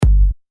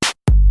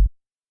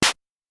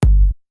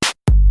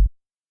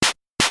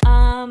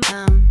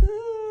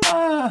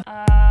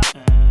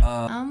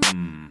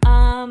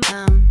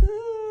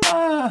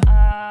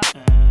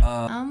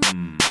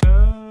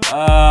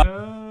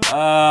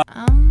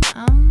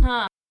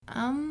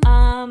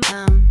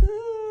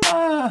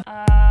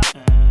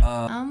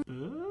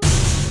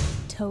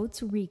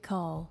Totes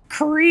Recall.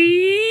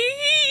 Creak!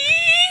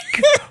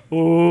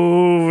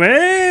 Welcome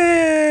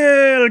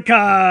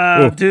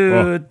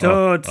to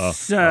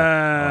Totes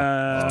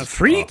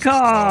Freak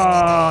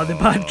Call, the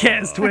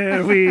podcast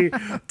where we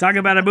talk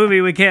about a movie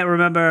we can't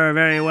remember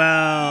very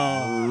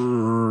well.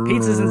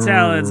 Pizzas and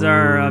salads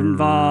are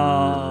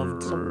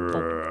involved.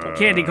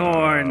 Candy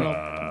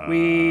corn.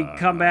 We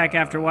come back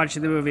after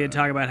watching the movie and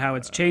talk about how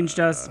it's changed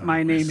us.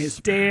 My name is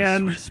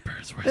Dan.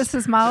 Whispers. This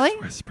is Molly.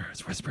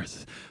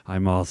 Whispers.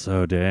 I'm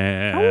also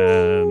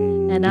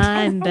Dan. And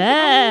I'm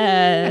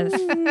Beth.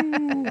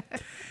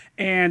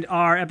 And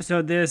our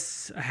episode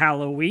this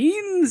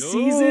Halloween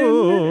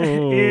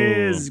season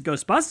is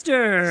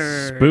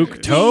Ghostbusters.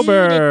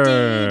 Spooktober.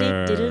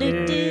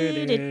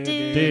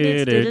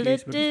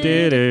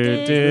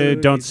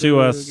 Don't sue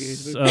us,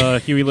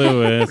 Huey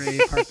Lewis. Ray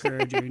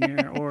Parker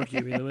Jr. or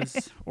Huey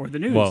Lewis or the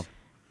news. Well,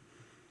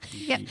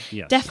 Yep.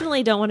 yes.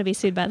 Definitely don't want to be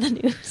sued by the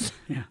news.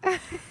 Yeah.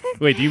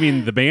 Wait, do you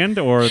mean the band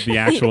or the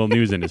actual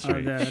news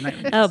industry?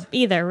 Oh,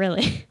 either,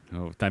 really.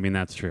 Oh, I mean,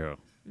 that's true.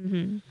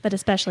 Mm-hmm. But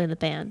especially the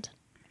band.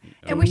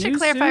 And we should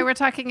clarify, we're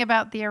talking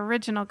about the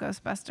original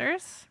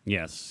Ghostbusters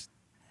Yes.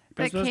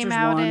 that Ghostbusters came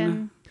out 1.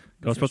 in...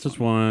 Ghostbusters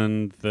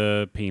 1,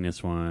 the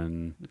penis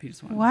one. The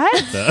penis one.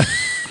 What?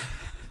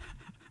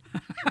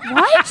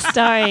 What?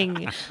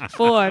 Starring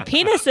 4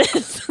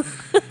 penises.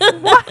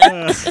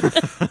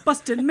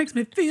 Busted makes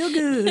me feel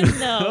good.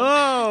 No.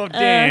 Oh,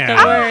 damn.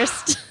 The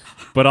worst.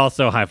 But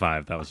also, high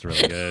five. That was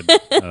really good.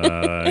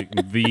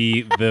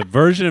 The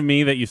version of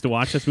me that used to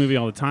watch this movie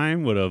all the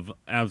time would have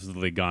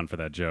absolutely gone for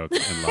that joke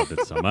and loved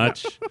it so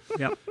much.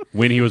 Yep.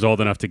 When he was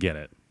old enough to get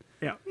it.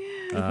 Yep.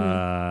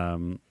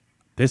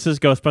 This is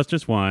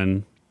Ghostbusters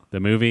 1, the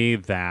movie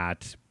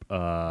that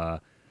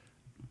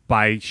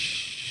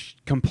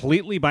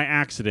completely by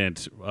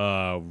accident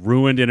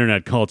ruined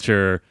internet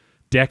culture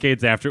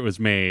decades after it was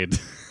made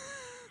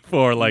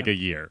for like a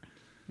year.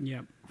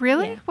 Yep.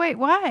 Really? Yeah. Wait,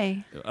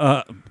 why?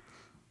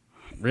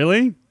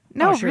 Really?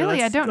 No, Sure,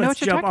 really, I don't know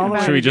let's what you're jump talking all the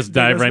about. way Should we to just the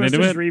dive right into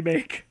Ghostbusters it?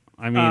 remake.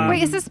 I mean,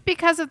 Wait, is this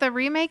because of the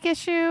remake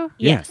issue?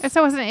 Yes.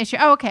 So it wasn't an issue.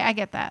 Oh, okay, I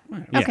get that.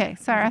 Yeah. Okay,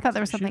 sorry, I thought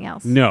there was something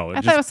else. No, I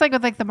thought it was like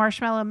with like the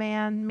Marshmallow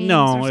Man memes or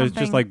no, something. it's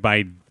just like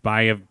by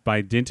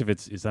dint of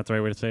its. Is that the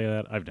right way to say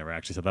that? I've never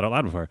actually said that out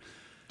loud before.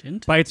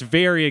 Didn't? By its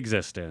very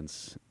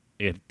existence,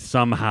 it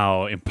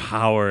somehow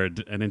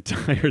empowered an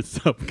entire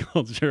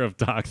subculture of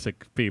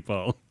toxic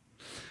people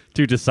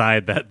to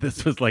decide that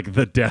this was like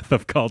the death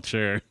of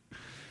culture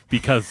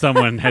because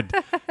someone had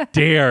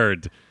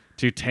dared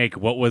to take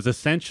what was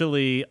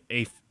essentially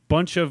a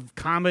bunch of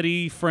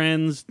comedy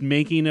friends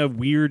making a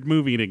weird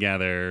movie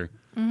together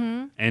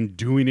and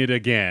doing it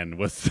again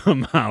was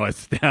somehow a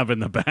stab in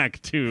the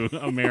back to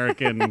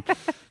American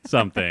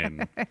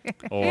something.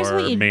 Or Here's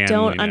what you manliness.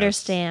 don't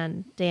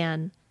understand,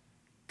 Dan.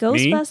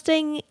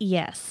 Ghostbusting,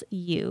 yes,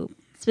 you.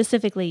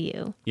 Specifically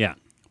you. Yeah.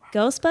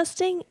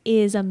 Ghostbusting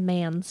is a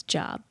man's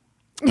job.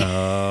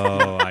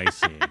 Oh, I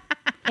see.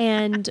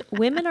 And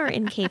women are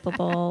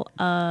incapable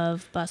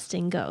of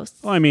busting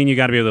ghosts. Well, I mean, you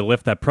got to be able to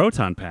lift that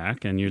proton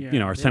pack, and our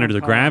they centers don't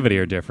of call gravity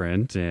them are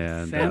different.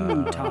 And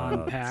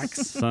Femton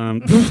packs.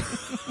 What?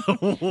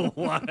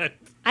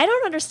 I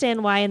don't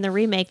understand why in the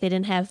remake they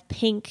didn't have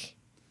pink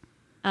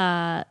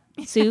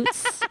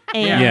suits.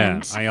 And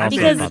Yeah, I also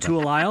because the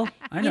tool aisle.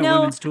 I know, know-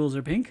 women's tools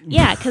are pink.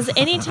 yeah, because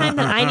anytime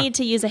that I need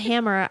to use a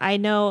hammer, I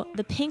know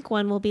the pink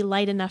one will be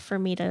light enough for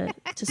me to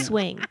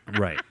swing.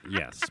 Right.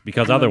 Yes,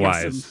 because Well, I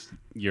otherwise,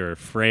 your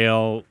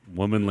frail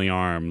womanly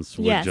arms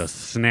would Yes. just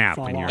snap,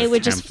 Fall in your off. It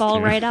would just attempts fall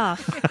to- right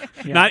off.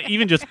 Yeah. Not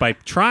even just by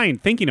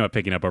thinking about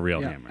picking up a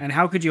real Yeah. hammer. And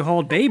how could you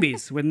hold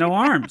babies with no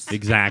arms?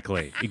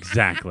 Exactly.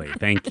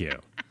 Thank you.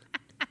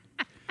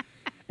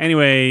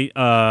 Anyway, this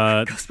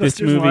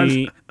Ghostbusters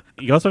movie,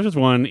 Ghostbusters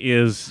 1,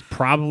 is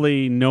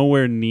probably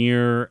nowhere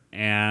near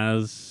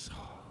as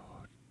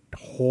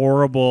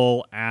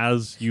horrible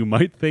as you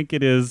might think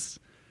it is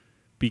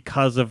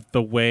because of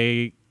the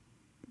way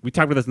we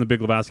talked about this in the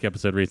Big Lebowski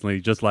episode recently.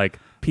 Just like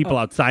people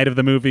outside of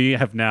the movie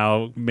have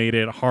now made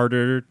it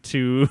harder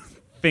to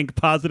think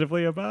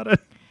positively about it.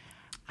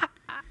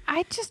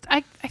 I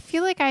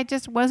feel like I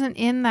just wasn't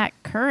in that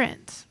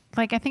current.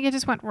 Like, I think it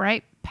just went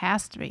right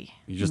past me.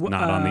 You're just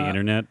not on the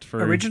internet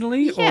for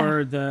Originally, Yeah.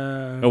 or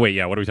the Oh wait,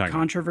 yeah. What are we talking about?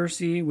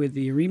 controversy with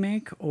the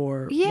remake,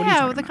 or what are you Yeah,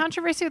 talking the about?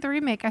 controversy with the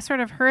remake. I sort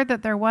of heard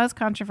that there was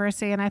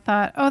controversy, and I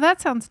thought, oh, that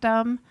sounds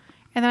dumb.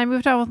 And then I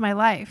moved on with my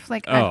life.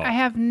 Like, Oh. I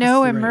have no That's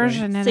the right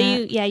immersion in So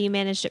it. you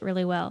managed it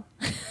really well.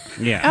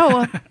 Yeah. Oh,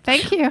 well,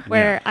 thank you.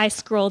 Where I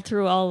scrolled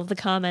through all of the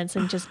comments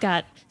and just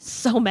got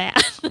so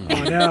mad. Oh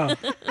no!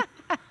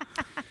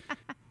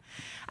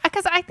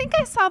 Because I think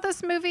I saw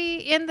this movie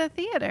in the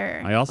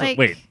theater. I also Like,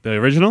 wait. The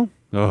original?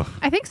 Oh,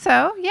 I think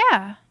so,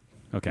 yeah.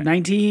 okay.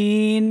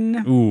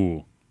 19.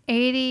 Ooh.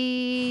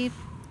 83,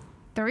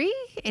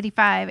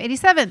 85,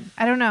 87.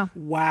 I don't know.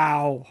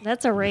 Wow.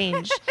 That's a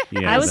range.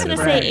 Yeah, I was that going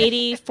to is say right.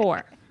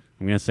 84.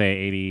 I'm gonna say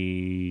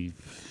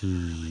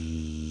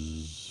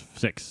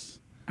 86.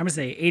 I'm going to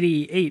say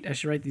 88. I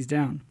should write these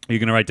down. Are you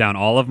going to write down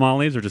all of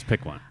Molly's or just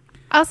pick one?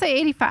 I'll say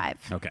 85.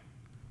 Okay.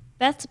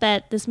 Beth's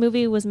bet. This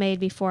movie was made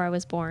before I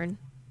was born,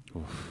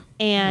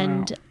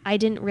 and Wow. I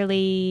didn't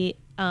really.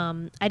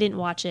 I didn't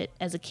watch it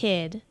as a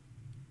kid,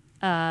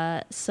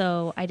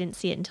 so I didn't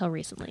see it until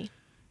recently,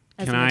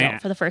 as an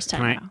adult for the first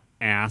time. Can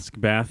I ask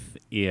Beth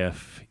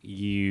if do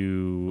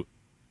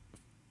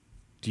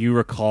you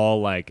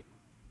recall like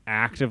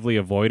actively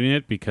avoiding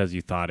it because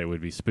you thought it would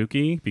be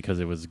spooky because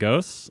it was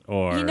ghosts,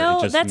 or You know,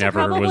 it just that's never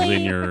was probably-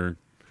 in your?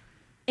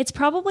 It's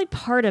probably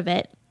part of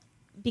it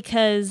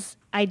because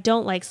I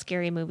don't like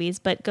scary movies,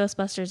 but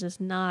Ghostbusters is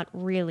not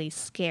really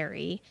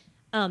scary.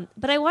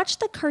 But I watched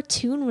the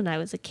cartoon when I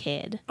was a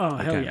kid. Oh,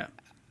 hell Okay. yeah.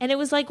 And it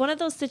was like one of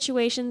those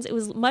situations, it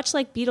was much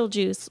like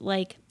Beetlejuice,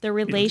 like the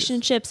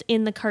relationships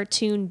in the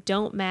cartoon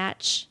don't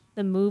match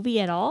the movie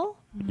at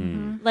all.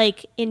 Mm-hmm.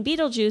 Like in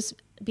Beetlejuice.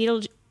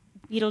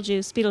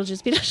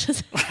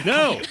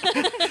 No.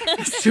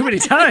 It's too many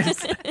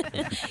times.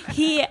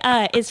 He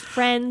is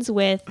friends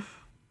with,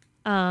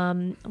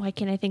 why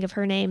can't I think of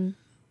her name?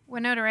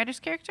 Winona Ryder's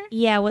character?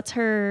 Yeah, what's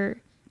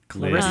her?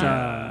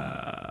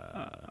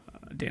 Clarissa.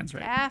 Dan's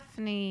right.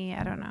 Daphne.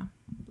 I don't know.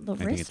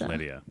 Larissa. I think it's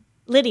Lydia.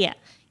 Lydia.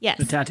 Yes.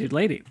 The tattooed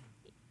lady.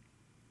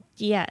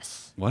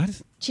 Yes.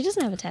 What? She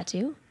doesn't have a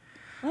tattoo.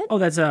 Oh,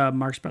 that's a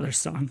Marx Brothers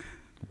song.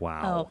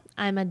 Wow. Oh,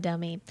 I'm a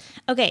dummy.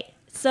 Okay,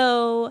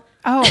 so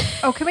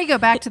Oh, can we go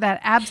back to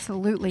that?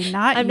 Absolutely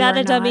not. I'm You not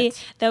are a dummy.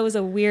 That was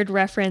a weird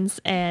reference,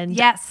 and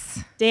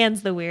Yes,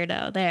 Dan's the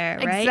weirdo there,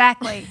 right?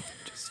 exactly.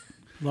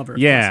 Love her.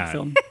 Yeah.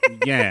 Film.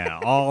 Yeah,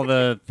 all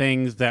the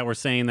things that we're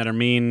saying that are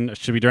mean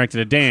should be directed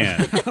at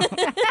Dan.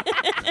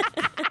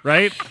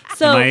 Right?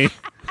 So,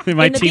 am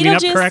I in the teaming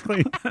up Beetlejuice-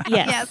 correctly?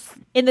 Yes. Yes.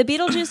 In the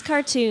Beetlejuice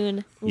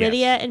cartoon,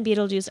 Lydia and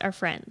Beetlejuice are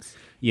friends.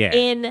 Yeah.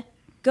 In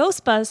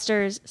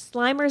Ghostbusters,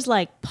 Slimer's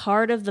like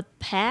part of the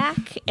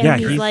pack, and Yeah,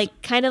 he's he's-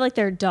 like kind of like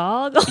their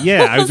dog.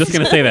 Yeah, I was just almost.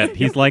 going to say that.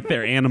 He's like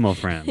their animal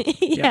friend.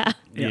 yeah.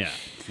 Yeah.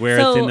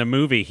 Whereas So- in the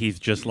movie, he's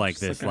just like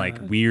this like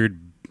a weird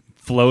hot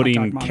floating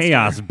dog monster.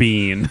 chaos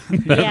being.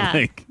 that, Yeah.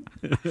 like,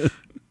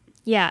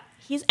 Yeah,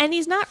 he's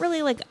not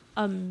really like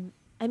I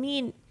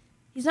mean,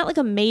 he's not like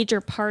a major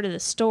part of the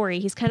story.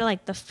 He's kind of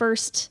like the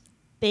first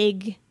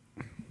big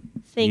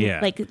thing, Yeah.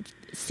 like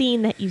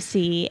scene that you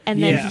see,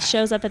 and then Yeah. he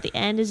shows up at the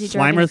end as you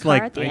drive Slimer's a car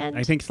like, at the end.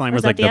 I think Or is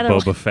Slimer's that like the other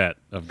Boba one? Fett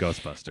of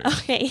Ghostbusters.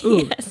 Okay,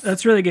 Ooh, yes.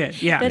 that's really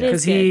good. Yeah, That is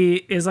because he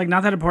is like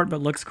not that important,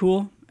 but looks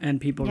cool, and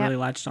people Yep. really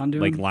latched onto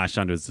him. Like latched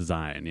onto his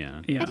design,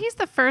 yeah. yeah. And he's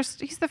the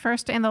first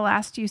and the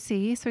last you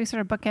see, so he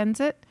sort of bookends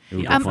it. Ooh,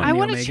 good Yeah. point. I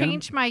want to Omega.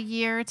 change my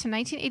year to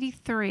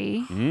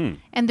 1983. Mm.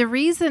 And the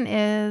reason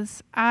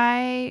is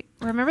I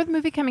remember the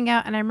movie coming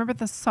out and I remember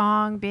the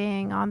song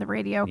being on the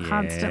radio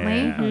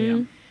constantly. Yeah. Oh,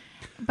 yeah.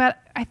 But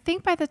I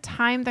think by the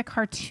time the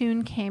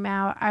cartoon came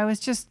out, I was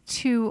just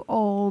too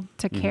old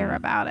to care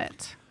about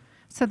it.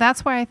 So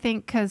that's why I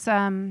think, because,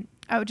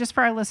 just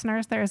for our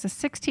listeners, there is a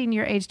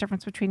 16-year age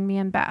difference between me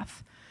and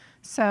Beth.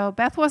 So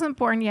Beth wasn't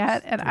born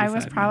yet, and I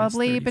was 35 minus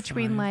probably 35.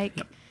 between like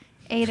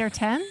 8 or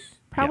 10,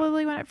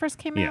 probably when it first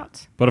came Yeah.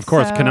 out. But of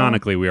course, So-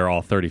 canonically, we are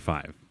all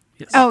 35.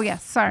 Yes. Oh,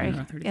 yes, sorry.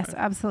 Yeah, 35. Yes,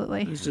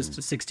 absolutely. There's just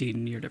a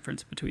 16-year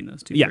difference between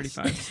those two Yes.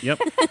 35s. Yep.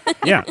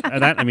 Yeah.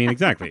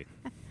 Exactly.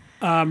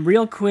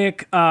 Real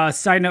quick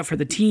side note for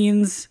the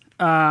teens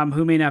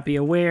who may not be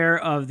aware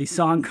of the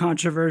song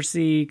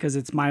controversy, because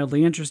it's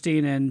mildly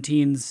interesting and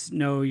teens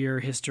know your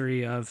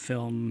history of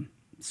film,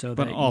 so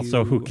But that also,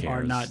 you who are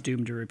cares? not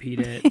doomed to repeat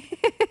it.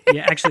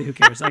 Yeah, actually, who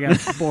cares? I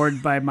got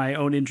bored by my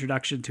own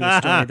introduction to a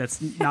story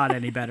that's not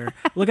any better.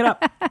 Look it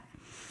up.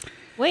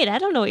 Wait, I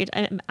don't know.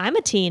 I'm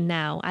a teen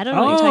now. I don't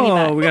know what you're talking Oh,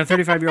 about. we got a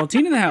 35-year-old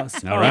teen in the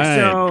house. All right.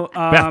 So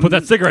Beth, put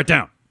that cigarette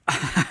down.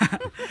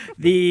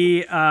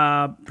 the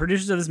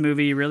producers of this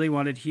movie really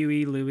wanted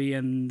Huey, Louie,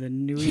 and the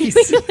Newies.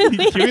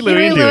 Huey, Louie,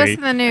 Huey and Lewis Dewey.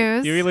 in the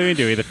news. Huey, Louie, and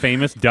Dewey, the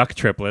famous duck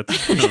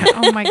triplets.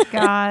 Oh my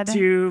God.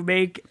 to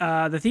make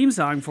the theme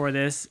song for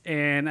this,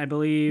 and I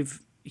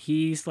believe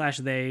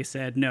he/they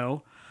said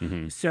no.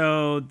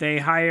 So they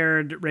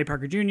hired Ray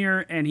Parker Jr.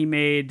 and he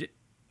made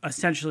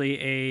essentially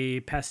a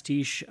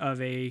pastiche of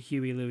a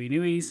Huey, Louie,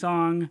 Newey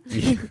song.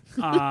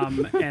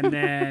 And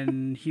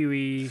then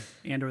Huey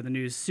and/or the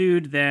News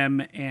sued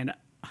them, and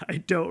I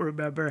don't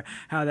remember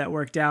how that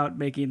worked out,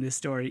 making this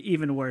story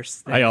even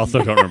worse. I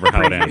also don't remember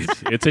how it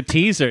ends. It's a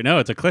teaser. No,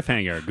 it's a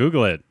cliffhanger.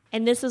 Google it.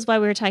 And this is why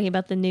we were talking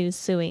about the news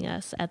suing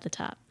us at the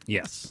top.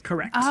 Yes.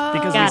 Correct, Oh.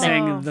 because we Got it.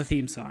 sang the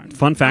theme song.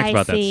 Fun fact I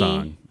about that see.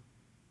 song.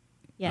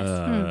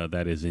 Yes.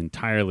 That is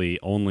entirely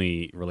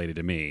only related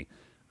to me.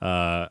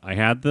 I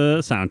had the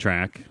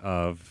soundtrack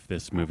of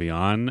this movie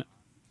on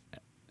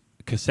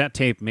cassette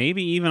tape,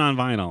 maybe even on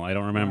vinyl. I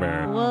don't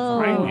remember.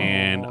 Whoa.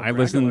 And I brag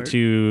listened alert.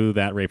 to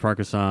that Ray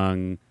Parker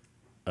song,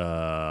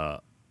 I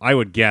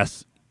would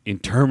guess,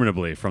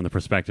 interminably from the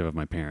perspective of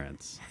my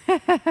parents.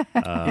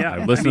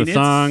 I listened to the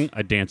song,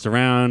 I dance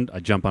around, I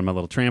jump on my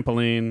little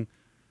trampoline.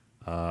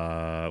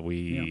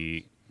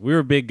 We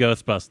were big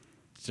Ghostbust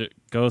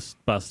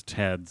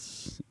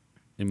heads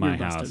in my You're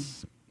busted.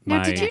 house.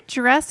 Now, did you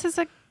dress as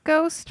a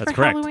ghost That's for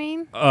correct.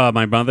 Halloween?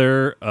 My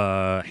mother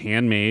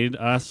handmade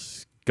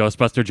us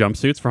Ghostbuster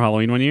jumpsuits for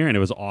Halloween one year, and it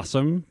was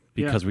awesome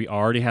because we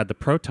already had the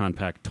Proton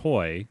Pack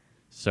toy,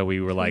 so we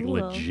were like Cool.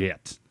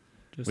 legit.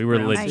 Just We were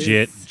brown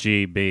legit Nice.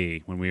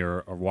 GB when we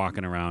were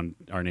walking around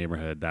our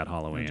neighborhood that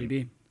Halloween.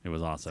 GB. It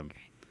was awesome.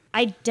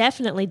 I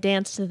definitely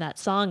danced to that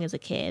song as a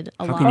kid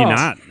a How lot. can you Oh.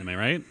 not? Am I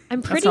right?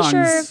 I'm That pretty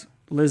sure. song's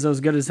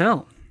Lizzo's good as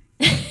hell.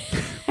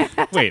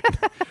 Wait,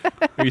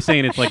 are you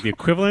saying it's like the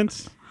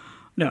equivalent?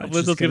 No, it's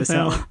Lizzo's just good as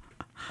hell.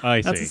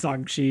 I That's see. a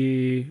song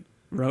she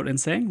wrote and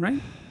sang,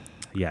 right?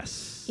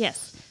 Yes.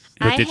 Yes.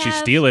 But I did she have-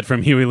 steal it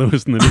from Huey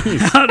Lewis and the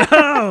News?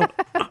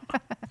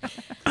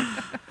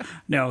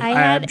 No, I I'm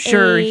had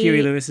sure a-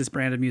 Huey Lewis's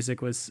brand of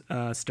music was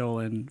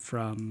stolen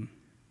from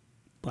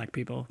black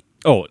people.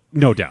 Oh,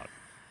 no doubt.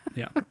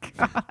 Yeah,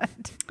 God.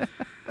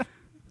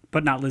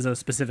 but not Lizzo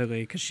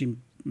specifically because she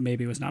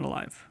maybe was not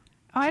alive.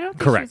 Oh, I don't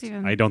think Correct. she was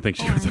even I don't think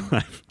she was born.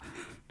 alive.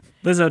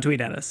 Lizzo,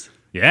 tweet at us.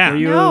 Yeah. Were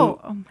you- No.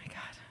 Oh my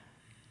God.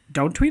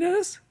 Don't tweet at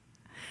us.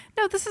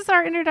 No, this is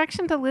our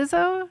introduction to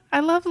Lizzo. I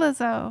love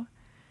Lizzo.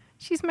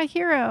 She's my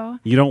hero.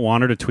 You don't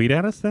want her to tweet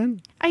at us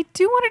then? I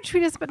do want her to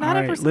tweet us, but not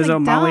All right, over something Lizzo,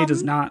 dumb. Molly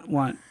does not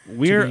want.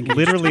 We're engaged.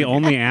 literally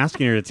only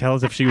asking her to tell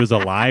us if she was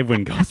alive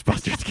when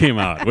Ghostbusters came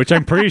out, which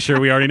I'm pretty sure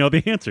we already know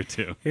the answer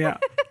to. Yeah.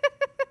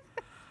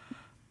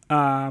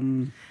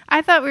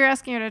 I thought we were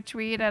asking her to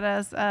tweet at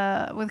us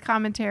with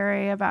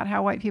commentary about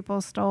how white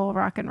people stole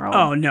rock and roll.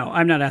 Oh no,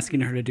 I'm not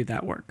asking her to do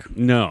that work.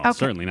 No, Okay.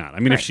 certainly not. I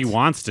mean, if she Correct.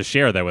 wants to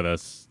share that with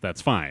us,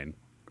 that's fine.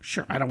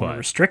 Sure, I don't want But- to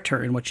restrict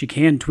her in what she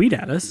can tweet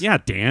at us. Yeah,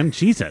 Dan,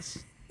 Jesus.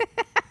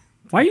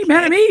 Why are you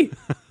mad at me?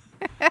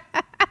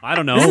 I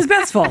don't know. This is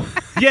Beth's fault.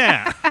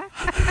 Yeah.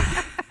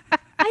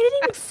 I didn't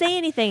even say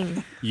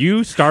anything.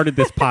 You started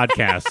this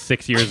podcast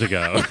 6 years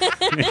ago.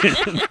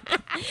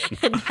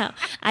 No,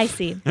 I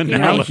see. And You're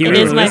now right. look It where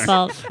is we my are.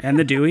 fault. And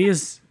the Dewey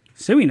is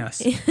suing us.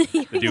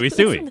 Dewey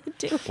Suey.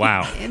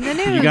 Wow. In the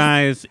news. You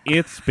guys,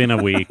 it's been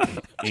a week,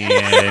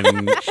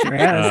 and Sure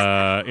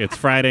has. it's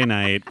Friday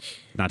night.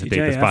 Not to date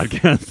this TJF.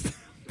 podcast,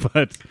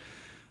 but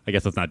I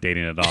guess it's not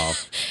dating at all.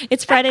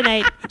 It's Friday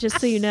night, just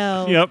so you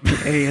know. Yep.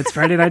 Hey, it's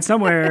Friday night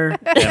somewhere.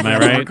 Am I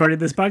We're right? recording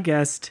this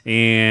podcast.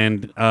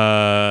 And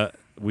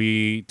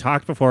we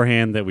talked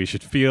beforehand that we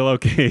should feel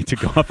okay to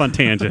go off on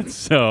tangents.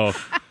 So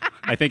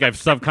I think I've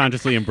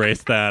subconsciously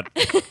embraced that.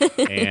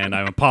 And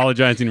I'm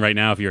apologizing right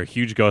now if you're a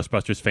huge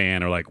Ghostbusters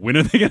fan or like, when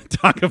are they going to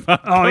talk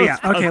about Oh yeah.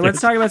 Okay, Ghostbusters?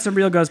 let's talk about some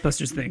real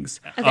Ghostbusters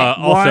things.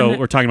 Also, One-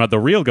 we're talking about the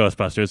real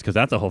Ghostbusters because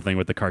that's a whole thing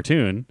with the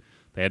cartoon.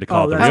 They had to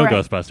call Oh, it the that's real right.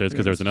 Ghostbusters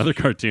because there was another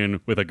cartoon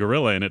with a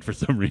gorilla in it for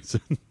some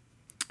reason.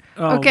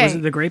 Oh, Okay. was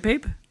it the Grape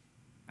Ape?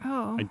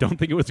 Oh. I don't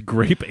think it was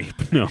Grape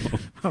Ape. No.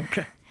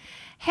 Okay.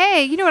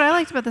 Hey, you know what I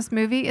liked about this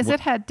movie is it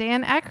had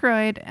Dan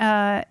Aykroyd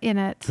in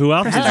it. Who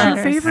else for did starters.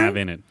 you favorite? have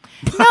in it?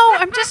 No,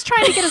 I'm just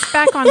trying to get us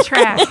back on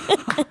track.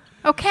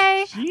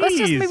 Okay, let's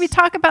just Jeez. maybe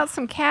talk about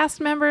some cast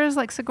members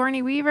like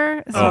Sigourney Weaver.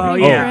 Is Oh,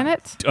 Sigourney yeah. Weaver in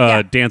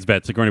it? Dan's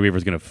bet Sigourney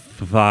Weaver's going to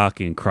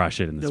fucking crush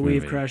it in this The movie.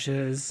 Weave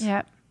crushes.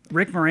 Yep.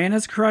 Rick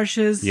Moranis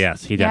crushes.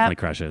 Yes, he definitely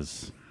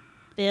crushes.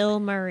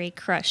 Bill Murray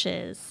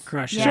crushes.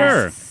 Crushes.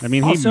 Yes. Sure. I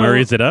mean, he Also-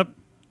 murrays it up.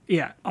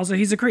 Yeah. Also,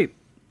 he's a creep.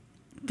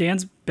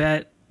 Dan's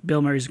bet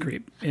Bill Murray's a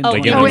creep. In Oh,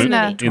 Like 20 in, Oh, the, in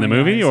mo- the- in the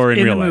movie or in,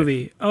 in real the life?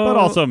 movie. Oh, But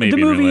also maybe the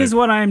in real movie life. is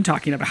what I'm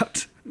talking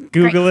about.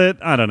 Google it.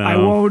 I don't know. I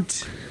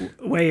won't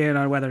weigh in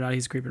on whether or not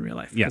he's a creep in real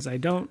life Yeah. because I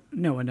don't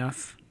know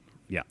enough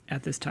Yeah.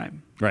 at this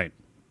time. Right.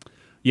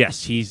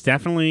 Yes, he's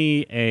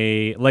definitely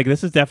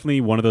this is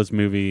definitely one of those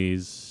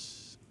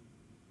movies.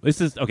 This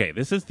is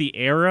the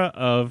era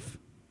of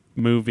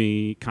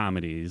movie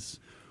comedies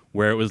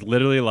where it was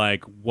literally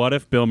like, what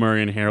if Bill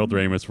Murray and Harold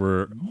Ramis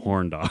were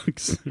horn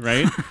dogs,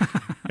 right?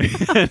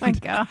 Oh my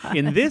god.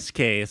 In this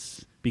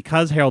case,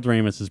 because Harold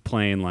Ramis is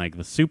playing like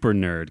the super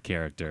nerd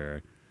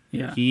character,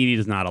 Yeah. he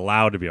is not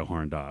allowed to be a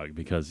horn dog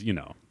because, he's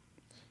a,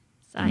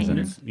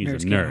 Science. he's a Nerds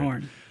can't nerd.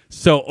 horn.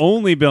 So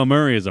only Bill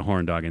Murray is a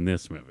horn dog in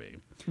this movie.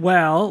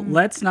 Well,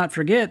 let's not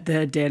forget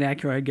that Dan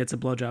Aykroyd gets a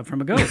blowjob from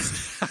a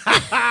ghost.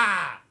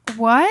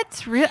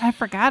 What? I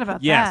forgot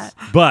about Yes,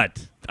 that.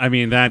 but I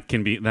mean that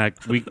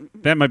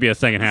might be a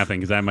second half thing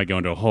because that might go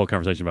into a whole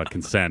conversation about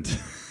consent.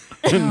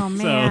 Oh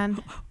man.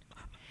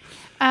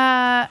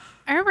 I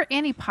remember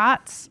Annie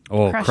Potts.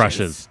 Oh,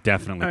 crushes,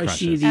 definitely Is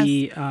she crushes.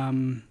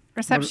 the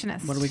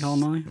Receptionist. What do we call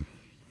Molly?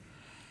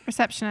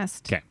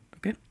 Receptionist. Okay,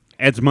 Okay.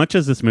 as much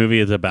as this movie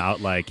is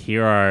about like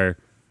here are,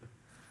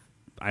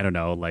 I don't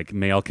know, like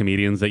male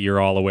comedians that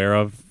you're all aware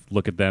of.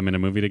 Look at them in a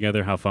movie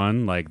together. How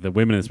fun! Like the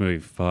women in this movie,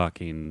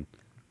 fucking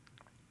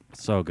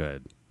so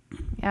good.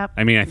 Yep.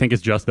 I mean, I think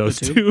it's just those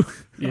The two,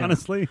 Yeah.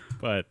 honestly.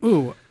 But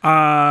Ooh,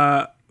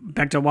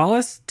 Bechdel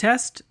Wallace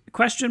test?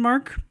 Question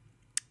mark.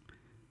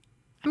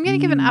 I'm going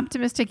to give an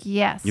optimistic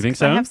yes. You think 'cause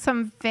so? I have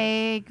some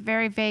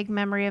very vague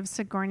memory of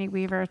Sigourney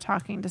Weaver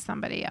talking to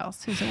somebody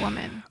else who's a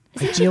woman.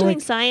 Isn't she feel doing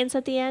like- science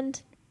at the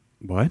end?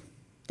 what?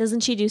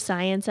 Doesn't she do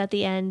science at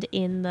the end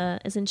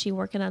isn't she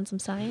working on some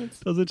science?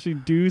 Doesn't she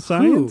do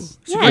science?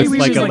 Yeah, Sigourney isn't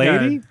Weaver's like a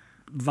lady?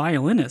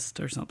 violinist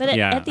or something. But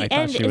Yeah, at the I thought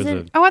end, she was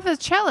isn't Oh, at the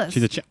cellist.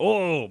 She's a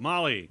oh,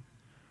 Molly.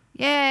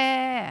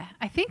 Yeah,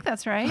 I think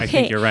that's right. I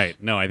think you're right.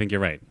 No, I think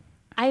you're right.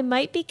 I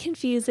might be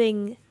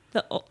confusing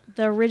the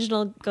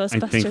original you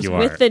Ghostbusters are.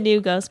 with the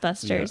new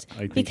Ghostbusters. Yeah, I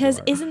think because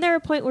you are. isn't there a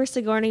point where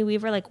Sigourney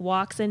Weaver like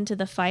walks into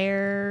the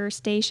fire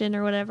station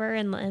or whatever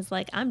and is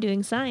like, I'm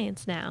doing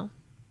science now.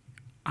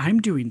 I'm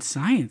doing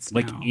science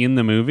Like now. in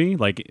the movie,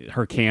 like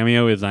her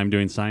cameo is I'm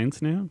doing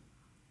science now.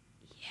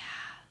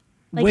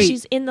 Like Wait.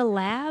 she's in the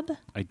lab?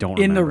 I don't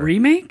in remember. the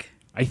remake?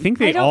 I think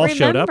I they don't all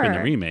showed up in the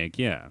remember. remake.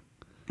 Yeah.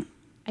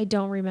 I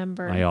don't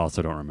remember. I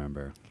also don't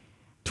remember.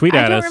 Tweet I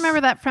at don't us.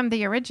 remember that from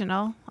the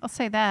original. I'll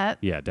say that.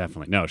 Yeah,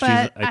 definitely. No,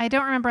 But she's. I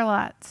don't remember a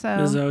lot. So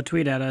Lizzo,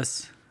 tweet at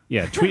us.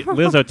 Yeah, tweet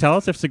Lizzo. Tell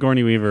us if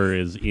Sigourney Weaver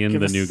is in Give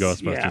the us- new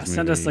Ghostbusters Yeah, movie.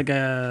 send us like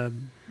a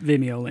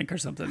Vimeo link or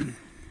something.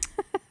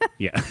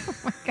 Yeah. Oh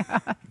my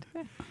god.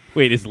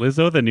 Wait, is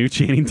Lizzo the new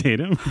Channing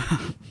Tatum?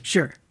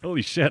 Sure.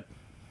 Holy shit.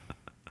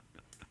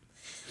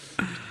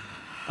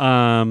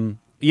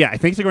 Yeah, I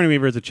think Sigourney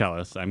Weaver is a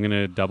cellist. I'm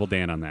gonna double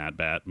Dan on that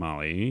bet,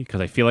 Molly,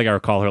 because I feel like I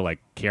recall her like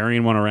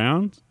carrying one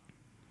around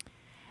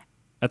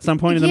at some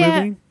point in the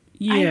Yeah. movie.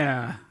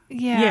 Yeah.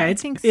 yeah, I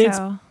it's, think it's,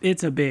 so.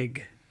 It's a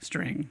big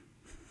string.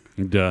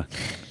 Duh,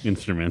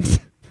 instruments.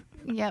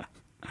 Yep.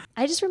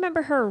 I just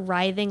remember her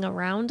writhing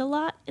around a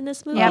lot in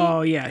this movie. Yep.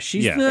 Oh, yeah.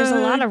 She's Yeah. the There's a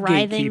lot of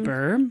writhing.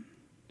 gatekeeper.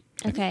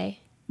 Okay.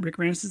 Rick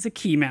Moranis is a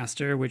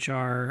keymaster, which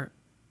are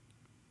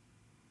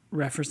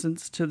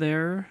references to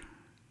their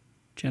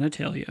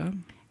genitalia.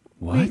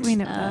 What? We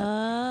know that.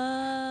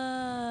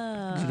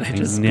 Oh. Did I I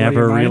just blow never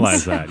your minds?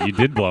 realized that. You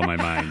did blow my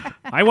mind.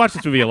 I watched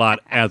this movie a lot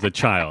as a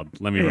child.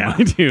 Let me Yeah.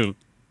 remind you.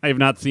 I have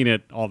not seen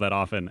it all that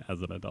often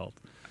as an adult.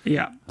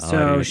 Yeah. Oh, I didn't So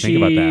even think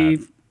about she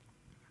that.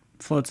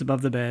 floats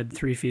above the bed,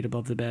 3 feet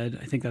above the bed.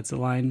 I think that's the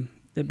line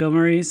that Bill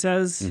Murray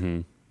says.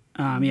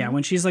 Mm-hmm. Yeah,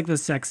 when she's like the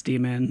sex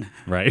demon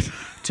Right?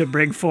 to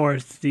bring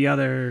forth the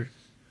other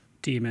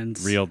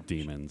demons. Real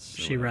demons.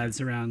 She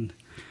rides around.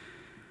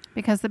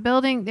 Because the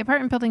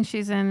apartment building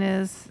she's in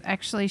is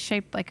actually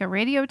shaped like a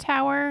radio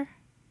tower.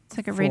 It's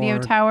like a radio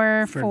For-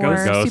 tower for for,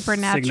 ghost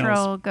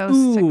supernatural ghost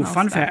Ooh, signals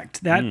fun stuff.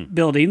 fact. That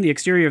building, the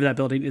exterior of that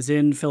building is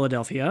in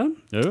Philadelphia,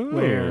 Oh.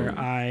 where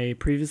I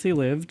previously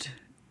lived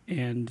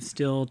and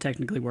still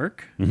technically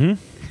work.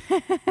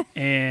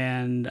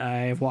 And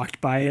I've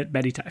walked by it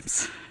many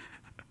times.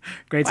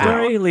 Great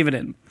story. Leave it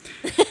in.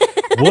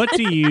 What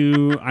do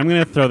you... I'm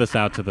going to throw this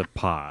out to the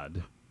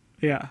pod.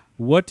 Yeah.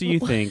 What do you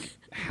think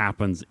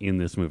happens in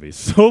this movie?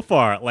 So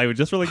far, like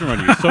just really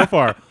remind you, so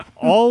far,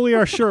 all we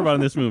are sure about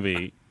in this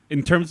movie,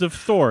 in terms of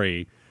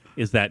story,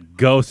 is that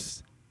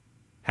ghosts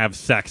have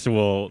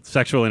sexual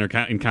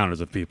encounters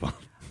with people.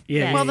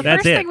 Yeah. Well, the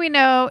That's first it. thing we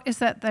know is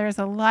that there's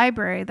a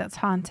library that's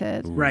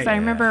haunted. Right. So I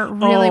remember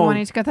really Oh.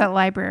 wanting to go to that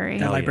library.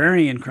 that Hell yeah.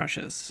 librarian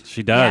crushes.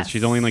 She does. Yes.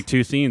 She's only in like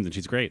 2 scenes, and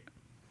she's great.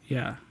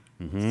 Yeah.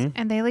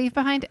 And they leave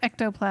behind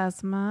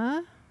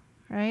ectoplasma,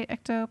 right?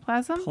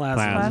 Ectoplasm?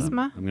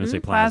 Plasma. I'm going to say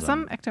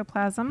plasm.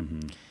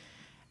 Ectoplasm.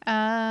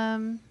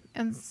 And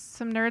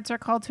some nerds are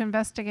called to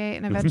investigate,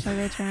 and eventually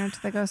they turn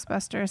into the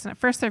Ghostbusters. And at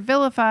first they're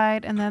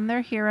vilified, and then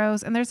they're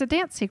heroes, and there's a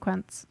dance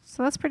sequence.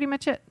 So that's pretty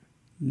much it.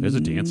 There's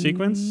a dance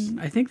sequence?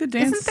 I think the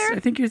dance. Isn't there? I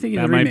think you're thinking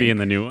That of the might be in remake.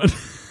 the new one.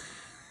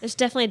 There's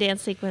definitely a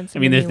dance sequence. I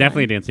mean, there's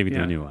definitely a dance. dance sequence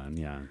in the Yeah. new one,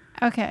 yeah.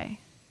 Okay.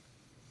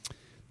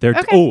 They're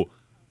Okay.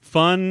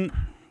 fun.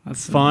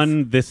 That's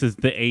Fun. This is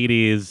the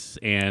 80s,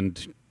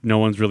 and no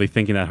one's really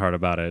thinking that hard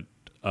about it.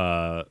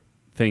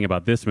 Thing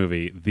about this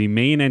movie, the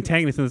main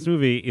antagonist in this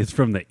movie is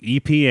from the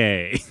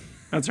EPA.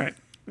 That's right.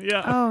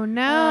 Yeah. Oh,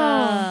 no.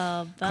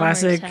 Oh, bummer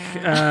Classic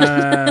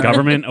town.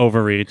 Government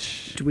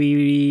overreach.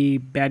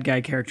 dweeby bad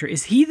guy character.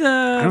 Is he the?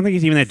 I don't think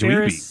he's even that dweeby.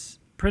 Ferris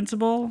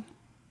principal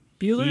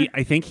Bueller.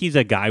 I think he's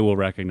a guy we'll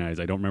recognize.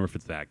 I don't remember if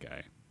it's that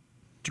guy.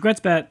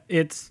 Jacquette's bet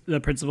it's the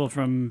principal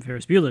from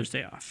Ferris Bueller's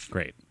Day Off.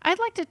 Great. I'd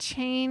like to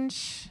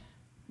change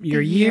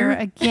Your the year?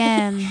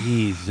 again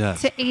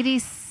Jesus. to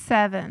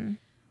 87.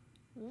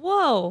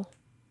 Whoa.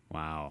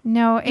 Wow.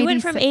 No, 86. You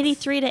went from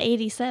 83 to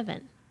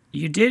 87.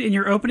 You did in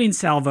your opening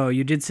salvo.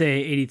 You did say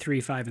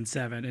 83, 5, and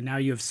 7, and now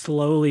you have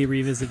slowly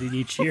revisited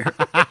each year.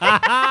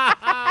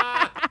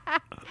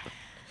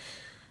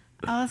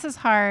 Oh, this is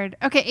hard.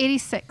 Okay,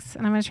 86,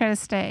 and I'm going to try to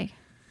stay.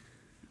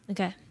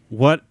 Okay.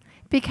 What?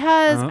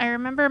 Because Uh-huh. I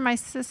remember my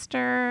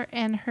sister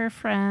and her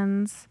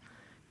friends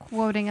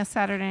quoting a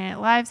Saturday Night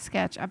Live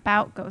sketch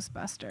about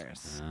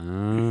Ghostbusters.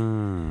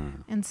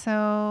 Ah. And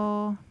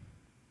so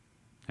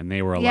And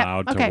they were Yep,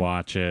 allowed okay. to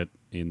watch it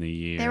in the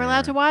year. they were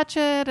allowed to watch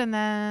it, and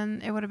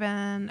then it would have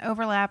been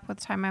overlap with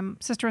the time my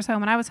sister was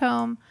home and I was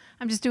home.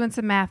 I'm just doing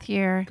some math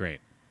here. Great.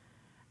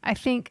 I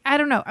think I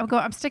don't know. I'm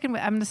going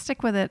to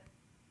stick with it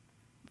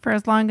for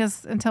as long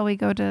as until we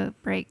go to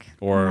break.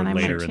 Or and then I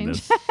might later in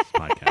change. this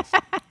podcast.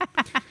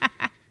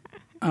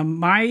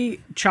 My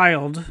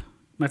child,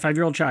 my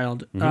 5-year-old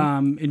child,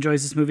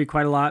 enjoys this movie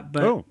quite a lot,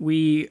 but Oh.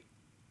 we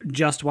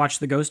just watched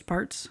the ghost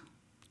parts.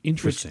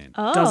 Interesting.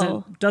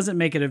 Oh. Doesn't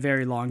make it a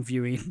very long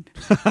viewing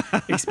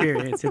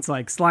experience. It's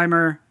like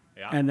Slimer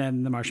and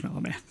then the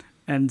Marshmallow Man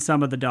and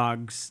some of the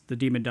dogs, the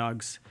demon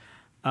dogs,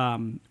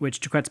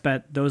 which Jacquette's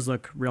bet those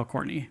look real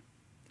corny.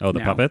 Oh, the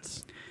now.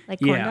 puppets? Like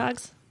corn Yeah.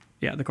 dogs?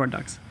 Yeah, the corn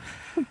dogs.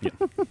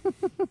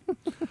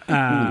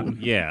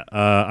 Yeah.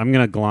 I'm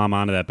going to glom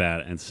onto that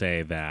bet and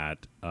say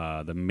that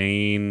the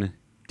main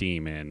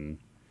demon...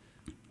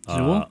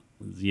 Zool?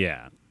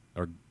 Yeah.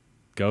 Or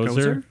Gozer?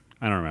 Gozer?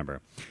 I don't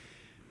remember.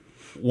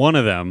 One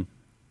of them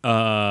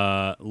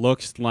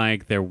looks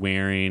like they're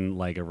wearing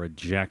like a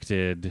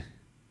rejected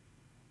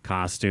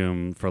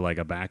costume for like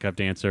a backup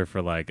dancer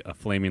for like a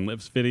Flaming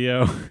Lips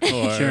video.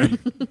 Or, Sure.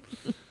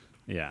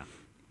 Yeah.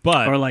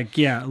 But Or like,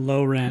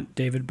 low rent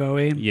David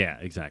Bowie. yeah,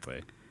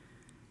 exactly.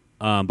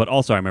 But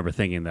also I remember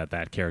thinking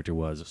that character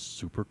was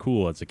super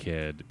cool as a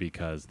kid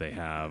because they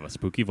have a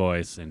spooky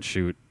voice and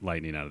shoot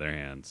lightning out of their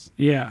hands.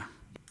 Yeah.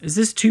 Is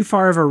this too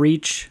far of a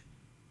reach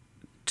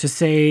to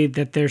say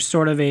that there's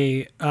sort of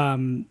a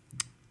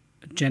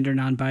gender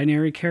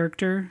non-binary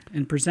character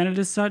and presented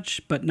as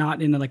such, but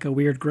not in like a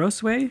weird,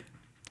 gross way?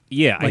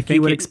 Yeah, I Like think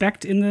you would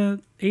expect in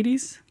the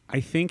 80s? I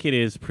think it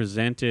is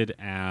presented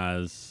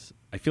as...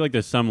 I feel like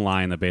there's some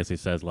line that basically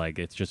says, like,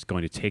 it's just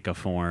going to take a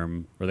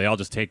form, or they all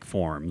just take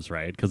forms,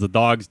 right? Because the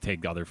dogs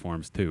take other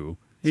forms, too,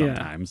 Yeah.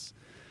 sometimes,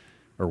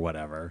 or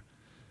whatever.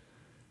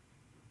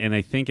 And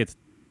I think it's...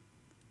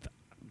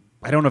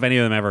 I don't know if any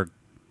of them ever...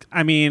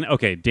 I mean,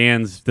 okay,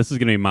 this is going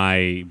to be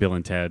my Bill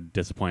and Ted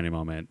disappointing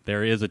moment.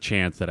 There is a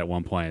chance that at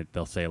one point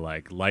they'll say,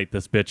 like, light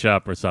this bitch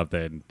up or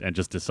something, and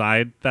just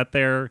decide that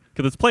they're...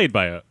 Because it's played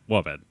by a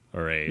woman,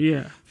 or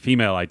a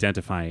female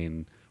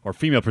identifying... or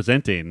female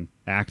presenting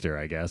actor,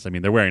 I guess. I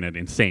mean, they're wearing an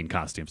insane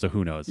costume, so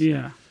who knows?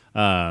 Yeah.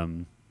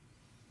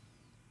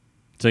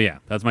 So yeah,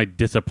 that's my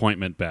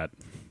disappointment bet.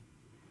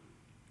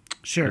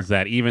 Sure. Is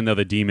that even though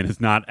the demon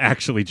is not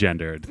actually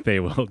gendered, they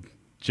will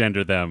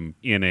gender them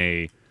in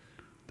a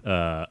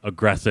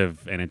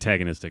aggressive and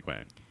antagonistic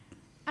way.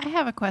 I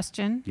have a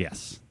question.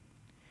 Yes.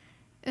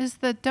 Is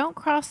the don't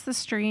cross the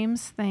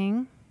streams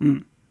thing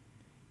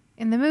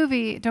in the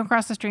movie? Don't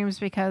cross the streams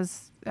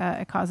because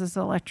it causes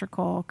an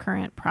electrical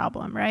current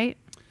problem, right?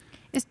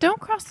 Is don't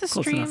cross the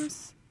Close streams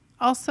enough.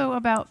 also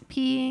about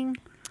peeing?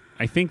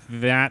 I think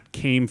that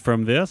came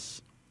from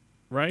this,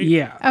 right?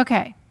 Yeah.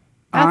 Okay,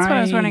 that's what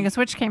I was wondering. Is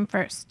which came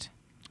first?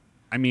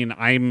 I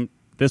mean,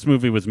 this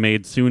movie was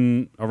made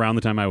soon around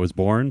the time I was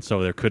born,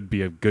 so there could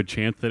be a good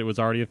chance that it was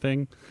already a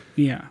thing.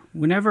 Yeah.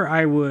 Whenever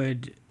I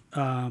would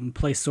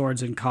play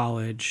swords in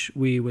college,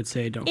 we would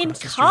say don't In cross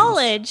the streams.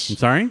 college? I'm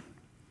sorry?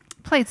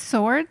 Played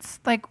swords?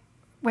 Like,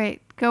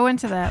 wait, go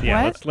into that.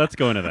 Yeah, What? let's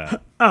go into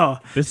that. Oh.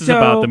 This is so-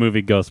 about the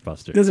movie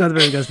Ghostbusters. This is about the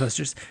movie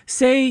Ghostbusters.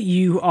 Say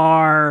you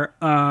are,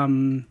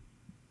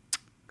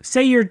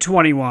 say you're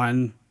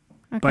 21,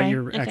 but Okay.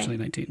 you're Okay. actually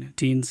 19.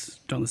 Teens,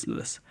 don't listen to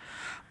this.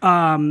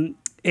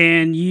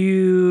 And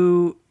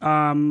you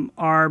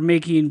are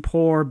making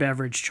poor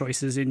beverage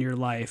choices in your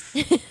life.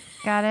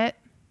 Got it.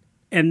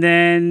 And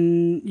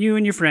then you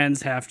and your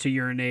friends have to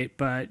urinate,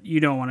 but you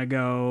don't want to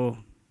go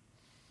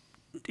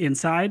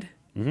inside.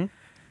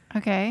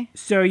 Okay.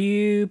 So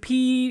you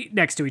pee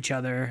next to each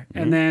other,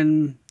 and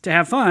then to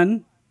have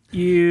fun,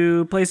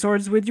 you play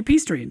swords with your pee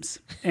streams,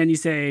 and you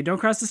say, "Don't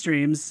cross the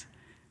streams,"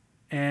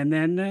 and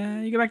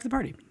then you go back to the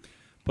party.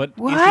 But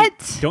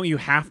What? don't you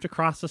have to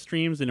cross the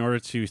streams in order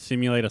to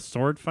simulate a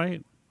sword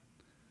fight?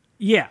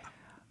 Yeah,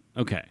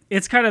 Okay.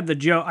 it's kind of the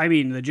joke. I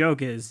mean, the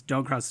joke is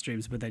don't cross the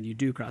streams, but then you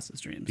do cross the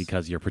streams.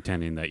 Because you're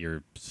pretending that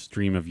your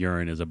stream of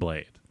urine is a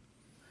blade.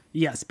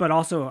 Yes, but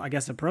also, I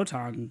guess, a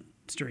proton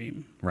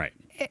stream. Right.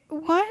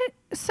 What?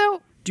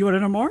 So Do you want to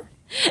know more?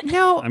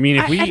 no. I mean,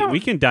 if I don't- we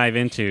can dive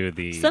into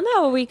the...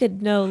 Somehow we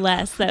could know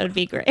less. That would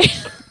be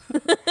great.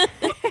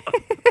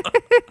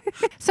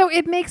 So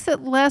it makes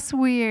it less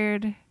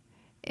weird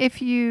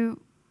if you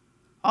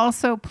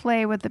also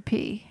play with the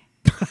pee.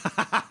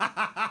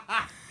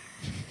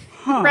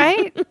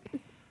 Right?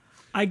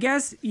 I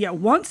guess, yeah,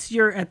 once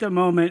you're at the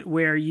moment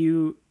where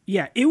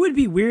it would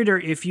be weirder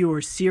if you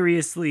were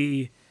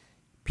seriously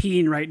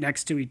peeing right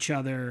next to each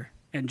other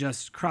and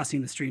just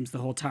crossing the streams the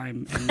whole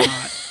time and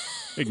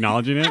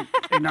Acknowledging it?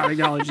 not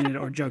acknowledging it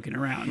or joking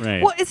around.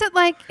 Right. Well, is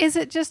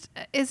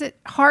it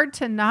hard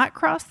to not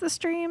cross the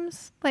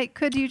streams? Like,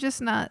 could you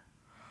just not?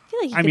 feel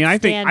like you I mean, could I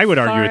think stand I would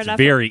far argue it's enough-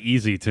 very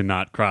easy to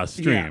not cross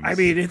streams. Yeah, I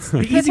mean, it's the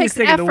takes easiest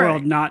thing in the effort.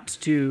 world not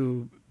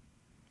to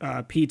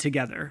pee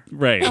together.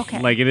 right. Okay.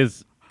 Like it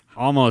is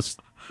almost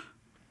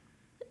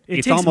It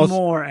It's takes almost-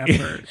 more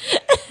effort.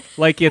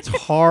 like it's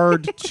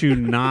hard to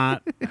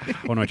not.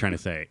 What am I trying to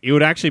say? It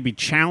would actually be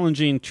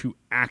challenging to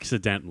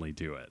accidentally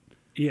do it.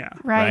 Yeah.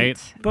 Right.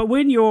 But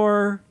when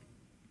you're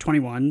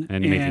 21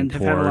 And and, making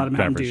have had a poor lot of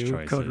Mountain beverage Dew,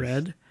 choices. Code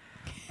Red,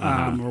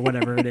 or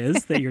whatever it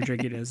is that you're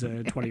drinking as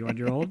a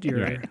 21-year-old,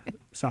 you're Right.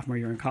 sophomore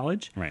year in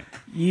college, Right.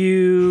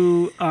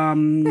 you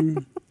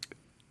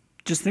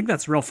just think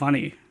that's real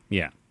funny.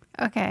 Yeah.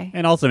 Okay.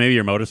 And also maybe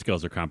your motor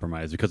skills are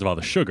compromised because of all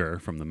the sugar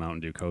from the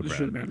Mountain Dew Code Should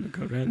have Red. been the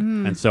Code Red.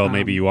 And so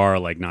maybe you are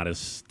like not as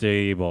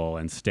stable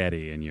and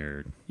steady in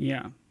your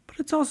Yeah. But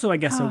it's also, I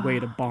guess, a way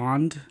to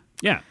bond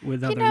yeah.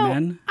 with You other know,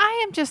 men. I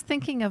am just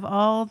thinking of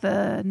all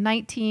the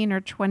 19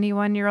 or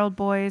 21-year-old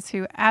boys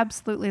who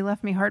absolutely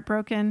left me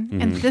heartbroken,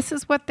 and this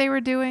is what they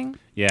were doing.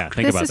 Yeah,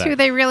 think This about is that. who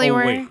they really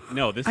were. Wait.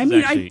 No, this I is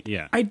mean, actually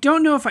yeah. I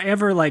don't know if I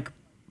ever like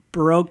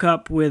broke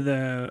up with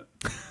a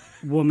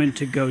woman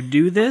to go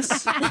do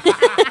this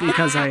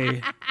because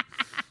I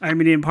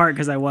mean, in part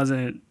because I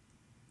wasn't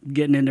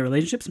getting into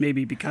relationships,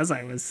 maybe because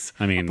I was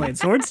playing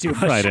swords too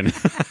much.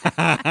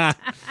 Right.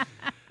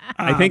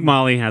 I think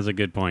Molly has a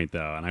good point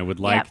though, and I would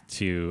like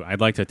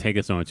I'd like to take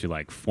this moment to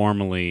like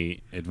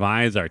formally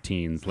advise our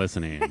teens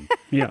listening.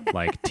 Yeah.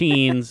 Like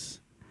teens,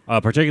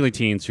 particularly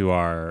teens who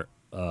are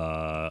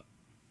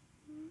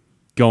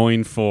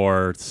going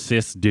for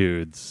cis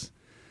dudes.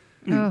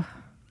 Ugh.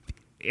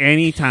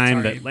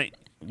 Anytime Sorry. that like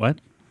what?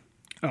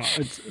 Oh,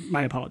 it's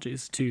my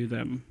apologies to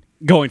them.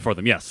 Going for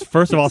them, yes.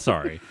 First of all,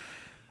 sorry.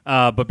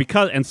 But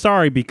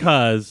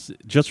because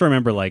just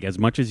remember, like, as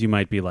much as you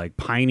might be like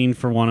pining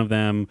for one of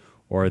them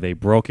or they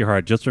broke your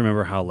heart, just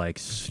remember how like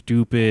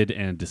stupid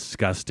and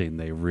disgusting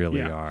they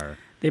really are.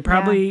 They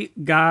probably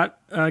got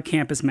a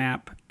campus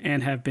map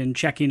and have been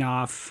checking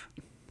off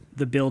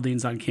the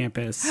buildings on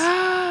campus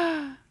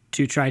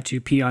to try to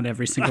pee on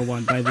every single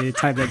one by the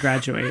time they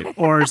graduate,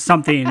 or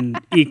something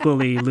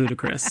equally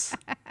ludicrous.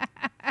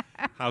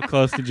 How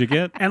close did you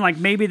get? And like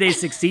maybe they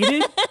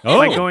succeeded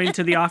by going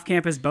to the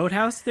off-campus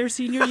boathouse their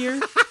senior year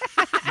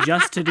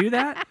just to do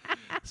that.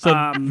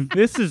 So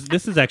this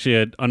is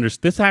actually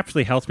this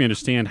actually helps me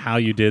understand how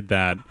you did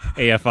that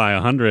AFI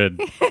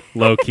 100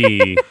 low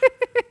key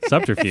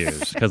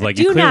subterfuge, because like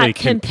Do you clearly not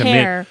can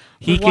compare commit.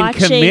 He can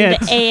watching commit.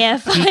 the He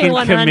AFI can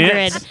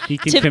 100 He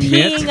can to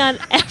commit. peeing on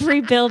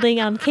every building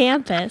on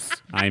campus.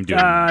 I'm doing.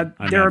 That.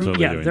 I'm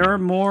absolutely doing there that. are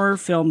more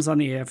films on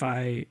the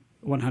AFI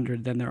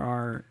 100 than there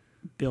are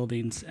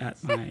buildings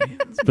at my.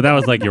 But that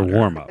was like your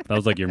warm up. That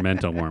was like your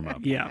mental warm up.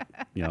 Yeah.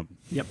 Yep.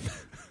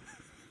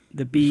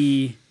 The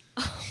B,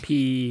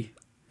 P,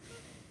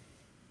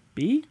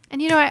 B?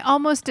 And I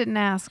almost didn't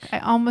ask. I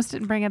almost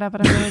didn't bring it up,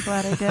 and I'm really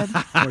glad I did.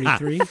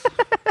 43.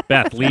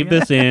 Beth, leave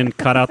this in.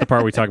 Cut out the part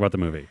where we talk about the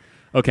movie.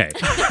 Okay.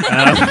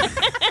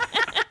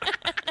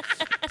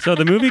 So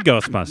the movie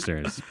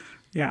Ghostbusters.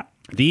 Yeah.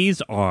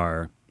 These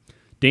are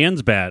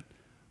Dan's bet.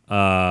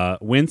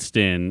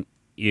 Winston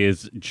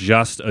is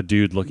just a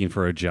dude looking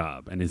for a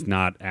job and is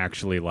not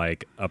actually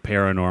like a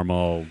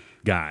paranormal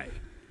guy.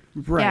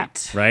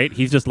 Right. Right?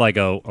 He's just like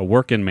a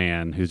working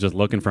man who's just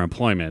looking for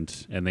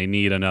employment, and they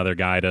need another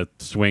guy to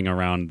swing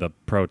around the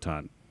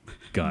proton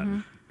gun. Mm-hmm.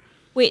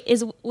 Wait,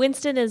 is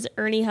Winston is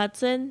Ernie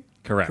Hudson?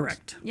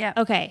 Correct. Yeah.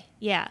 Okay,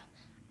 yeah.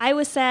 I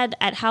was sad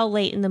at how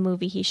late in the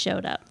movie he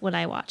showed up when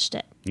I watched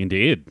it.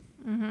 Indeed.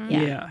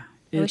 Yeah.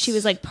 I wish he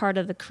was like part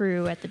of the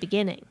crew at the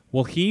beginning.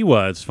 Well, he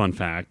was, fun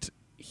fact,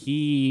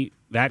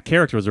 that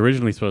character was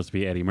originally supposed to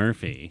be Eddie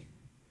Murphy.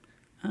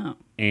 Oh.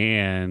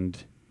 And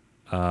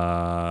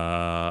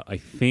I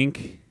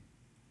think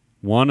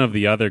one of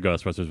the other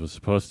Ghostbusters was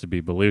supposed to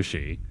be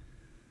Belushi.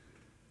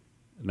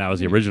 And that was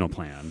the original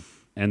plan.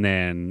 And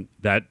then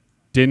that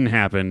didn't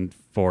happen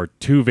for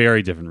two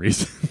very different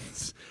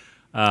reasons.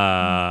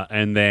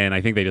 And then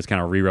I think they just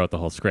kind of rewrote the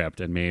whole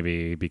script. And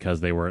maybe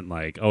because they weren't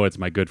like, oh, it's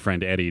my good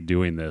friend Eddie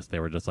doing this, they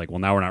were just like, well,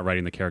 now we're not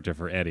writing the character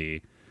for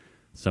Eddie.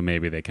 So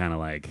maybe they kind of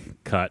like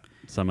cut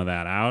some of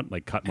that out,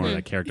 like cut more of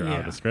that character out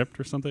of the script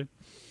or something.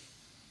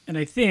 And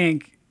I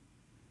think,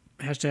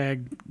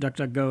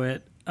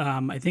 #DuckDuckGoIt,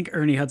 I think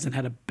Ernie Hudson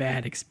had a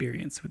bad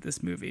experience with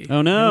this movie.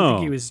 Oh, no. I don't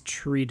think he was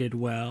treated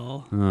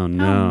well. Oh,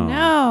 no. Oh,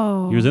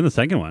 no. He was in the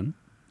second one.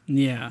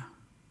 Yeah.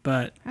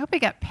 But I hope he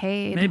got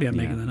paid. maybe I'm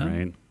making that up.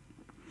 Right.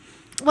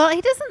 Well,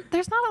 he doesn't.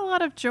 There's not a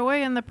lot of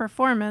joy in the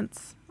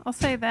performance. I'll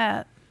say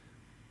that.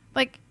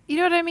 Like, you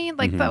know what I mean?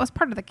 Like, that was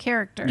part of the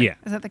character. Yeah.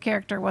 Is that the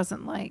character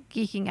wasn't, like,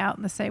 geeking out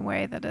in the same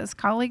way that his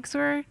colleagues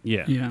were.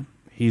 Yeah. Yeah.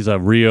 He's a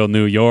real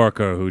New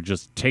Yorker who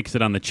just takes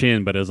it on the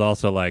chin, but is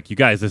also like, you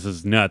guys, this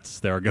is nuts.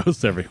 There are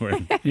ghosts everywhere.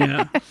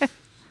 Yeah.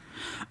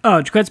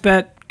 Oh, Jaquette's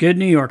bet, good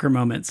New Yorker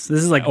moments.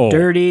 This is like Oh,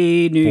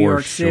 dirty New for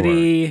York sure.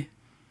 City,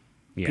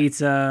 Yeah.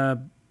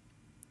 pizza,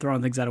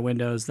 throwing things out of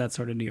windows, that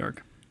sort of New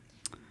York.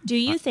 Do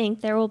you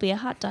think there will be a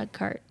hot dog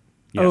cart?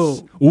 Yes.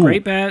 Oh, Ooh,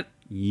 great bet.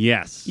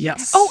 Yes.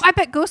 Yes. Oh, I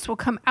bet Ghost will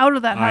come out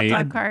of that hot I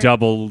dog cart.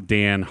 double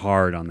Dan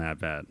hard on that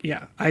bet.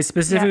 Yeah. I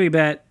specifically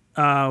bet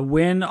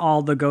when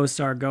all the ghosts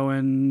are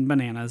going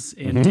bananas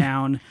in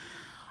town.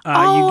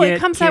 Oh, you it get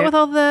comes out with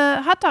all the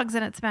hot dogs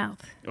in its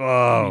mouth.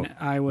 Oh.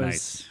 I was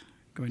nice.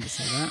 going to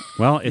say that.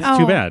 Well, it's Oh.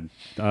 too bad.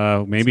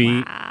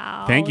 Maybe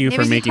Wow. thank you Maybe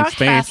for you making talk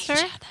space.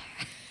 faster.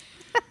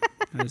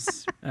 I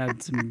was,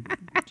 had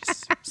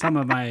some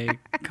of my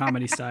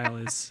comedy style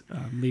is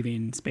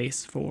leaving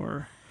space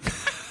for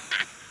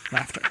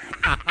laughter.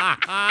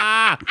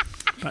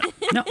 But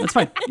no, that's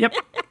fine. Yep.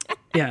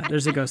 Yeah,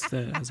 there's a ghost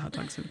that has hot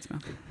dogs in its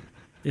mouth.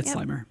 It's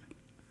Slimer.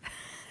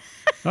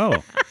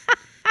 Oh.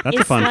 That's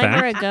Is a fun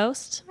Slimer fact. a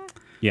ghost?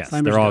 Yes,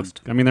 Slimer's they're all.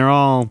 ghost. I mean, they're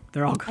all.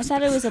 They're all I ghosts.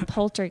 thought it was a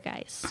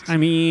poltergeist. I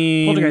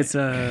mean, Poltergeist's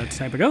a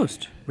type of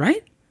ghost,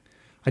 right?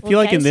 I feel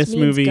like in Geist this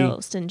means movie.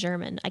 ghost in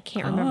German. I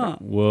can't remember.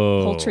 Oh,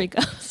 Whoa. Poultry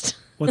ghost.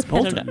 what's I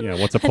don't polter? know. Yeah,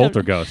 what's a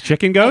poltergeist?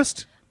 Chicken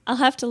ghost? I'll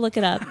have to look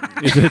it up.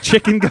 Is it a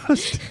chicken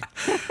ghost?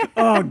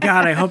 Oh,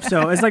 God, I hope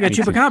so. It's like a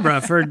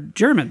chupacabra for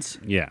Germans.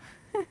 Yeah.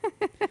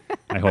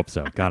 I hope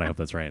so. God, I hope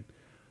that's right.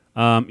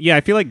 Yeah,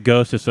 I feel like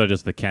Ghost is sort of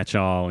just the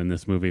catch-all in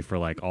this movie for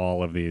like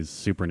all of these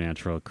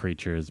supernatural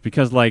creatures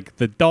because like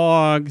the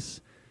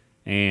dogs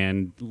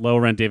and low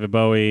rent David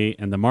Bowie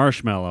and the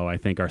marshmallow I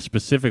think are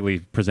specifically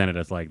presented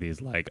as like these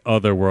like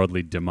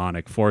otherworldly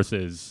demonic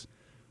forces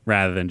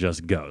rather than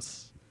just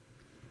ghosts.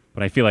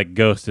 But I feel like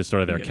Ghost is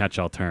sort of their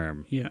catch-all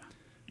term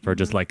for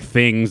just like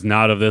things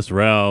not of this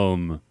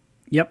realm.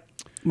 Yep.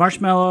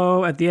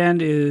 Marshmallow at the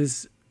end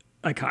is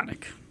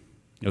iconic.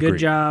 Agreed. Good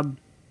job.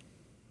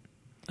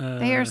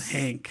 There's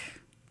Hank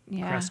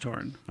yeah,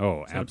 Cresthorn.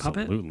 Oh, that a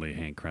puppet? absolutely,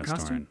 Hank Cresthorn.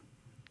 Costume?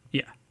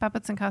 Yeah.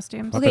 puppets and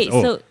costumes. Puppets. Okay,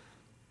 Oh. so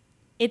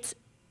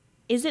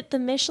is it the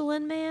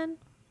Michelin Man?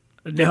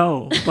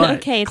 No, but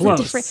Okay, it's close.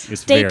 a different.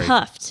 It's Stay very-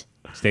 puffed.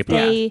 Stay put.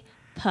 Stay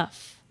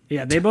puff.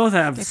 Yeah, they both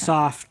have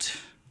soft,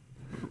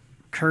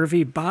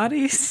 curvy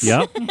bodies.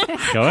 Yep.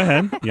 Go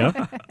ahead.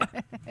 Yep.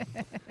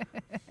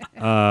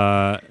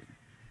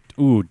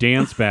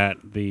 Dance Bat,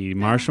 the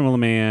Marshmallow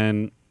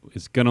Man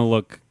is going to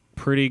look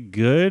pretty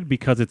good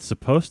because it's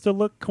supposed to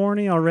look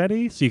corny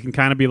already. So you can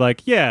kind of be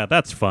like, yeah,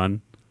 that's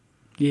fun.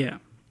 Yeah.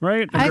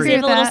 Right? I Does agree he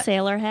have with a little that.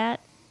 sailor hat?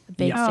 A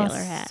big Yeah.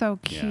 sailor hat. So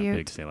Yeah, cute.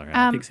 big sailor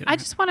hat. Big sailor I hat.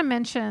 just want to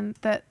mention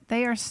that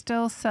they are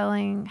still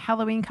selling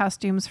Halloween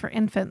costumes for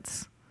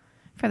infants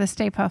for the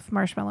Stay Puft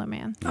Marshmallow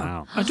Man.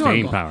 Wow. adorable.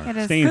 Staying power. It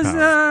is. Staying Because,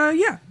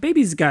 power.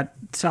 babies got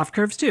soft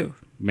curves too.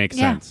 Makes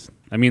Yeah. sense.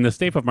 I mean, the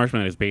Stay Puft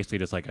Marshmallow is basically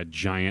just like a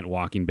giant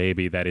walking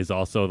baby that is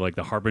also like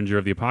the harbinger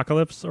of the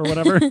apocalypse or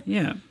whatever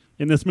Yeah.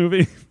 in this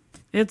movie.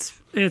 It's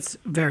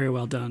very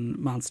well done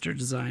monster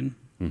design.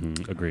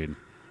 Agreed.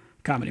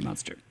 Comedy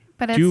monster.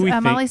 But Do it's we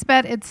think- Molly's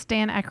bet it's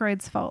Dan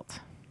Aykroyd's fault.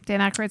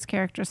 Dan Aykroyd's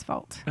character's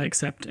fault. I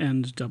accept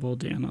and double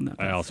Dan on that.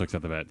 I also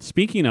accept the bet.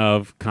 Speaking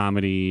of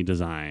comedy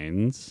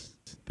designs,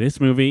 this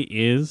movie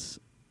is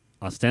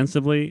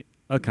ostensibly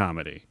a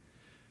comedy.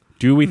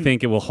 Do we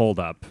think it will hold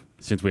up?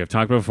 Since we have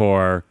talked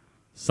before,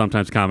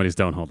 sometimes comedies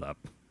don't hold up.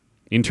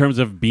 In terms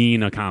of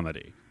being a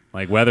comedy.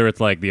 Like whether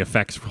it's like the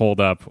effects hold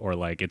up or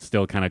like it's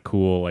still kind of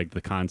cool, like the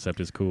concept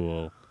is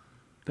cool.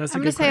 That's a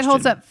I'm good going to say it question.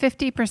 holds up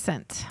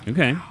 50%.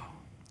 Okay.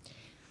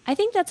 I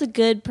think that's a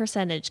good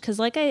percentage because,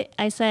 like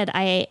I said,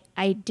 I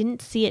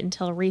didn't see it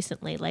until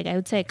recently. Like I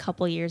would say a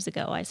couple years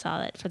ago, I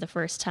saw it for the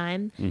first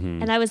time,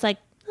 and I was like,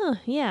 "Oh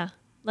yeah,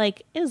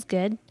 like it was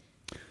good."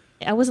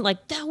 I wasn't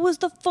like that was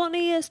the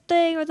funniest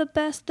thing or the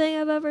best thing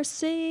I've ever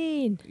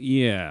seen.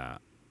 Yeah.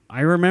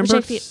 I remember.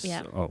 Which I feel-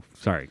 yeah. Oh,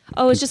 sorry.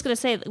 Oh, I was just gonna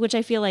say, which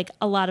I feel like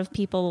a lot of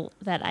people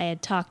that I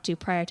had talked to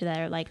prior to that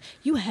are like,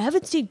 "You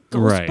haven't seen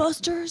Right.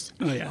 Ghostbusters?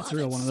 Oh, yeah, it's a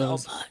real one of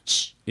those. So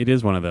much." It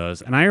is one of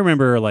those. And I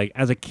remember, like,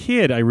 as a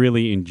kid, I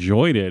really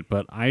enjoyed it,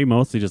 but I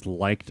mostly just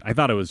I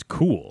thought it was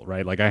cool,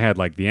 right? Like, I had,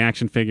 like, the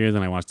action figures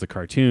and I watched the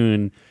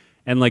cartoon.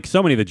 And, like,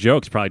 so many of the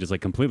jokes probably just,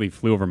 like, completely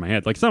flew over my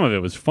head. Like, some of it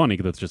was funny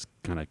because it's just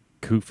kind of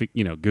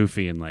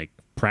goofy and, like,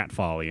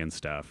 pratfall-y and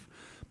stuff.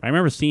 But I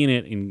remember seeing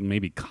it in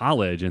maybe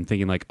college and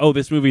thinking, like, oh,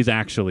 this movie's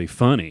actually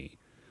funny.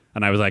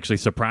 And I was actually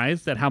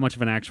surprised at how much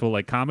of an actual,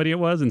 like, comedy it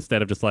was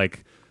instead of just,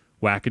 like,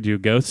 wackadoo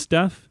ghost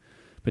stuff.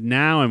 But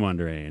now I'm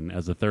wondering,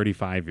 as a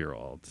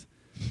 35-year-old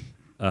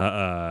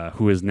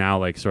who is now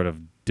like sort of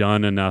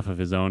done enough of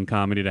his own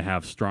comedy to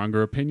have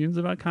stronger opinions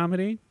about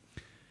comedy,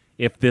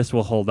 if this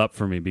will hold up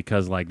for me,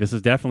 because like this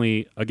is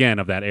definitely again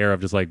of that era of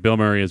just like Bill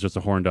Murray is just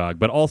a horn dog,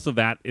 but also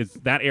that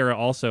era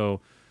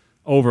also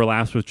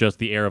overlaps with just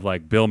the era of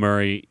like Bill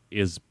Murray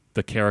is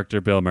the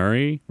character Bill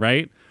Murray,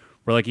 right?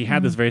 Where like he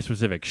had this very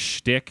specific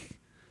shtick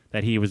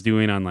that he was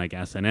doing on like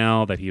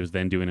SNL that he was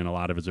then doing in a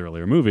lot of his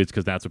earlier movies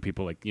because that's what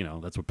people like,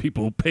 that's what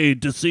people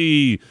paid to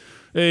see.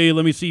 Hey,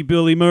 let me see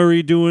Billy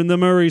Murray doing the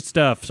Murray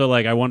stuff. So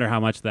like I wonder how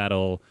much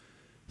that'll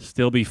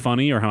still be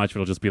funny or how much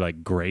it'll just be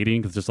like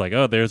grating because it's just like,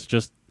 oh, there's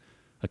just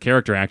a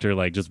character actor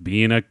like just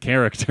being a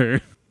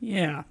character.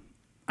 Yeah.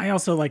 I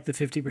also like the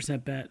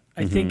 50% bet.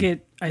 I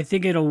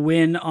think it'll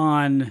win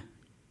on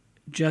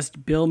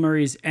just Bill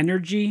Murray's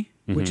energy,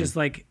 which is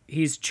like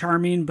he's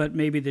charming, but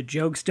maybe the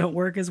jokes don't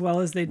work as well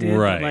as they did.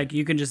 Right. But like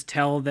you can just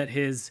tell that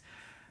his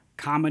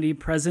comedy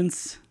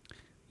presence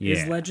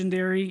is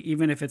legendary,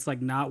 even if it's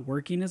like not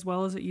working as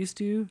well as it used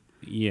to.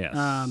 Yes.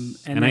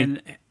 And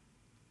then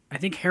I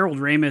think Harold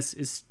Ramis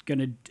is going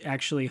to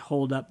actually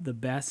hold up the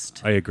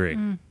best I agree.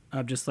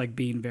 of just like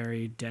being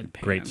very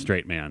deadpan. Great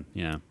straight man.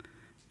 Yeah.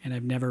 And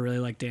I've never really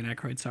liked Dan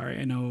Aykroyd. Sorry,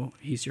 I know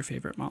he's your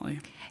favorite, Molly.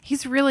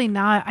 He's really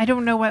not. I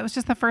don't know what. It was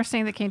just the first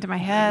thing that came to my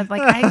head.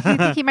 Like, I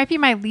think he might be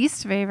my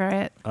least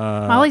favorite.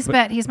 Molly's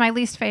bet. He's my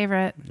least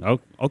favorite. Oh,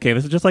 okay.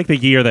 This is just like the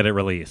year that it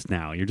released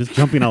now. You're just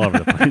jumping all over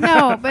the place.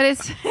 No, but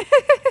it's...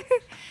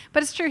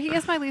 But it's true. He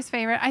is my least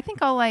favorite. I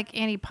think I'll like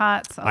Annie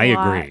Potts a lot. I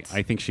agree.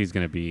 I think she's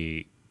going to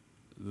be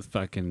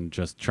fucking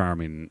just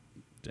charming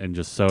and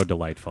just so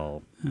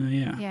delightful.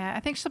 Yeah. Yeah, I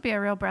think she'll be a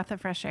real breath of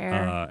fresh air.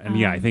 And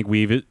yeah, I think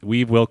Weave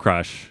will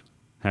crush.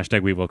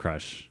 Hashtag Weave will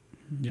crush.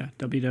 Yeah.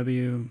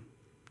 WWW.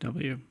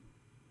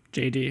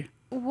 JD.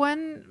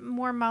 one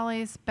more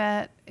Molly's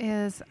bet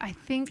is I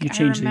think You I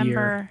changed the year.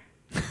 remember.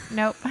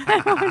 Nope.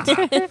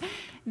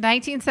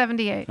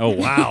 1978. Oh,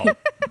 wow.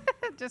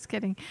 Just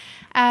kidding.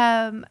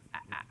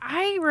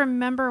 I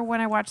remember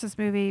when I watched this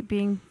movie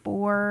being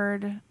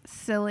bored,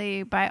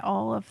 silly by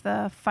all of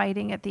the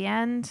fighting at the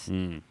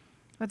end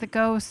with the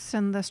ghosts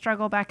and the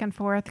struggle back and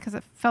forth, because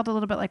it felt a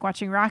little bit like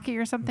watching Rocky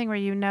or something where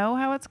you know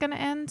how it's going to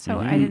end. So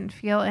I didn't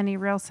feel any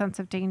real sense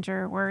of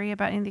danger or worry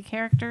about any of the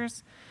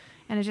characters.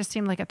 And it just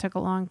seemed like it took a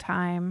long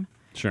time.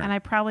 Sure. And I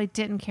probably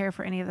didn't care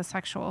for any of the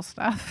sexual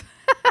stuff.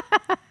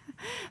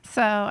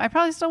 So I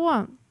probably still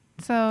won't.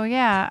 So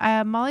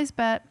yeah, Molly's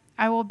bet,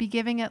 I will be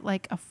giving it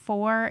like a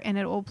 4, and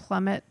it will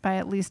plummet by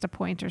at least a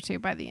point or 2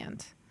 by the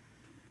end.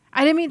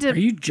 I didn't mean to. Are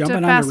you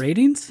jumping on the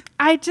ratings?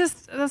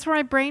 That's where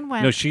my brain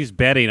went. No, she's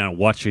betting on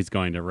what she's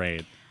going to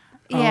rate.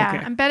 Yeah, Oh,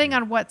 okay. I'm betting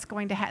on what's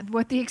going to happen.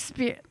 What the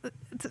experience.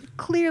 It's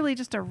clearly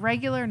just a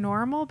regular,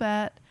 normal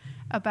bet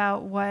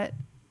about what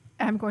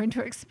I'm going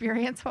to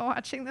experience while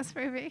watching this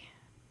movie.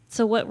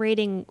 So what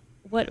rating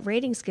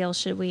scale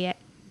should we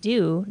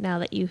do now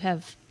that you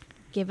have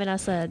given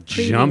us a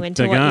preview Jumped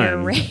into the what your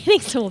gun.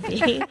 ratings will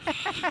be?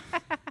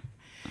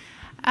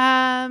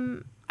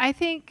 I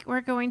think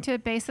we're going to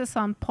base this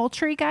on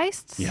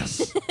Poultrygeists.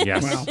 Yes.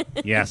 Yes. Wow.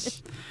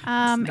 Yes.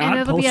 And Not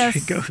it'll be a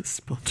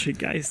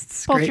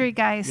Poltergeists.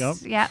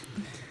 Poultrygeists. Yep.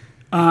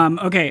 Yeah.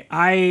 Okay,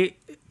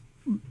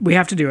 we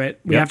have to do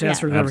it. We Yep. have to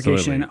ask for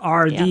clarification. Absolutely.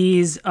 Are Yeah.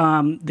 these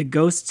the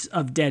ghosts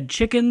of dead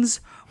chickens,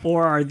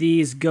 or are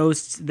these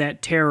ghosts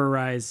that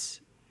terrorize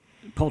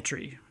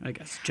poultry, I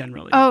guess,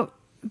 generally? Oh,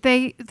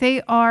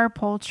 they are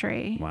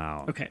poultry.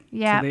 Wow. Okay.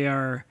 Yeah. So they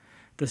are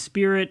the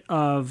spirit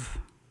of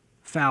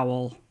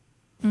fowl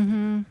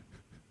who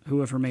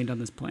have remained on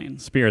this plane.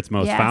 Spirits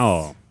most Yes.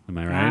 foul. Am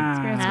I right?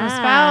 Spirits Ah. most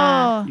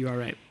foul. You are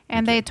right.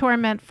 And they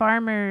torment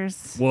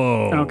farmers.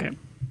 Whoa. Okay.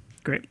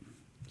 Great.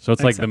 So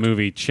it's like the Accept.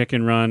 movie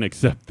Chicken Run,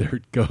 except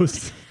they're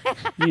ghosts.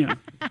 Yeah.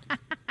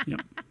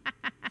 Yep.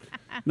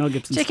 Mel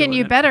Gibson. Chicken,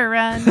 you better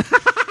run.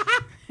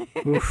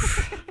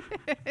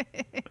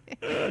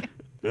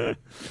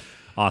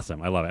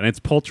 Awesome. I love it. And it's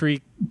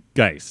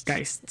Poultrygeists.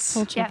 Geists.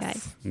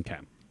 Poltergeist. Okay.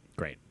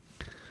 Great.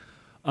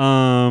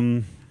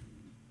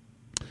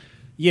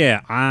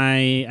 Yeah,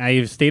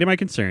 I've stated my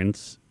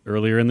concerns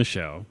earlier in the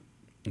show,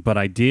 but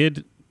I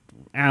did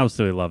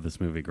absolutely love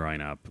this movie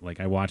growing up. Like,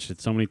 I watched it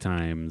so many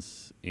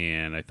times,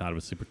 and I thought it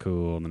was super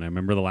cool. And then I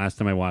remember the last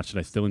time I watched it,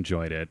 I still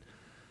enjoyed it.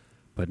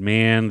 But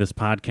man, this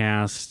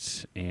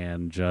podcast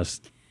and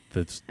just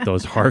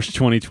those harsh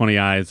 2020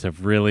 eyes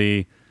have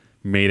really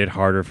made it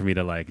harder for me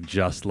to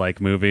like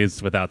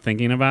movies without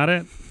thinking about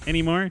it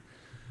anymore.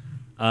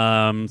 So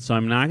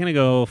I'm not going to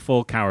go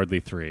full Cowardly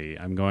 3.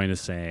 I'm going to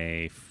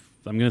say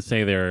I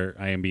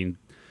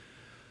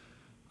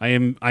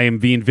am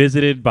being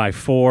visited by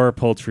 4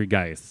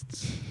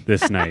 Poultrygeists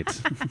this night.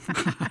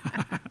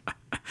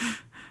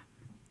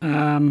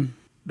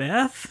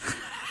 Beth?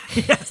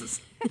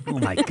 Yes. Oh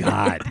my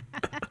God.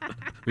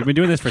 We've been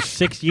doing this for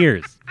 6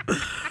 years.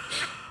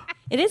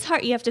 It is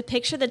hard. You have to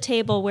picture the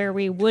table where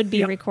we would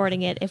be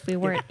recording it if we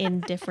weren't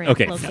in different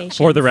Okay, locations.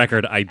 for the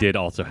record, I did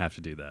also have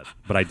to do that,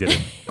 but I did it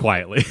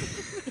quietly.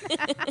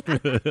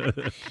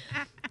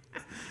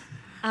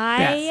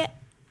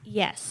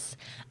 Yes.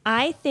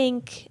 I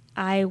think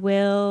I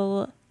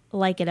will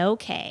like it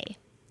okay.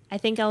 I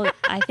think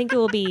it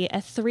will be a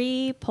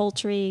 3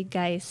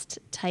 Poultrygeist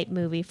type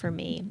movie for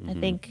me. I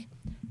think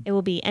it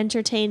will be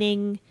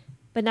entertaining,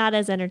 but not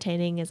as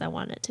entertaining as I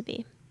want it to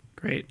be.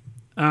 Great.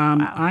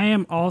 I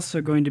am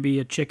also going to be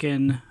a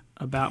chicken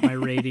about my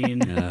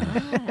rating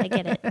I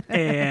get it.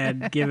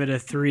 and give it a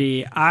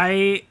 3.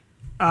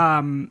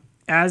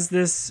 As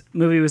this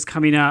movie was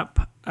coming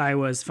up, I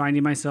was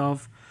finding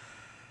myself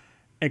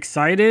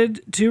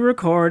excited to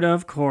record,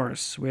 of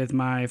course, with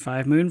my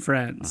 5 Moon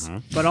friends,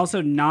 but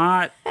also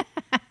not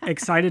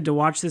excited to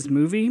watch this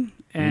movie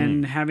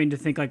and having to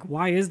think, like,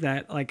 why is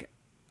that? Like,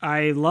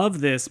 I love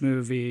this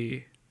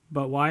movie,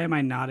 but why am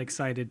I not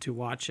excited to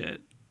watch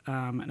it?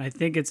 And I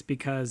think it's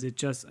because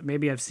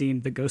maybe I've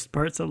seen the ghost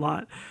parts a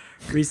lot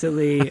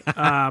recently,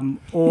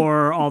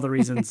 or all the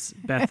reasons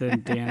Beth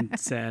and Dan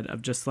said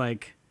of just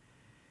like,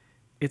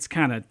 it's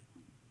kind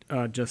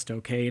of just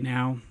okay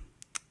now.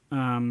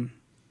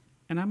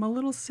 And I'm a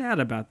little sad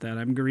about that.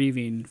 I'm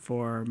grieving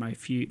for my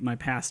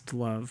past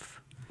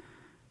love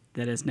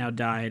that has now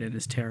died and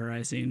is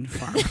terrorizing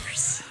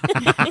farmers.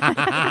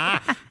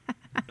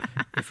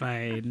 If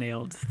I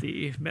nailed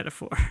the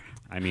metaphor.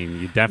 I mean,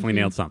 you definitely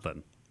nailed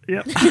something.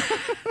 Yep.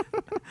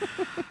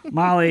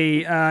 Molly,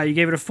 you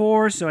gave it a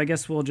 4, so I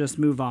guess we'll just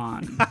move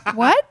on.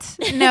 What?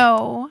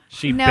 No.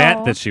 She no.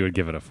 bet that she would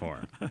give it a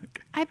 4.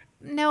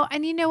 No,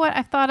 and you know what?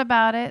 I've thought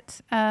about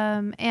it,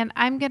 and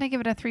I'm going to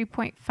give it a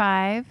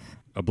 3.5.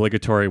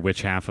 Obligatory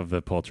which half of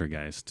the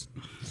Poultrygeist?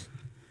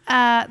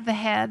 The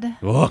head,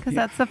 Ugh. because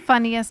that's the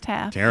funniest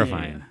half.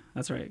 Terrifying. Yeah,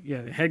 that's right.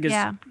 Yeah, the head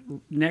gets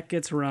neck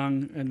gets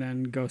wrung, and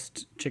then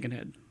ghost chicken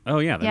head. Oh,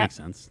 yeah, that Yeah. makes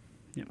sense.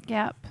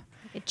 Yep.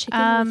 A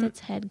chicken with its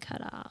head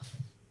cut off.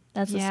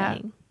 That's the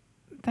saying.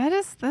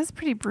 That's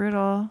pretty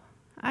brutal.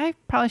 I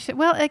probably should.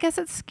 Well, I guess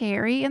it's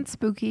scary and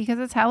spooky because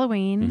it's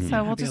Halloween,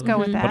 so we'll just go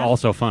with that. But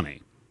also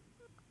funny.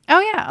 Oh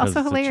yeah, also it's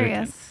a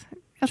hilarious.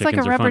 It's Chickens like a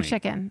are rubber funny.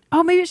 chicken.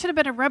 Oh, maybe it should have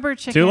been a rubber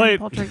chicken. Too late.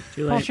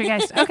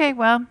 Poltergeist. Okay,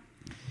 well,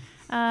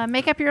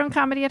 make up your own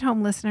comedy at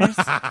home, listeners.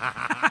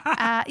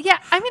 I'm going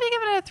to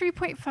give it a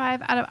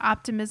 3.5 out of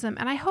optimism,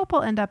 and I hope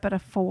I'll end up at a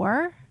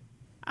 4.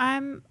 I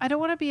don't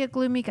want to be a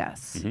gloomy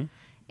Gus,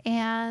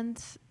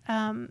 and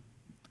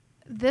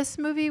this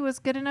movie was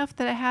good enough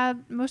that it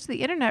had most of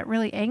the internet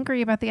really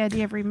angry about the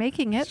idea of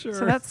remaking it. Sure.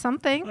 So that's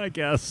something. I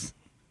guess.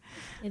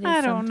 It is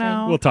I don't something.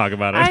 know. We'll talk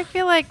about it. I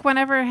feel like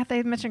whenever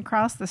they mention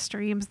cross the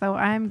streams, though,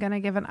 I'm going to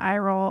give an eye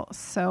roll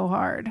so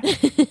hard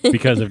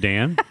Because of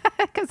Dan?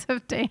 because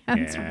of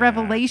Dan's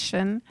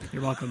revelation.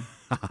 You're welcome.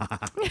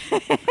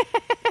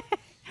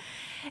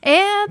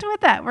 And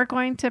with that, we're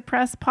going to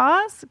press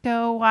pause,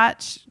 go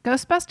watch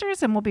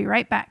Ghostbusters, and we'll be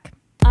right back.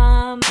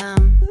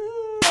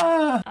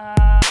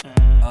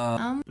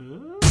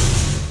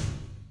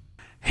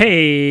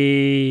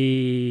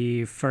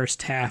 Hey,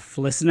 first half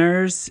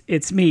listeners.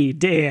 It's me,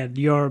 Dan,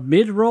 your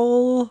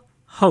mid-roll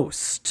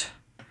host,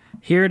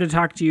 here to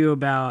talk to you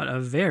about a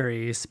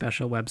very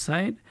special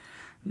website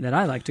that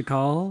I like to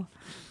call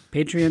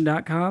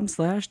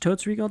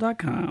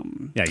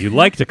patreon.com/totesregal.com. Yeah, you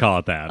like to call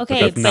it that,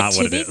 Okay, but that's not to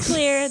what it be is.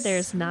 clear,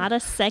 there's not a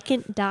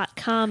second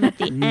 .com at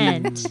the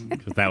end.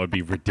 Because that would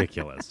be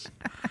ridiculous.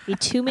 Be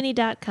too many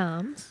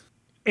 .coms.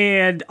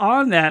 And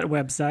on that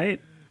website,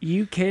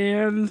 you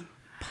can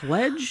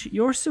pledge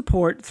your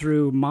support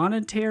through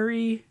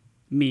monetary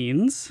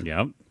means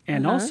Yep.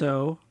 and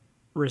also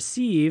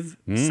receive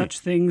such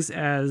things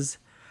as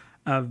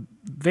a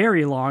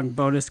very long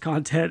bonus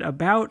content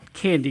about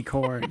candy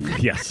corn.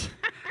 Yes.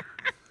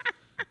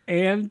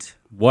 And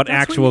What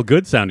That's actual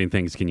good sounding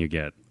things can you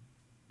get?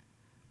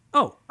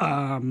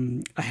 a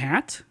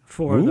hat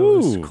for Ooh.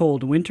 those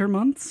cold winter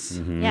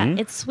months. Yeah,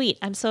 it's sweet.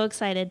 I'm so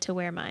excited to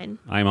wear mine.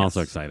 I'm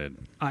also excited.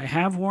 I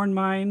have worn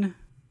mine,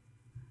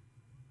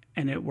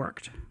 and it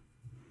worked.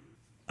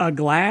 A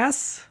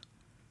glass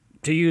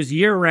to use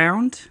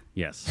year-round,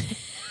 Yes.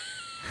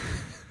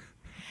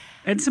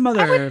 and some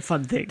other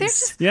fun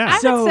things. Yeah. I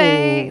So- would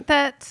say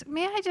that,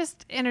 may I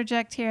just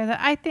interject here, that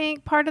I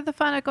think part of the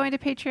fun of going to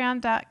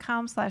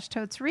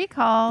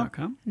patreon.com/totesrecall,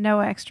 .com.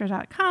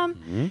 noextra.com,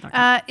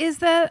 is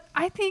that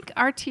I think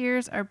our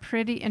tiers are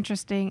pretty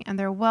interesting and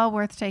they're well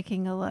worth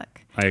taking a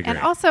look. I agree. And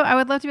also, I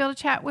would love to be able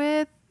to chat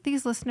with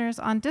these listeners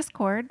on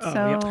Discord,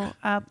 Oh,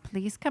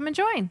 please come and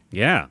join.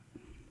 Yeah.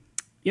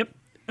 Yep.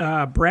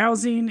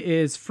 Browsing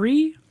is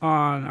free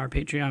on our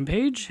Patreon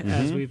page,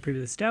 as we've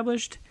previously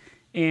established.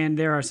 And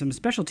there are some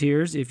special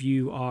tiers if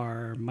you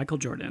are Michael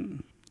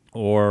Jordan.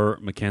 Or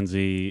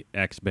Mackenzie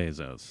X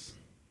Bezos.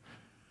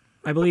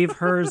 I believe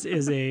hers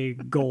is a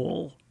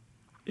goal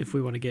if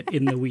we want to get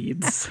in the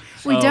weeds.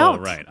 We Oh,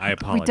 don't. right. I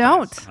apologize.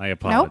 don't. I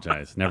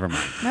apologize. Never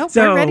mind. Nope,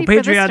 So we're ready for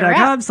this to wrap.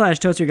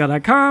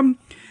 patreon.com/toastregal.com.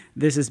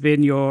 This has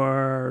been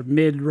your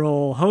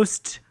mid-roll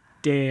host,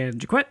 Dan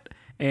Jaquette.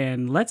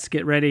 And let's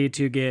get ready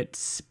to get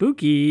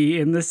spooky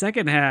in the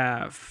second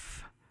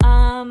half.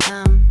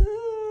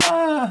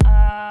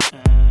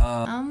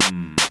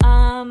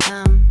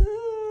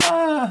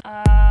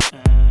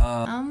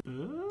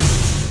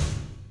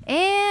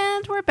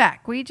 And we're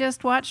back. We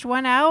just watched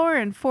 1 hour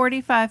and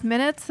 45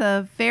 minutes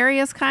of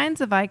various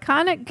kinds of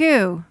iconic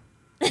goo.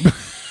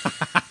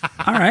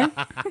 All right.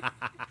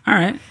 All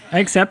right. I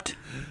accept.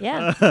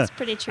 Yeah, that's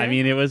pretty true. I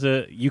mean,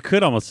 you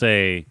could almost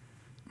say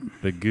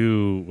the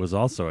goo was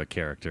also a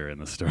character in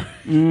the story.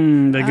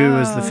 The goo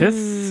is the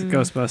fifth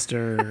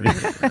Ghostbuster.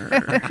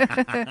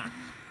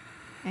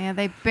 Yeah,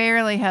 they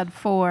barely had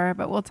 4,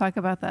 but we'll talk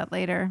about that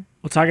later.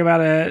 We'll talk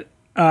about it.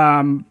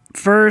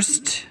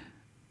 First,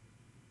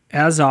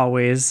 as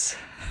always,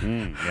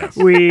 Yes.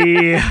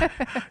 we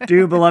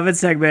do beloved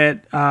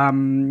segment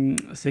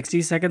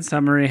 60-second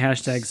summary,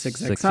 hashtag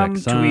 6xsum.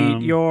 6xsum.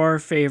 Tweet your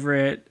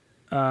favorite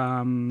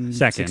Second.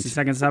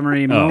 60-second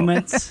summary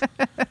moments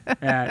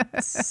at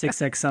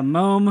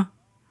 6xsum.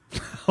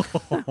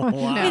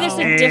 Maybe there's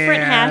a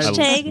different And-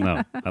 hashtag.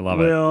 No, I love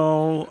it.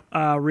 We'll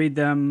read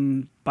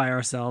them by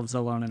ourselves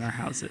alone in our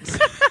houses.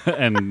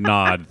 And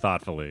nod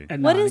thoughtfully.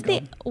 And What not is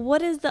go-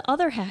 what is the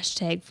other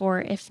hashtag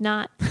for if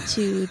not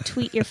to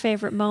tweet your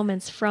favorite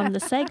moments from the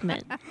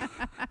segment?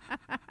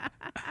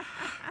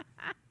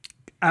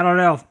 I don't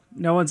know.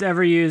 No one's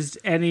ever used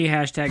any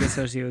hashtag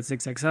associated with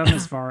 6xsum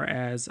as far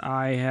as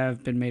I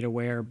have been made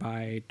aware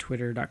by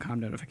twitter.com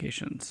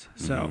notifications.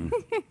 So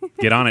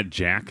Get on it,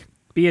 Jack.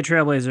 be a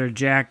trailblazer,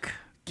 Jack.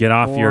 Get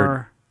off your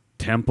Or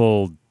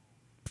temple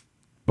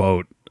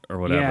boat or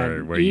whatever.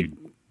 yeah, where eat you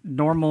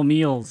normal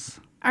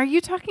meals. Are you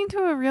talking to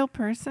a real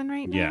person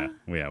right now?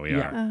 we Yeah.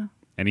 are. Oh.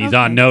 And he's Okay.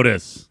 on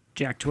notice.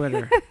 Jack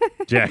Twitter.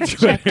 Jack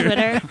Check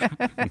Twitter.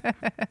 Twitter.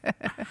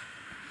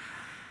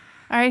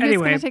 All right, who's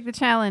Anyway. going to take the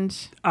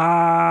challenge?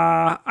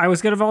 I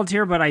was going to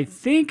volunteer, but I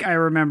think I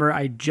remember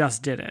I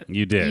just did it.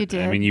 You did. You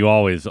did. I mean, you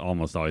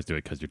almost always do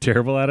it because you're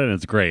terrible at it, and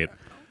it's great.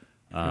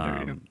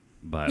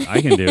 But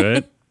I can do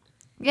it.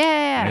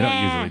 Yeah. I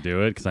don't usually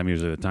do it because I'm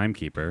usually the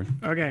timekeeper.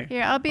 Okay.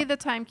 Here, I'll be the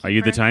timekeeper. Are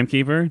you the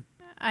timekeeper?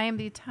 I am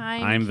the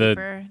timekeeper. I'm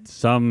the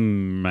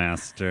some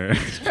master.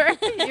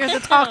 You're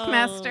the talk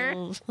master.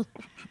 Oh.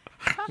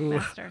 Talk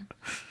master.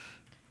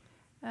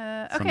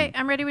 Okay,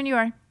 I'm ready when you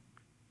are.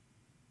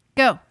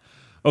 Go.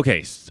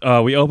 Okay,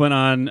 we open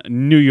on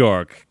New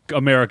York,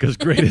 America's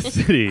greatest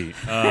city.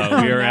 We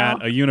are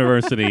at a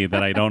university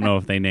that I don't know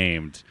if they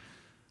named.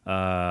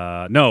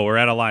 No, we're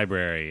at a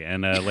library,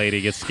 and a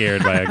lady gets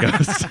scared by a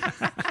ghost.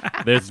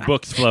 There's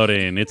books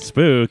floating. It's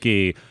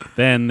spooky.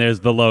 Then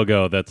there's the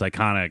logo that's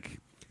iconic.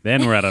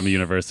 Then we're at a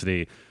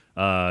university.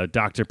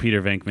 Dr.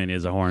 Peter Venkman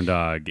is a horn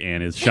dog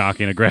and is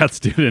shocking a grad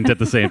student at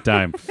the same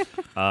time.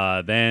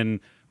 Then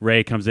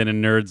Ray comes in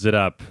and nerds it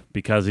up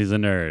because he's a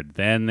nerd.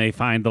 Then they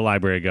find the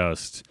library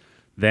ghost.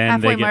 Then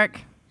Halfway they get, mark.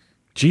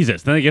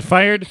 Jesus. Then they get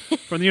fired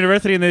from the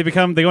university and they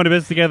go into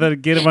business together to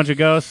get a bunch of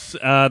ghosts.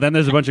 Then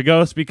there's a bunch of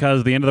ghosts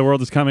because the end of the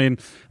world is coming. And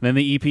then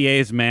the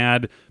EPA is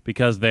mad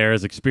because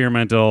there's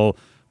experimental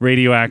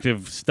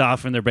radioactive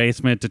stuff in their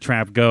basement to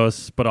trap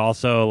ghosts, but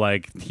also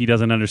like he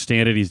doesn't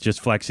understand it. He's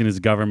just flexing his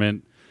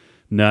government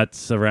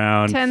nuts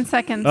around. 10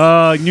 seconds.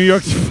 New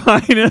York's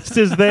finest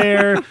is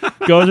there.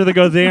 Goes to the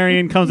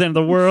Gozerian, comes into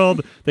the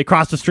world. They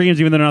cross the streams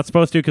even though they're not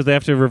supposed to because they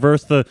have to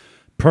reverse the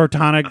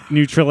protonic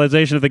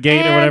neutralization of the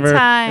gate or whatever.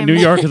 Time. And New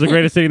York is the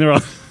greatest city in the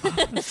world.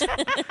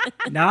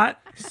 Not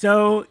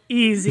so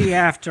easy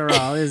after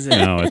all, is it?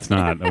 No, it's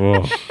not.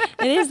 Whoa.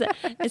 It is.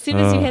 As soon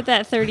as you hit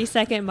that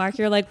 30-second mark,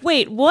 you're like,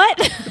 wait, what?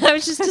 I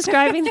was just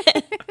describing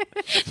the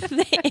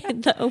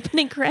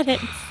opening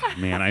credits.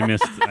 Man,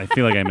 I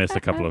feel like I missed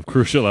a couple of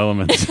crucial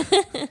elements.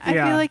 I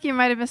feel like you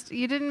might have missed.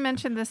 You didn't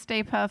mention the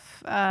Stay Puft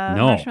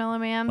Marshmallow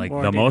Man. Like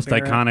Or the most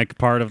David Barrett. iconic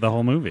part of the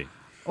whole movie.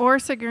 Or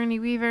Sigourney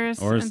Weaver's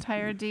Or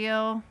entire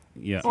deal.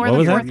 Yeah. Or What the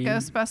was fourth that?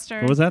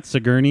 Ghostbuster. What was that?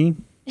 Sigourney?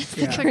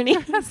 Sigourney.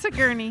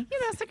 Sigourney. You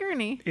know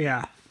Sigourney.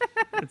 Yeah.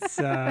 It's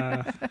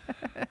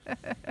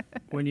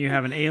when you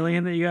have an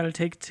alien that you got to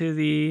take to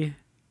the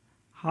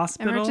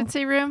hospital.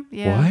 Emergency room.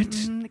 Yeah.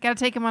 What? Got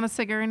to take him on a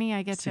Sigourney.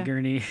 I get you.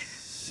 Sigourney.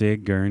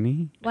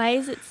 Sigourney? Why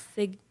is it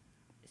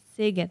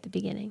Sig at the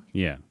beginning?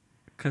 Yeah.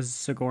 Because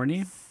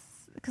Sigourney?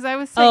 Because I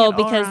was saying it all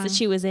because wrong.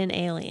 she was in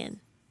Alien.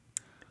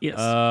 Yes.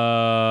 Okay.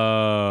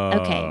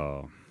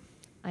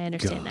 I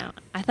understand God. now.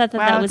 I thought that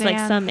Wow, that was like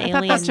Dan. some I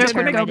thought alien that joke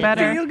would go terminated.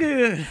 better. Feel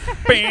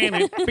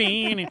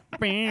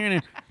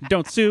good.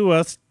 Don't sue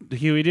us,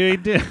 Huey Dewey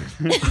did.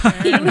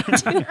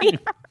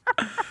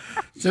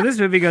 So this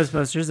movie,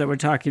 Ghostbusters, that we're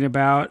talking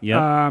about,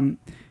 Yep.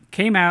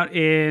 came out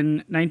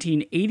in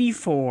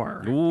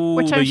 1984. Ooh,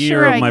 Which the I'm year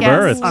sure of I my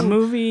guessed. birth. A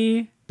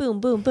movie Boom,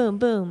 boom, boom,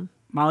 boom.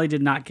 Molly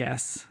did not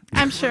guess.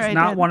 I'm sure It's I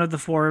not did. one of the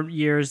 4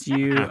 years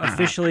you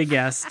officially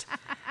guessed,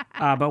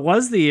 but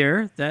was the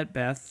year that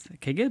Beth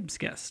K. Gibbs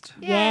guessed.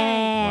 Yeah.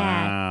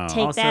 Wow. Take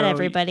Also, that,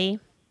 everybody.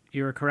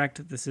 You were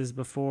correct. This is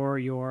before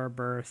your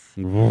birth.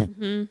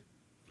 Mm-hmm.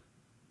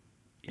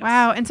 Yes.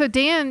 Wow. And so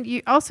Dan,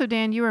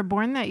 you were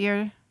born that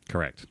year.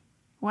 Correct.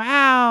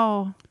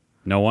 Wow.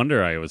 No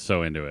wonder I was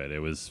so into it. It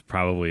was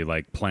probably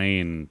like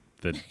playing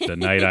the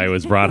night I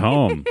was brought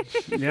home,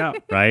 Yeah.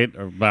 right?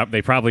 Or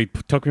they probably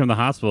took me from the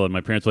hospital, and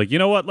my parents were like, you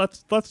know what?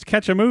 Let's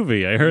catch a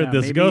movie. I heard Yeah,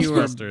 this maybe you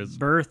were Ghostbusters.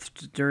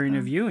 birthed during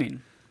a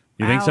viewing.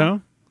 You think Ow.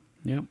 so?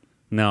 Yep.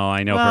 No,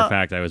 I know for Well- a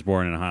fact I was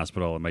born in a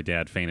hospital, and my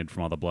dad fainted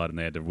from all the blood, and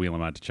they had to wheel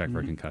him out to check for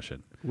a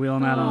concussion. Wheel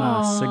him out on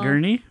Aw. a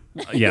Sigourney.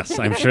 Yes,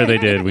 I'm sure they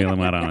did wheel him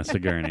out on a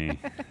Sigourney.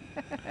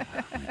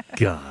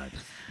 God.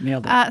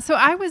 Nailed it. So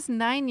I was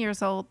 9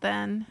 years old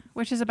then,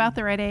 which is about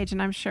the right age,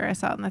 and I'm sure I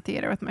saw it in the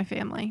theater with my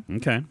family.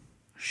 Okay.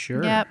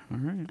 Sure. Yep. All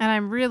right. And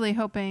I'm really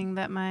hoping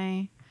that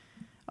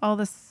all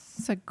the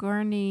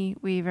Sigourney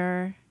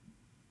Weaver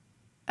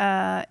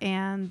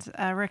and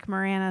Rick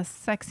Moranis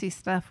sexy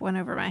stuff went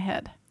over my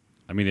head.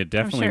 I mean, it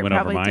sure definitely it went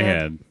over probably my did.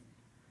 head.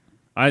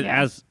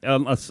 Yeah.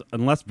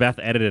 Unless Beth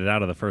edited it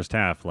out of the first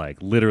half, like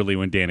literally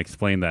when Dan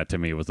explained that to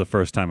me was the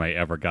first time I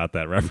ever got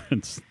that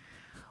reference.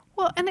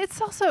 Well, and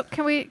it's also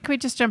can we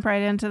just jump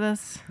right into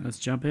this? Let's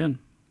jump in.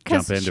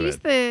 Because Jump into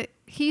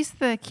he's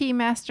the key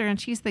master and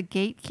she's the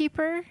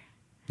gatekeeper.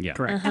 Yeah.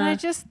 Correct. And I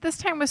just this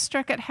time was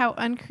struck at how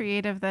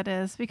uncreative that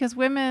is because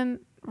women,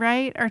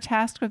 right, are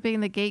tasked with being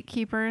the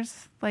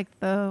gatekeepers, like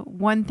the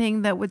one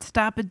thing that would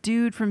stop a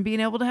dude from being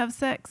able to have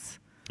sex,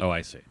 Oh,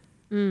 I see.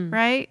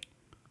 right?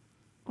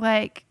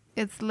 Like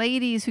it's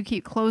ladies who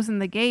keep closing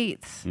the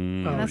gates.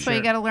 Mm, Oh, And that's why you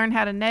sure. got to learn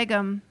how to neg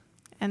them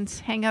and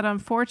hang out on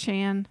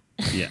 4chan.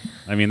 yeah.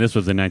 I mean, this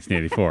was in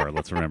 1984.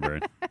 Let's remember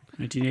it.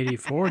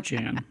 1984,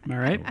 Jan. Am I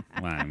right?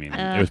 Well, I mean,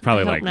 it was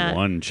probably I hope like not.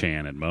 one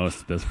Chan at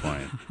most at this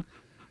point.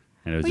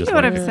 And it was Well, you just know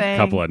what like I'm a saying.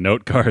 couple of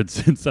note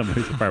cards in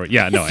somebody's apartment.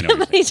 Yeah, no, I know.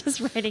 What you're saying.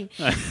 Somebody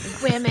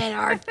just writing, women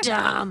are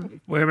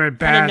dumb. Women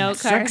bad. note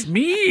card. Sex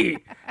me.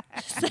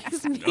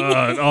 Sex me.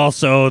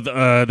 Also,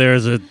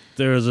 there's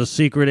a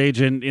secret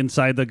agent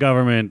inside the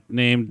government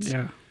named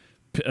Yeah.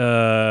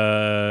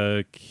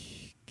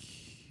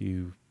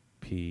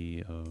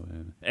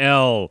 QPON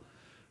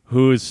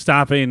who's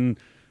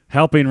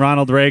helping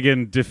Ronald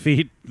Reagan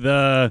defeat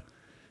the.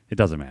 It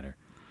doesn't matter.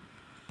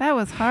 That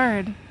was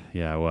hard.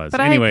 Yeah, it was.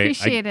 But Anyway, I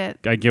appreciate it.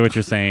 I get what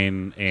you're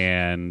saying,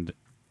 and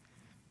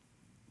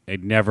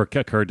it never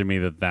occurred to me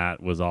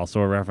that was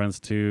also a reference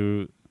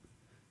to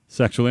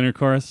sexual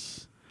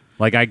intercourse.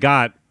 Like,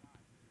 definitely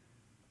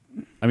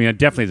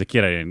as a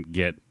kid, I didn't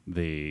get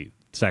the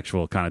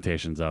sexual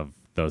connotations of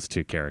those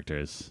two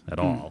characters at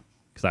all.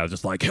 Because I was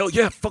just like, hell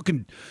yeah,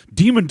 fucking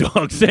demon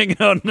dogs hanging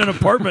out in an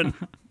apartment.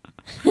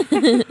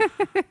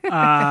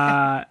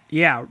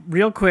 Yeah,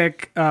 real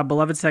quick,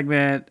 beloved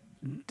segment.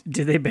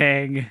 Did they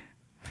bang?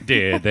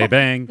 Did they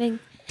bang? Bang.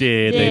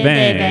 Did they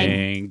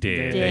bang?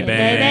 Did they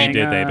bang?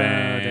 Did they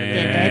bang? Did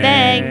they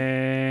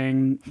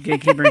bang?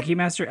 Gatekeeper and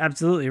Keymaster?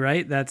 Absolutely,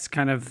 right? That's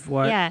kind of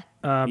what Yeah.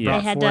 brought Yeah.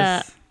 They had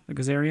forth the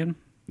Gazarian.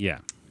 Yeah.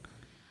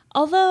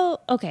 Although,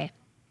 okay,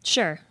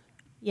 sure.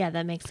 Yeah,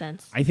 that makes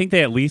sense. I think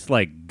they at least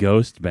like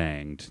ghost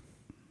banged.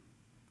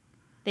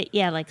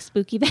 Like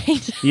spooky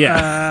banged.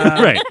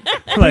 Yeah. Right.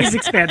 Please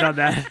expand on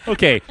that.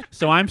 Okay,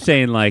 so I'm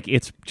saying like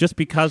it's just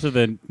because of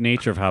the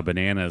nature of how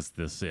bananas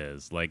this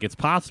is. Like it's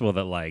possible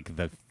that like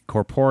the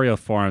corporeal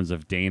forms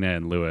of Dana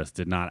and Lewis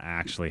did not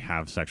actually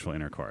have sexual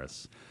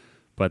intercourse,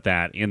 but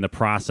that in the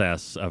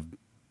process of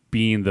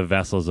being the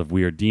vessels of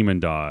weird demon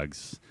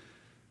dogs,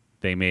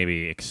 they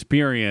maybe had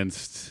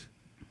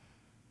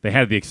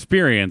the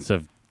experience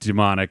of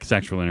demonic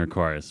sexual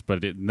intercourse,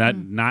 but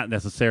not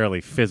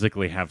necessarily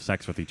physically have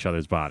sex with each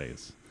other's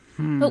bodies.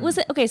 But was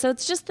it okay? So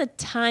it's just the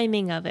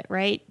timing of it,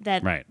 right?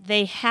 That Right.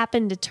 they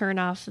happened to turn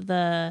off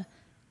the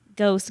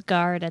ghost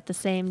guard at the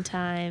same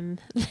time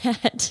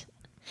that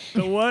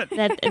The what?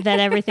 that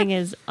everything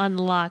is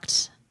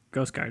unlocked.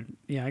 Ghost Guard.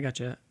 Yeah, I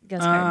gotcha.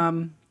 Ghost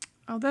guard.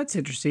 Oh, that's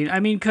interesting. I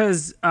mean,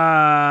 because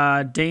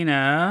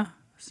Dana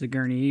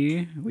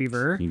Sigourney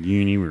Weaver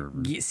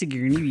gets she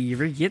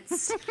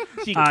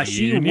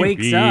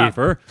wakes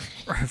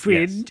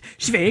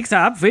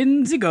up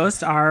when the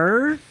ghosts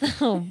are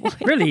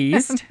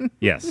released.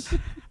 Yes.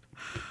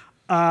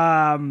 So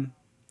I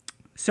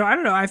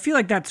don't know. I feel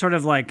like that's sort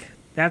of like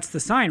that's the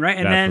sign, right?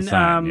 And That's then the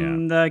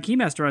sign, the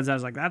Keymaster runs out. I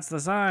was like, that's the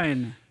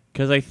sign.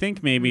 Because I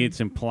think maybe it's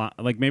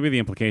maybe the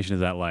implication is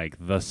that like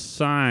the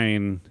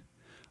sign.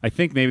 I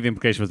think maybe the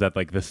implication was that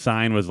like the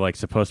sign was like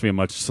supposed to be a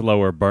much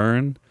slower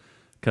burn.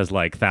 Because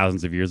like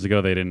thousands of years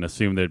ago, they didn't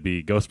assume there'd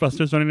be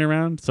Ghostbusters running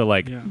around. So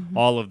like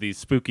all of these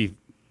spooky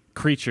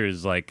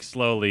creatures like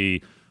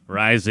slowly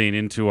rising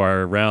into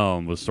our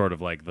realm was sort of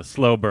like the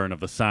slow burn of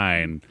the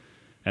sign.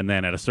 And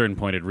then at a certain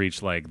point, it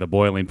reached like the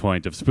boiling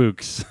point of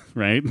spooks,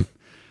 right?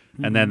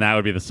 And then that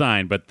would be the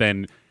sign. But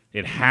then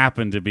it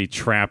happened to be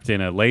trapped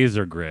in a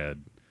laser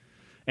grid.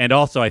 And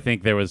also I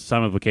think there was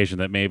some implication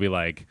that maybe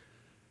like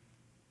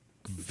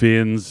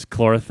Vin's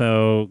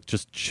Clortho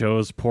just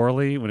chose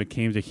poorly when it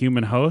came to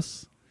human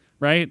hosts.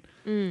 Right?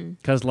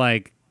 Because,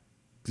 like,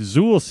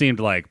 Zool seemed,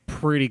 like,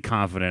 pretty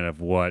confident of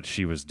what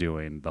she was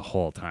doing the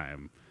whole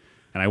time.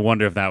 And I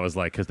wonder if that was,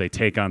 like, because they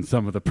take on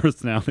some of the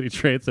personality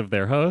traits of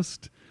their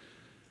host.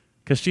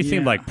 Because she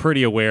seemed, like,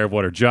 pretty aware of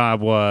what her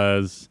job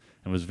was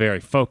and was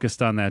very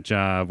focused on that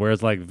job.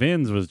 Whereas, like,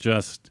 Vin's was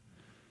just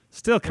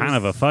still kind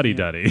of a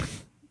fuddy-duddy.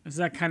 Is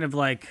that kind of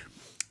like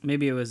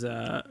maybe it was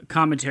a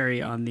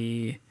commentary on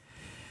the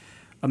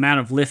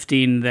amount of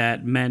lifting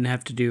that men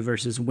have to do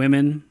versus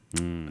women,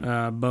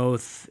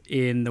 both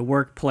in the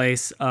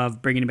workplace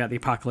of bringing about the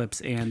apocalypse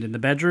and in the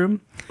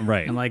bedroom.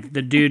 Right. And like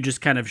the dude just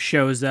kind of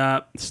shows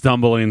up,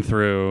 stumbling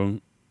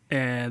through.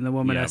 And the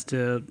woman has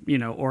to,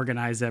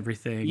 organize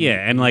everything.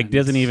 Yeah, and like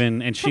doesn't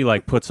even, and she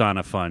like puts on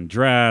a fun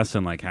dress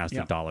and like has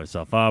to doll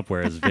herself up,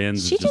 whereas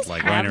Vin's is just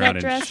like running around.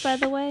 Did she have that dress, by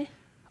the way?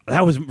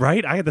 That was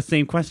right. I had the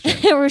same question.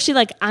 Or was she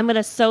like, I'm going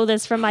to sew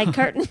this from my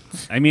curtains?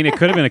 I mean, it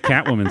could have been a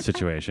Catwoman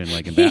situation,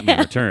 like in Batman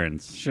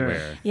Returns. Sure.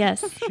 Where,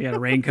 yes. She had a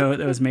raincoat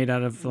that was made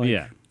out of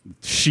like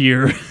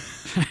sheer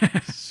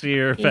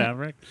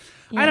fabric.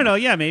 I don't know.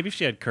 Yeah, maybe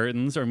she had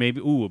curtains, or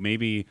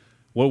maybe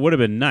what would have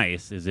been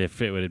nice is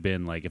if it would have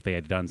been like if they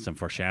had done some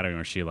foreshadowing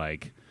where she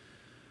like,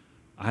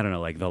 I don't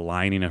know, like the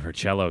lining of her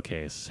cello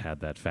case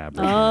had that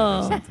fabric in it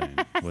or something.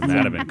 Wouldn't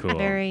that have been cool?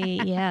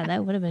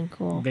 That would have been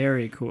cool.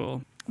 Very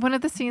cool. One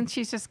of the scenes,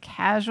 she's just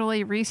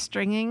casually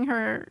restringing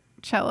her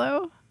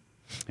cello.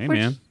 Hey,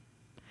 man.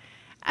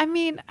 I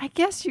mean, I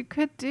guess you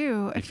could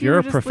do. If you're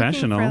a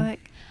professional.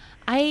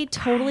 I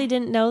totally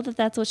didn't know that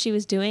that's what she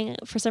was doing.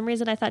 For some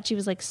reason, I thought she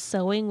was like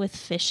sewing with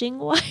fishing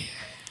wire.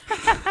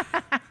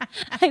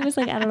 I was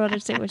like, I don't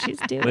understand what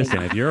she's doing.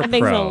 Listen, if you're that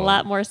makes a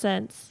lot more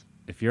sense.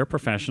 If you're a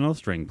professional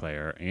string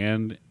player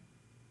and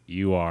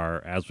you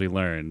are, as we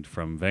learned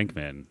from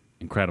Venkman,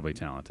 incredibly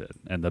talented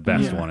and the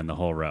best one in the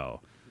whole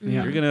row,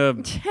 you're gonna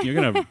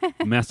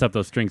mess up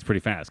those strings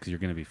pretty fast because you're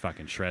gonna be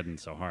fucking shredding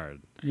so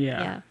hard.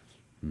 Yeah.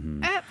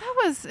 Mm-hmm. That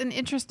was an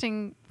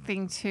interesting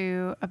thing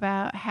too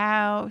about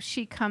how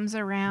she comes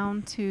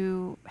around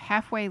to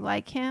halfway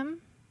like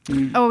him.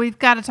 Oh, we've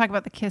got to talk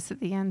about the kiss at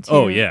the end too.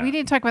 Oh yeah, we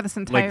need to talk about this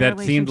entire like that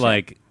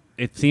relationship.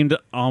 it seemed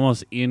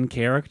almost in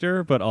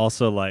character, but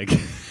also like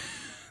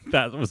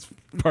that was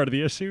part of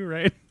the issue,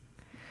 right?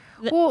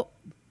 Well,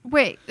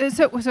 wait.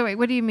 So wait.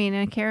 What do you mean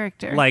in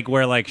character? Like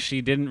where like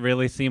she didn't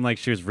really seem like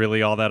she was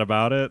really all that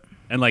about it,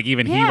 And like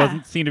even he Yeah.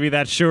 wasn't seemed to be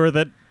that sure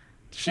that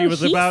she was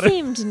he about it.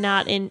 seemed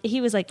not in.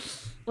 He was like,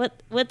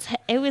 what's?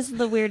 It was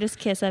the weirdest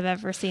kiss I've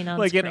ever seen on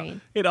Like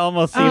screen. it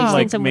almost Oh. seemed Seen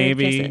like some weird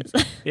maybe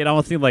kisses. it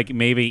almost seemed like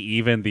maybe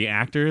even the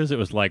actors. It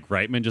was like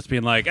Reitman just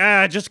being like,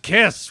 just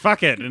kiss,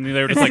 fuck it, and they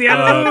were just It's like, the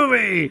end of the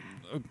movie.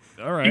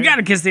 all right, You got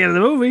to kiss the end of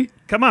the movie.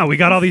 come on, we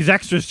got all these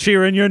extras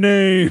cheering your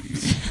names.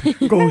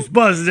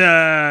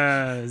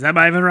 Ghostbusters. Am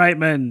I even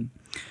Reitman?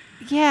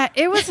 Yeah,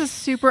 it was a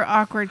super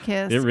awkward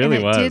kiss. It really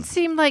and was. It did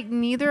seem like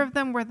neither of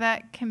them were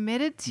that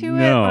committed to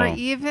No. it, or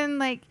even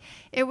like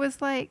it was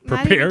like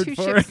Prepared not even two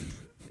for ships.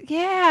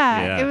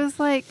 Yeah, Yeah. it was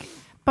like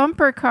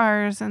bumper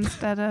cars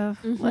instead of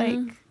like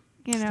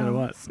Instead of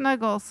what?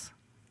 snuggles.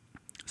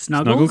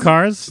 Snuggles? Snuggle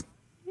cars.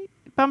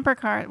 Bumper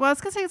cars. Well, I was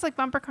gonna say it's like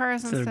bumper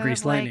cars Instead instead of grease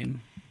of like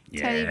lightning.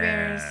 teddy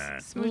bears Yeah.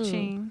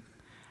 smooching.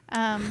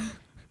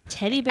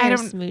 Teddy I bear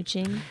don't-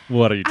 smooching.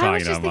 What are you I talking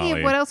was just about, thinking,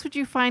 Molly? what else would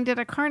you find at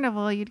a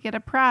carnival? You'd get a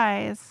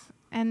prize,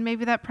 and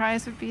maybe that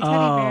prize would be teddy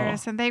Oh.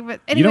 bears, and they would. You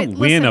Anyway, don't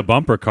win listen. a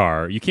bumper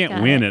car. You can't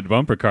Got win it. at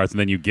bumper cars and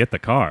then you get the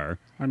car.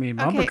 I mean,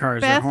 bumper Okay,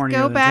 cars Beth, are hornier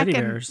go than back teddy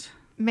and- bears.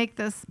 Make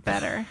this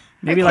better.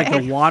 Maybe like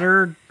Okay. the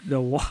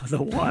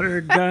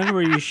water gun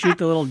where you shoot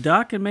the little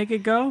duck and make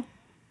it go.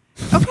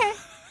 Okay,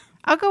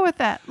 I'll go with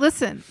that.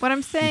 Listen, what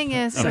I'm saying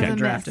is, it was Second a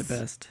draft miss. at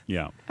best.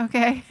 Yeah.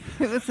 Okay,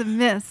 it was a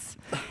miss,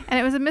 and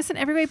it was a miss in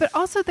every way. But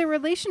also, their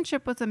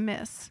relationship was a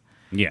miss.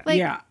 Yeah. Like,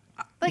 Yeah.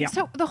 Like Yeah.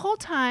 so, the whole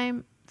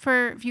time.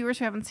 For viewers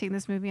who haven't seen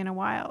this movie in a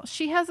while,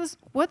 she has this.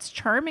 What's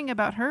charming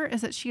about her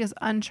is that she is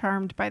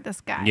uncharmed by this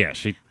guy. Yeah,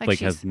 she Like, like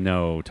she's- has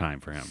no time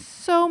for him.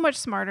 So much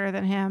smarter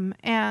than him,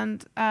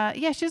 and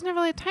yeah, she doesn't have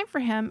really time for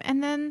him.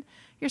 And then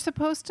you're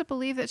supposed to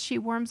believe that she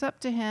warms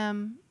up to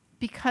him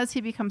because he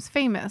becomes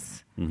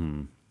famous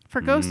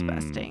for ghost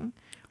busting,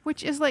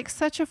 which is like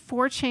such a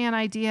 4chan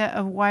idea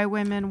of why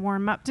women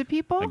warm up to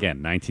people.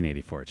 Again,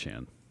 1984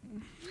 Chan.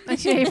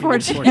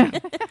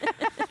 4chan.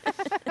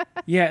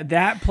 Yeah,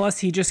 that plus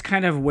he just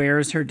kind of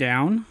wears her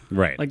down.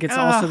 Right. Like it's Ugh.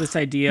 also this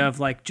idea of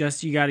like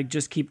just you got to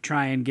just keep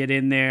trying, get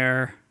in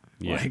there,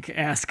 Yeah. like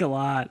ask a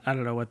lot. I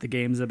don't know what the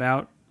game's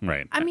about.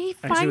 right. I mean, he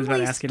Actually, it was about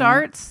finally asking a lot.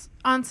 starts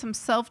on some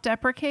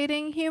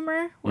self-deprecating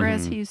humor,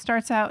 whereas he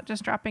starts out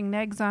just dropping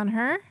negs on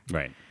her.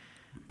 Right.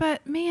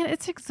 But man,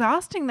 it's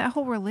exhausting. That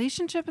whole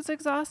relationship is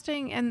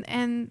exhausting,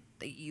 and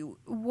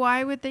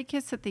why would they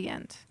kiss at the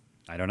end?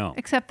 I don't know.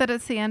 Except that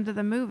it's the end of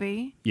the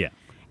movie. Yeah.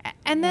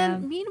 And Yeah.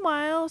 then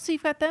meanwhile, so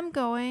you've got them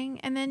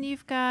going, and then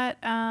you've got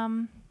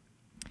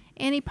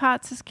Annie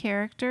Potts'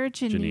 character,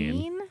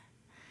 Janine,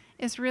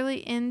 is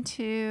really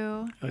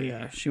into Oh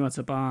yeah, she wants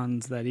to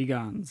bonds that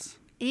Egon's.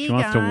 Egon. She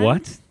wants to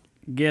what?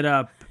 Get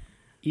up,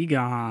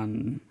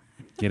 Egon.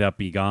 Get up,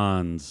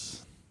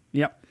 Egons.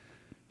 Yep.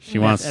 She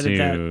wants Edit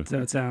to. that so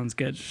it sounds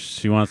good.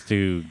 She wants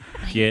to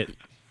get.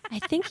 I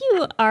think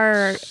you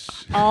are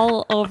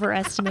all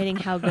overestimating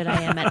how good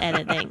I am at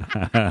editing.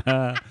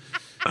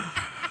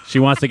 She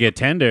wants to get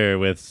tender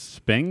with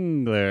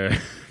Spengler.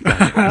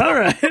 All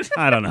right.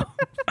 I don't know.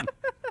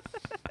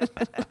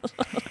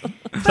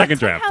 Second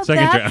draft. somehow Second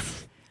that's-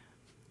 draft.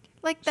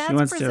 Like that's She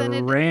wants to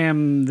presented.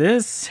 ram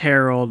this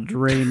Harold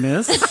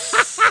Ramis.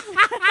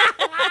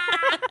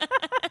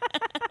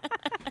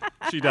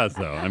 She does,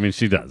 though. I mean,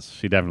 she does.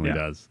 She definitely Yeah.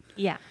 does.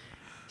 Yeah.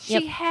 She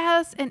Yep.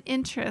 has an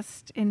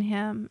interest in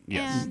him,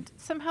 Yes. and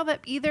somehow that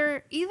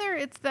either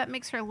it's that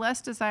makes her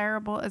less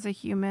desirable as a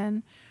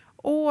human,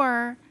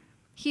 or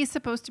he's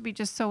supposed to be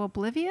just so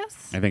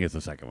oblivious. I think it's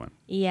the second one.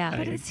 Yeah.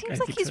 But I it seems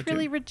think like he's so, too.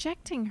 really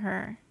rejecting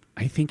her.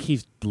 I think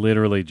he's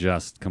literally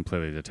just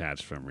completely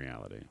detached from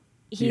reality.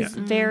 He's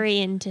Yeah. very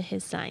into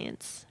his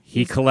science. He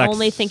He's collects-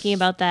 only thinking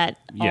about that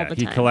all Yeah, the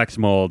he time. collects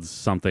molds,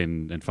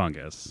 something, and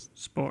fungus.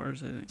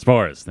 Spores, I think.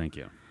 Spores, thank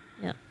you.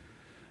 Yeah.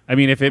 I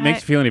mean, if it makes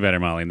I- you feel any better,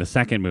 Molly, in the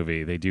second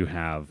movie, they do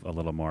have a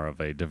little more of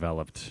a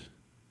developed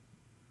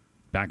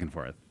back and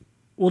forth.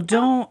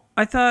 Well,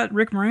 I thought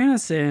Rick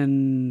Moranis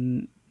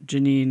and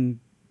Janine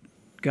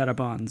got up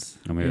bonds.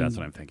 Oh, maybe in that's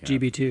what I'm thinking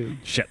of. GB2.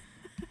 Shit.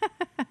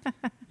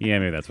 Yeah,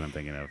 maybe that's what I'm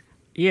thinking of.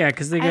 Yeah,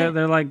 because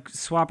they're like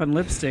swapping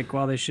lipstick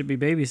while they should be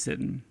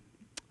babysitting,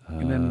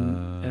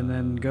 and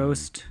then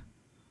Ghost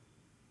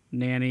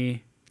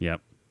Nanny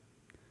Yep.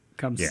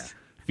 comes. Yeah.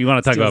 If you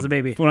want to talk Steals about the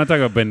baby. if you want to talk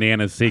about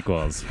banana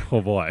sequels,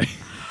 oh boy.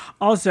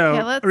 Also,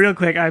 Yeah, let's- real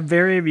quick, I'm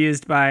very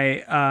amused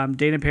by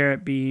Dana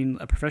Parrott being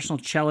a professional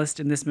cellist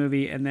in this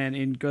movie, and then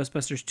in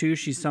Ghostbusters 2,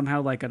 she's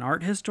somehow like an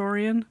art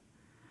historian.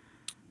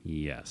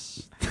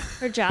 Yes.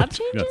 Her job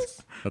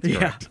changes? That's Yeah.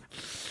 correct.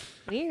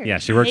 Weird. Yeah,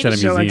 she works Maybe at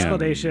a No museum.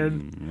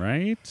 explanation.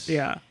 Right?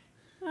 Yeah,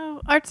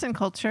 Oh, arts and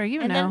culture, you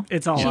And know. then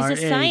it's all she's art. a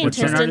Hey, what's scientist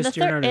an in the artist?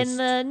 You're an third in artist.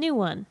 the new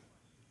one.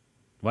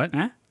 What?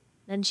 Huh?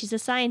 Then she's a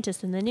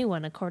scientist in the new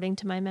one, according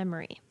to my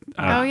memory.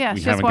 Oh, yeah, we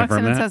she just haven't walks in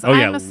confirmed and that? says, oh,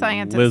 yeah, "I'm a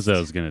scientist."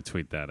 Lizzo's going to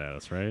tweet that at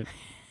us, right?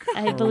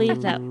 I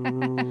believe that.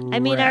 I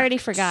mean, I already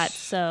forgot,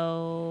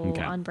 so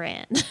Okay. on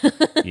brand.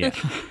 Yeah.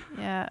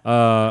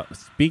 Yeah.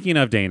 Speaking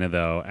of Dana,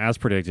 though, as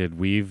predicted,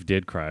 Weave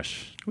did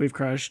crush. We've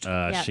crushed.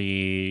 Yeah.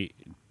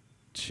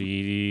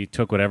 She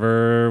took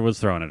whatever was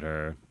thrown at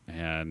her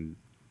and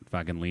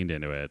fucking leaned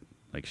into it.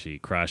 Like she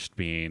crushed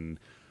being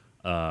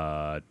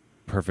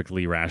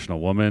perfectly rational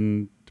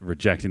woman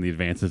rejecting the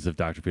advances of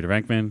Dr. Peter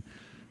Venkman.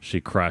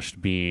 She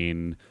crushed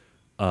being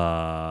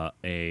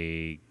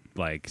a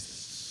like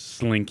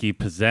slinky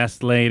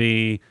possessed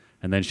lady,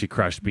 and then she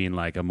crushed being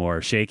like a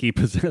more shaky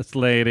possessed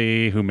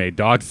lady who made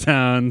dog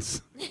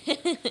sounds.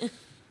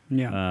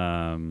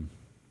 Yeah.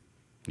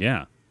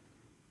 Yeah.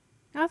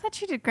 I thought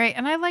she did great,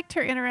 and I liked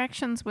her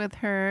interactions with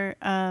her,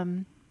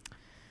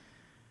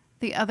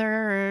 the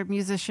other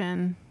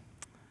musician.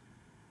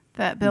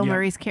 That Bill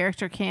Murray's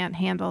character can't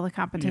handle the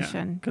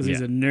competition. Because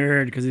he's a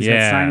nerd, because he's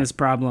got sinus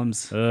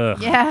problems.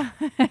 Ugh. Yeah.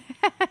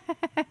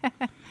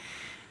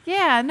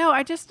 Yeah, no,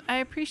 I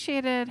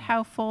appreciated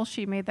how full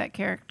she made that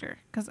character.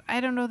 Because I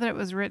don't know that it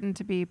was written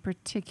to be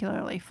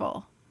particularly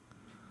full.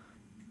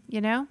 You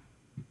know?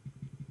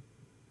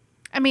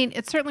 I mean,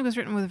 it certainly was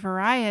written with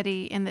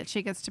variety in that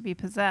she gets to be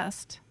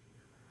possessed.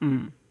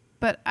 Mm.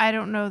 But I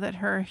don't know that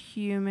her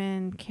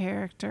human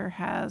character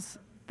has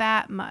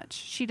that much.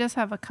 She does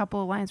have a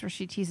couple of lines where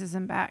she teases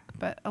him back,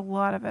 but a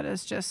lot of it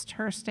is just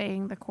her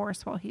staying the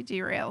course while he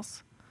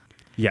derails.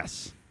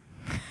 Yes.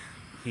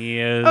 He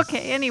is.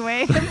 Okay,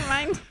 anyway, never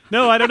mind.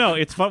 No, I don't know.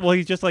 It's fun. Well,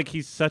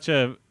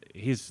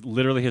 he's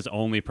literally his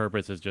only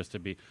purpose is just to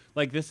be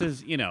like, this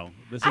is.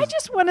 I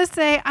just want to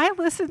say I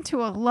listened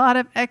to a lot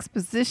of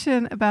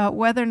exposition about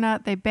whether or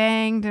not they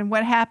banged and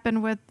what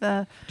happened with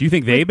the. Do you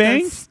think they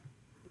banged?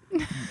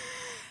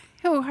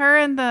 Who, her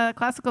and the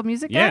classical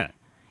music guy? Yeah.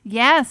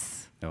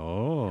 Yes.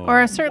 Oh.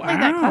 Or certainly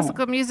that Wow.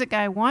 classical music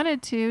guy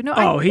wanted to. No,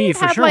 Oh, I think he they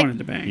for had, sure like, wanted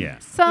to bang. Yeah.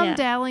 some Yeah.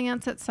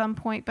 dalliance at some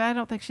point, but I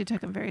don't think she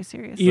took him very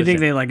seriously. You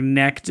think they like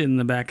necked in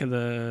the back of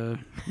the...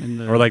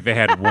 Or like they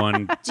had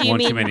one. Do you one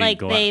too mean many like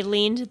gla- they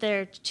leaned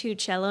their two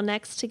cello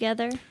necks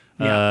together?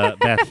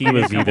 That he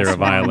was either a swans.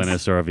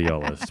 violinist or a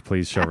violist.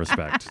 Please show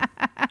respect.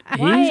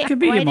 He could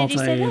be why a did you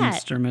say that?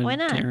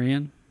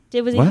 multi-instrumentarian.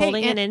 Was he What?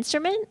 holding Hey, an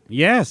instrument?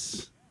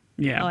 Yes.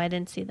 Yeah. Oh, I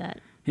didn't see that.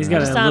 He's I got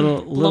just a saw him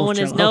little blowing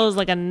his cello. nose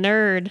like a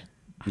nerd.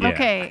 Yeah.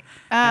 Okay.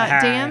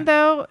 Dan,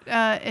 though,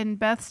 in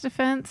Beth's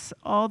defense,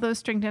 all those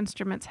stringed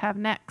instruments have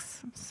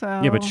necks.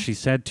 So Yeah, but she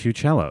said two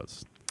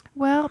cellos.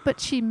 Well, but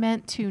she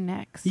meant two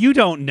necks. You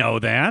don't know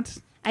that.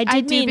 I I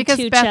did do mean because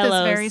two Beth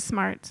cellos, is very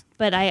smart.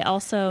 but I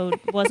also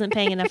wasn't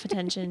paying enough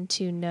attention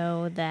to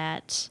know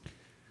that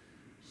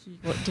he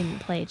didn't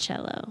play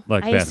cello.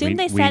 Look, I Beth, assumed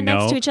we they sat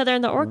next know- to each other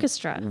in the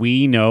orchestra.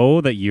 We know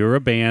that you're a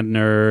band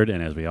nerd,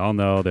 and as we all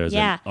know, there's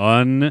an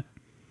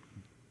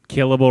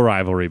unkillable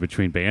rivalry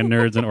between band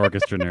nerds and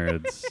orchestra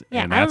nerds.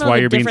 Yeah, And I don't that's know why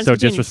the you're being difference so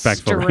between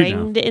disrespectful right now.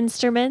 stringed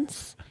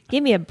instruments.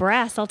 Give me a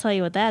brass, I'll tell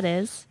you what that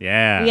is.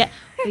 Yeah.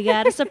 We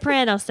got a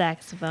soprano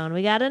saxophone.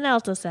 We got an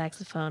alto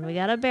saxophone. We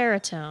got a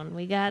baritone.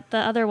 We got the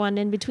other one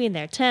in between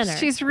there, tenor.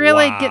 She's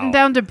really Wow. getting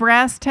down to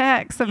brass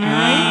tacks. Am I right?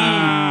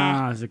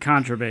 Ah, it's a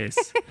contrabass.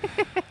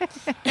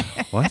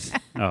 What?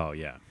 Oh,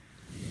 yeah.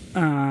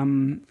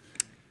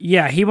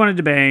 Yeah, he wanted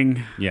to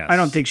bang. Yes. I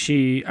don't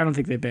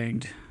think they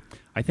banged.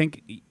 I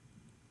think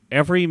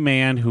every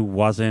man who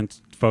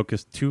wasn't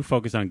too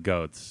focused on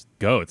goats.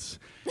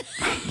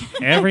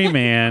 Every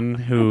man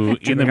who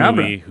in the Chupacabra.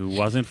 movie who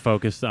wasn't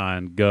focused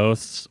on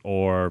ghosts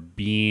or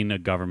being a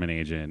government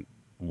agent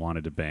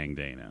wanted to bang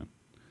Dana.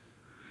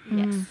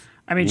 Yes.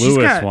 I mean, she's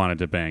Lewis got wanted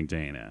to bang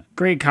Dana.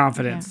 great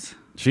confidence.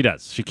 She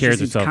does. She carries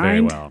seems herself very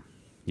kind. well.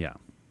 Yeah.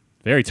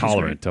 Very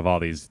tolerant of all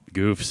these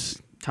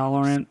goofs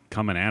Tolerant.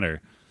 coming at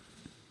her.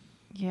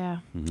 Yeah.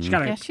 She's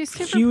got Yeah, a she's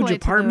super huge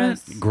polite to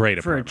apartment Lewis.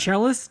 Great for a apartment.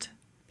 cellist.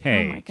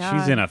 Hey, my she's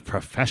God. in a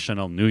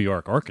professional New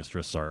York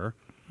orchestra, sir.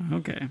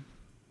 Okay.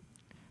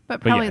 But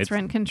But yeah, probably it's it's-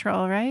 rent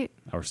control, right?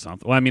 Or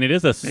something. Well, I mean, it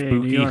is a New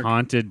spooky, York.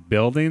 haunted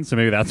building, so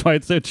maybe that's why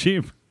it's so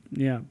cheap.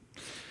 Yeah.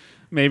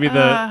 Maybe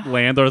the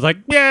landlord's like,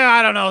 yeah,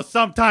 I don't know.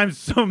 Sometimes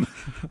some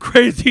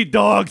crazy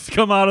dogs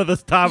come out of the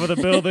top of the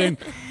building.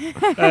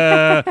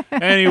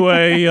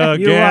 Anyway, You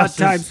gas want is-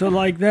 types of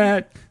like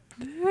that?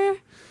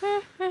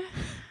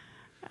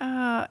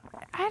 I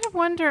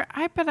wonder.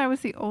 I bet I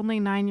was the only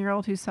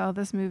 9-year-old who saw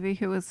this movie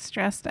who was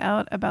stressed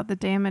out about the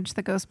damage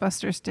the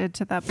Ghostbusters did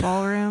to that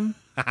ballroom.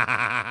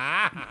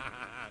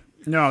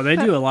 No, they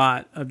do a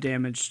lot of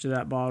damage to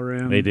that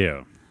ballroom. They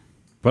do.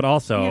 But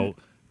also,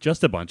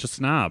 just a bunch of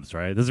snobs,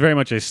 right? This is very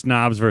much a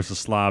snobs versus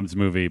slobs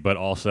movie, but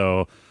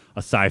also a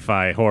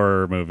sci-fi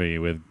horror movie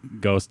with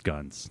ghost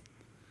guns.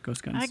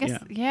 Ghost guns. I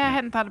guess, yeah. I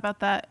hadn't thought about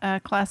that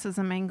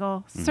classism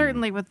angle.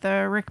 Certainly with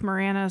the Rick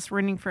Moranis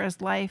running for his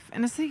life.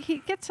 And he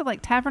gets to like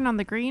Tavern on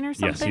the Green or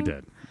something? Yes, he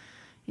did.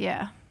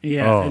 Yeah.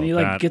 Yeah, Oh, and he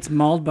like that- gets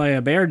mauled by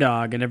a bear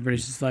dog, and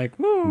everybody's just like,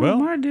 "Whoa, Well,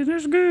 my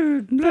dinner's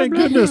good." Blah, Thank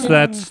blah, goodness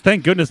blah.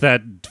 thank goodness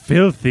that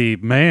filthy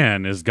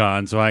man is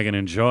gone, so I can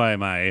enjoy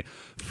my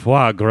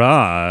foie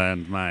gras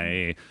and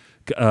my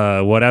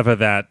whatever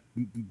that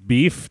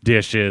beef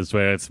dish is,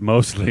 where it's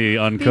mostly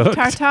uncooked.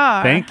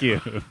 tartare. Thank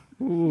you.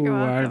 Ooh, You're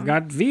I've welcome.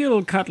 got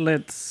veal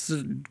cutlets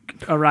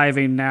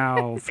arriving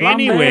now.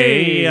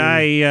 Anyway,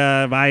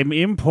 Flambe. I'm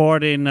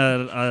importing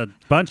a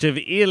bunch of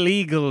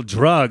illegal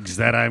drugs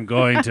that I'm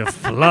going to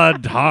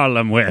flood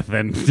Harlem with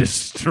and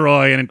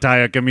destroy an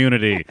entire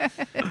community.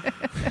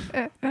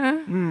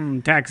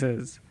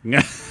 Taxes.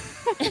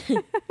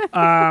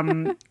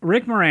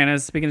 Rick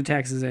Moranis, speaking of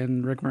taxes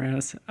and Rick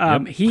Moranis,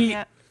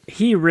 Yeah.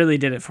 he really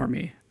did it for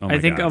me. Oh my I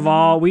think God. of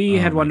all, we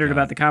had my wondered God.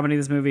 about the comedy of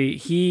this movie.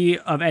 He,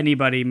 of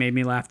anybody, made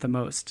me laugh the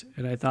most.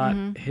 And I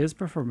thought his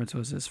performance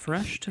was as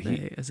fresh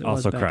today as it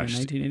was also back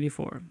crushed. in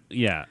 1984.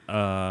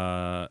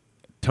 Yeah.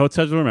 Totes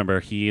Heads will remember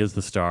he is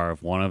the star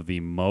of one of the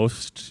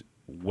most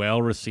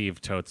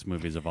well-received Totes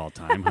movies of all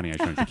time, Honey, I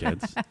Shrunk the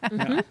Kids.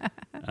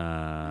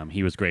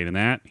 He was great in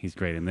that. He's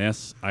great in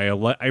this. I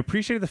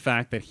appreciate the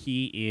fact that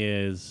he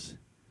is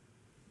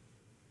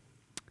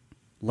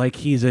like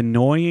he's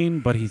annoying,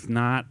 but he's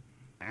not.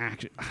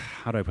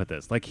 How do I put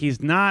this? Like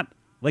he's not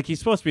like he's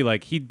supposed to be.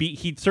 Like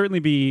he'd certainly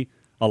be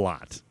a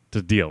lot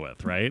to deal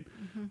with, right?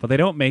 But they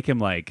don't make him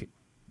like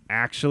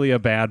actually a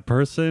bad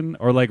person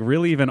or like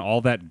really even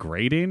all that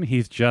grating.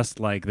 He's just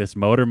like this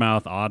motor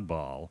mouth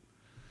oddball.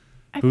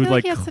 I who's feel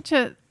like like he has such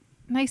a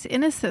nice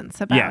innocence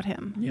about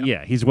him.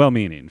 Yeah, he's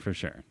well-meaning for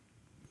sure.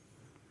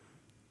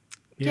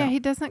 Yeah, he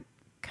doesn't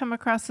come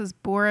across as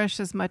boorish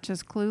as much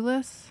as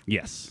Clueless.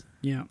 Yes,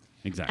 Yeah.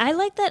 exactly. I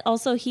like that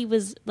also he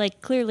was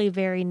like clearly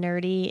very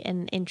nerdy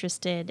and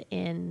interested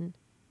in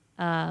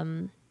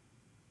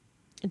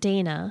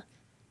Dana.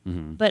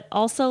 But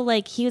also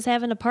like he was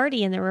having a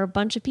party and there were a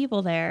bunch of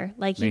people there.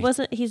 Like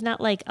he's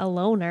not like a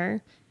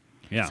loner.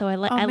 Yeah. So I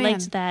man.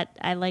 liked that.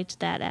 I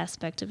liked that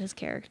aspect of his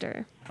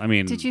character. I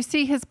mean, Did you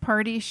see his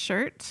party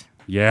shirt?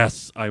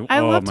 yes. I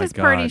oh loved my his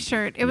party God.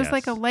 shirt. It was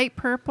like a Yes. light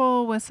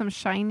purple with some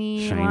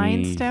shiny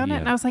lines down it.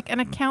 And I was like,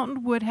 an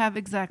accountant would have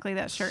exactly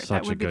that shirt. Such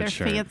That a would be good their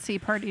shirt. fancy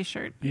party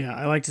shirt. Yeah,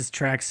 I liked his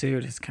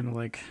tracksuit. It's kind of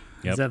like,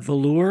 Yep. is that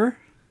velour?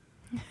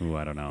 Ooh,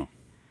 I don't know.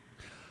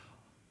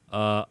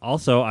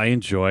 Also, I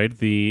enjoyed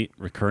the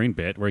recurring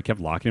bit where he kept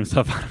locking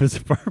himself out of his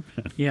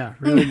apartment. Yeah,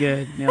 really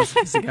good. Nails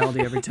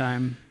physicality every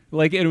time.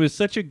 Like, it was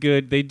such a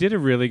good... They did a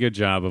really good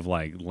job of,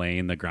 like,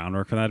 laying the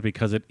groundwork for that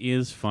because it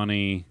is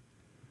funny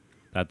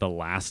that the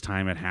last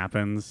time it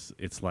happens,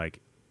 it's,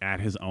 like,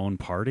 at his own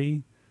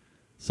party.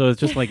 So it's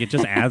just, like, it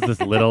just adds this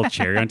little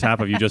cherry on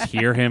top of you just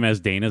hear him as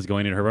Dana's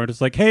going into her room,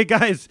 just like, hey,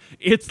 guys,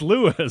 it's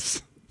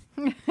Lewis.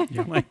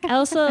 I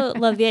also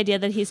love the idea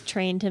that he's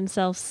trained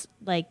himself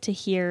like to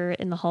hear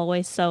in the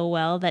hallway so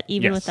well that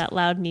even with that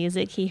loud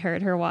music, he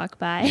heard her walk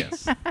by.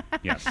 Yes.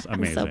 Yes,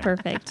 amazing. So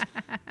perfect.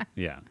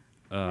 Yeah.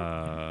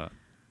 Oh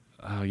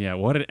yeah.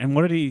 What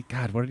did he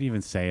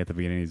even say at the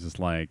beginning? He's just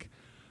like,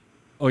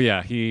 oh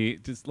yeah, he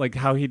just like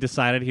how he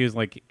decided he was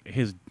like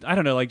I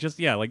don't know, like just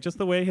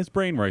the way his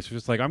brain works. He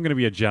was just like, I'm gonna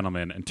be a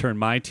gentleman and turn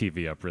my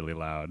TV up really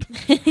loud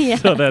Yeah.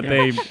 so that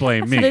they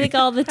blame me. So I think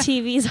all the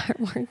TVs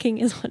aren't working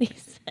is what he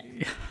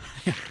said.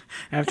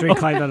 After he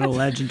climbed on a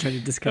ledge and tried to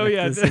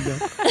disconnect the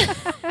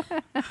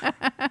signal.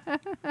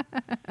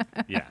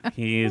 Yeah,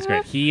 he is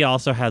great. He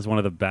also has one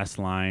of the best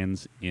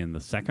lines in the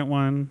second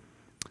one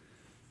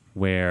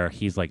where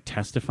he's like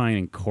testifying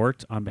in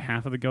court on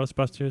behalf of the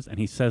Ghostbusters, and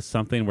he says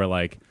something where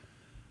like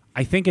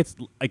I think it's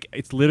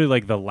literally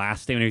like the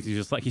last statement. He's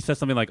just like he says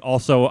something like,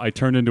 "Also, I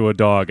turned into a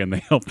dog and they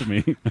helped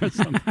me," or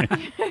something.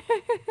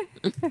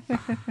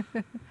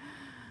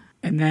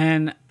 And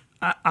then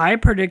I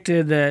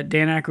predicted that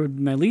Dan Aykroyd would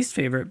be my least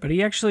favorite, but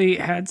he actually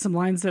had some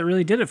lines that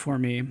really did it for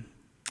me.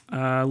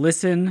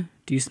 Listen,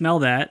 do you smell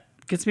that?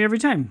 Gets me every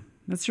time.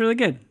 That's really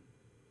good.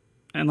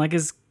 And like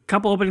his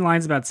couple opening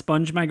lines about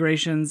sponge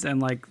migrations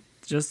and like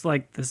just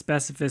like the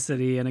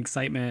specificity and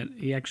excitement,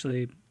 he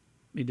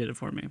did it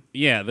for me.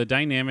 Yeah, the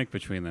dynamic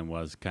between them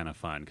was kind of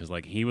fun because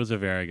like he was a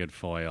very good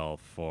foil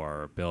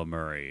for Bill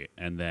Murray,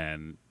 and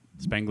then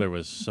Spengler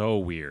was so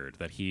weird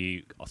that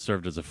he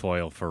served as a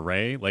foil for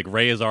Ray. Like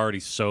Ray is already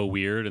so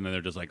weird, and then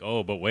they're just like,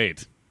 oh, but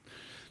wait,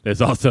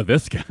 there's also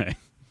this guy.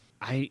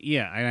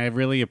 I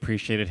really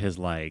appreciated his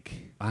like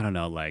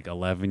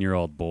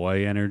 11-year-old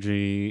boy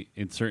energy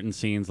in certain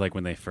scenes, like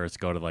when they first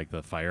go to like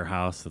the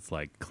firehouse. It's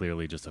like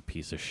clearly just a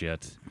piece of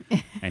shit,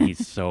 and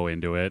he's so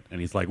into it,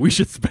 and he's like, we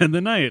should spend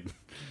the night,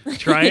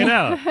 try it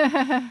out.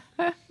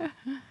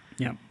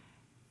 Yeah.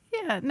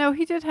 Yeah, no,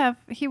 he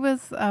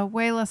was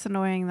way less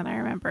annoying than I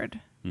remembered.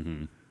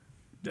 Mm-hmm.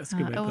 That's a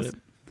good way to put it.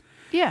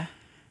 Yeah.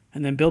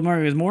 And then Bill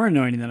Murray was more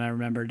annoying than I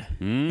remembered.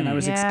 And I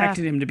was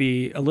expecting him to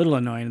be a little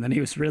annoying, and then he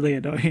was really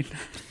annoying.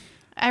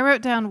 I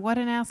wrote down, what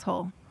an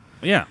asshole.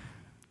 Yeah.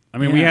 I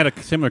mean, we had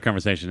a similar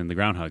conversation in the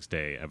Groundhog's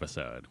Day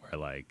episode where,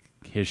 like,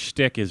 his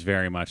shtick is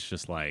very much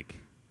just like,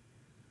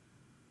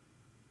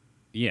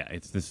 yeah,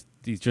 it's this,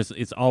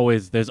 there's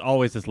always this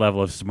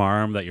level of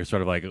smarm that you're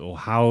sort of like, oh,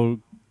 how,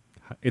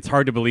 it's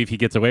hard to believe he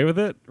gets away with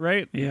it,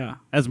 right? Yeah.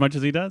 As much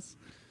as he does.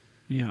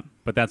 Yeah.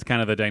 But that's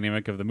kind of the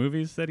dynamic of the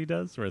movies that he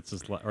does, where it's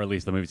just, or at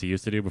least the movies he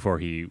used to do before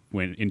he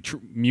went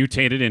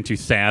mutated into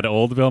sad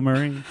old Bill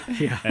Murray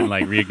and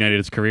like reignited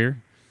his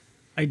career.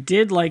 I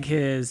did like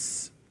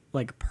his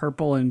like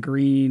purple and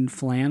green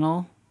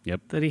flannel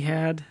that he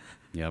had.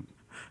 Yep.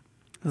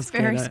 It's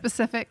very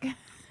specific.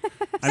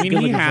 I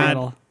mean,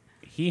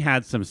 he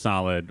had some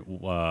solid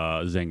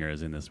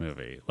zingers in this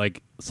movie.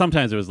 Like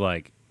sometimes it was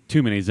like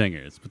too many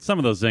zingers, but some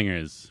of those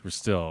zingers were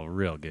still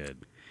real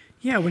good.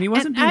 Yeah, when he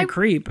wasn't being a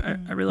creep, I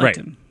really liked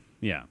him.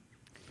 Yeah.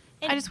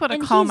 I just want to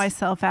and call he's-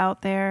 myself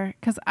out there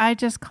because I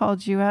just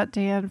called you out,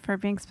 Dan, for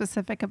being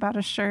specific about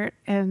a shirt,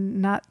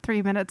 and not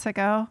 3 minutes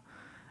ago,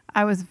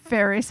 I was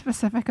very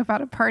specific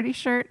about a party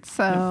shirt.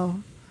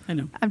 So I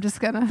know. I'm just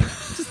gonna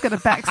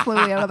back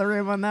slowly out of the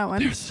room on that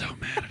one. They're so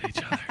mad at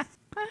each other.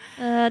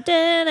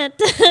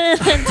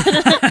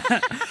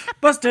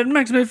 Busted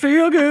makes me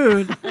feel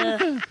good.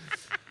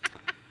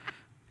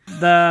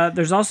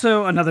 There's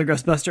also another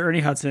Ghostbuster, Ernie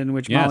Hudson,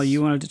 which Yes. Molly,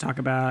 you wanted to talk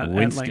about at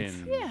length.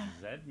 Winston Yeah.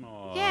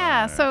 Zedmore.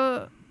 Yeah,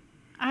 so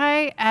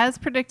I, as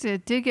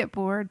predicted, did get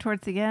bored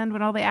towards the end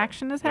when all the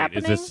action is Wait,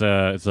 happening. is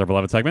this our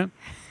beloved segment?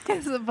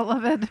 It's a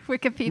beloved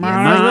Wikipedia.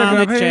 Mama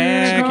Mama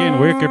checking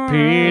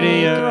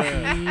Wikipedia.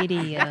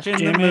 Wikipedia.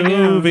 Watching the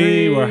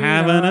movie, we're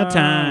having a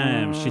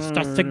time. She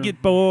starts to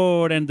get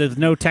bored and there's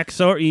no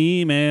text or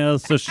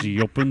emails, so she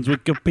opens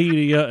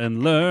Wikipedia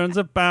and learns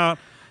about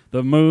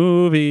the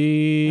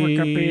movie.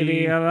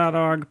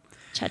 Wikipedia.org.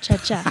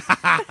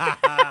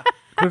 Cha-cha-cha.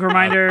 Quick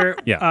reminder,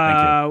 Yeah,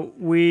 thank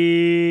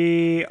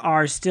we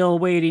are still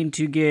waiting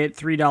to get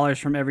 $3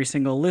 from every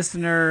single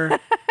listener,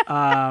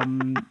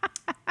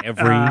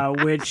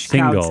 Every which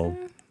single.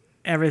 counts.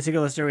 Every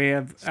single listener we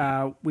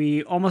have.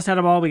 We almost had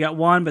them all. We got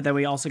one, but then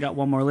we also got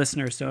one more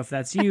listener. So if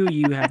that's you,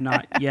 you have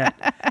not yet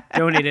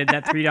donated.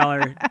 That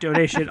 $3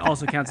 donation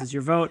also counts as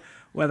your vote,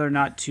 whether or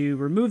not to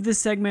remove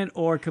this segment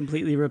or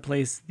completely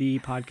replace the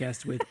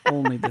podcast with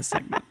only this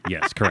segment.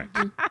 Yes, correct.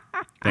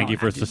 Thank you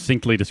for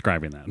succinctly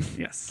describing that.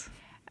 Yes.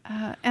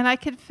 And I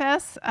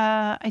confess,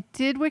 I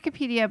did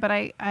Wikipedia, but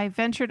I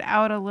ventured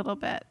out a little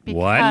bit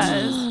What?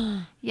 because,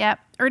 yep,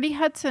 Ernie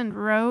Hudson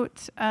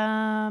wrote,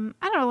 I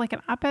don't know, like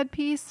an op-ed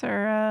piece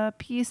or a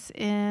piece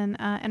in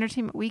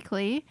Entertainment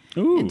Weekly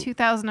Ooh. in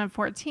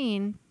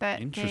 2014 that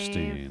gave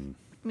Interesting.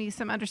 me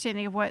some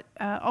understanding of what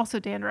also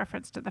Dan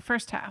referenced in the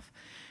first half,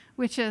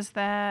 which is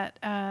that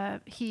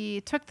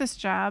he took this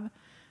job.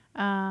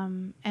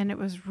 And it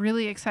was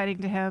really exciting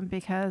to him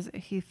because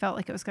he felt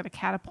like it was going to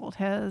catapult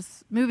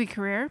his movie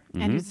career.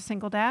 And he's a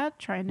single dad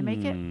trying to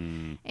make it.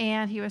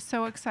 And he was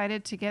so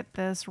excited to get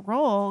this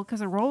role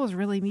because the role was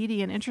really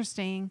meaty and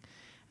interesting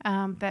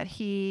that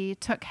he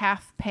took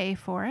half pay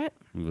for it.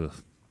 Ugh.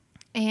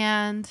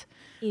 And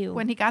Ew.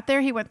 when he got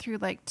there, he went through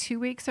like 2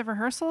 weeks of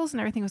rehearsals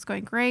and everything was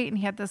going great. And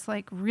he had this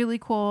like really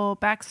cool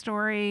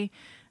backstory.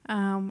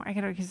 I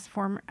get his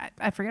former,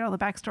 I forget all the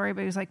backstory,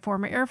 but he was like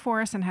former Air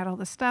Force and had all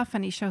this stuff.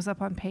 And he shows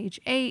up on page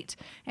 8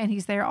 and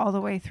he's there all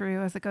the way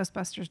through as the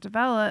Ghostbusters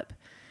develop.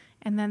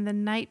 And then the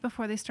night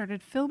before they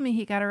started filming,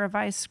 he got a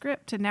revised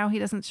script and now he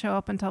doesn't show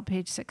up until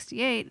page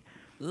 68.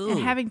 And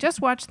having just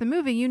watched the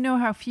movie, you know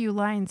how few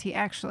lines he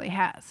actually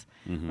has.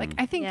 Like,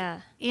 I think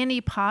Yeah.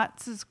 Annie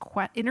Potts'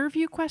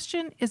 interview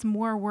question is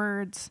more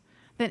words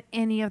than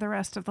any of the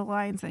rest of the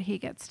lines that he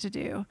gets to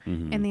do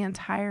in the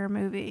entire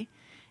movie.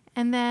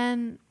 And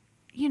then,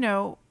 you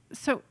know,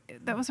 so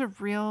that was a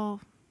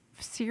real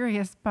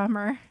serious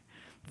bummer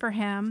for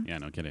him. Yeah,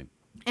 no kidding.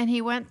 And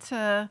he went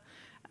to,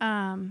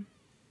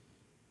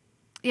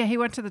 he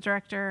went to the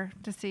director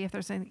to see if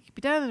there's anything that could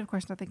be done. And of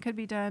course, nothing could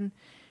be done.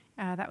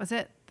 That was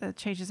it. The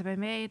changes have been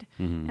made.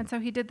 And so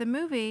he did the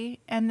movie.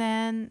 And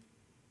then,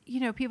 you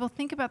know, people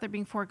think about there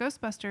being 4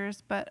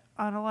 Ghostbusters, but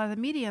on a lot of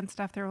the media and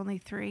stuff, there were only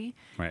 3.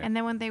 Right. And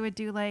then when they would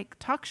do like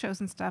talk shows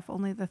and stuff,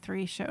 only the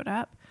 3 showed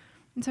up.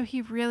 And so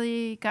he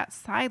really got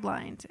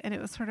sidelined. And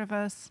it was sort of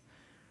I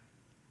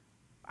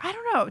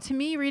don't know. To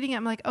me, reading it,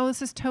 I'm like, oh,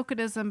 this is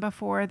tokenism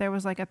before there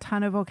was like a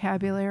ton of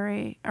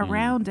vocabulary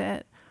around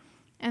it.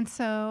 And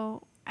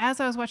so as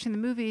I was watching the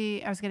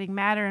movie, I was getting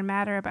madder and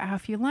madder about how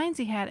few lines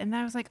he had. And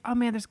then I was like, oh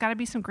man, there's got to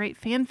be some great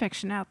fan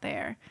fiction out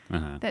there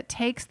that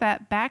takes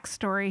that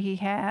backstory he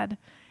had.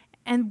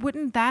 And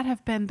wouldn't that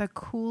have been the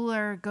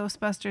cooler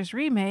Ghostbusters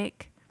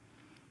remake?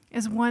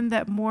 Is one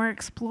that more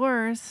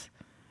explores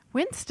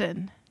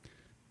Winston.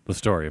 The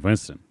story of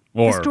Winston.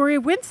 Or The story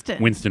of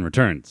Winston. Winston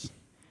Returns.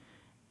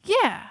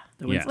 Yeah.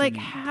 Yeah. Like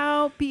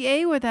how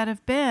BA would that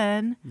have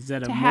been?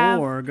 Zeta to have-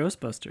 more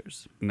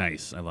Ghostbusters.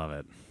 Nice. I love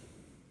it.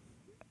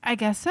 I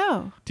guess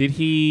so. Did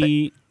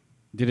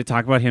it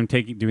talk about him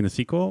doing the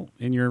sequel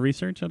in your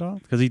research at all?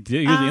 Because he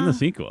was in the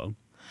sequel.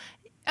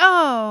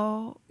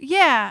 Oh,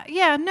 yeah.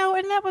 Yeah, no,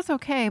 and that was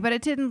okay, but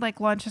it didn't like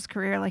launch his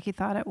career like he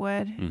thought it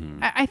would.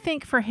 I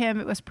think for him,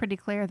 it was pretty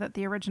clear that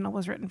the original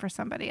was written for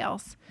somebody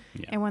else.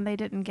 Yeah. And when they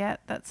didn't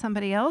get that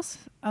somebody else,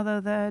 although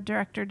the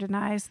director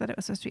denies that it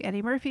was supposed to be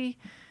Eddie Murphy,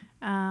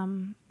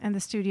 and the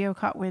studio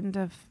caught wind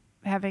of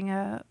having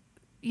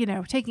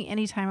taking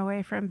any time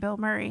away from Bill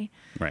Murray.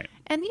 Right.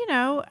 And, you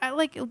know, I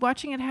like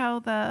watching it how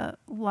the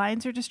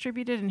lines are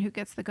distributed and who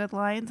gets the good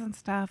lines and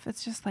stuff.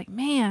 It's just like,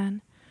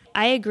 man.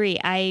 I agree.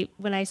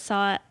 When I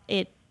saw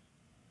it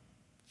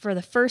for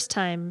the first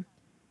time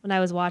when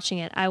I was watching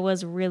it, I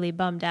was really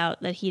bummed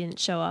out that he didn't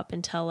show up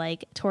until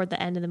like toward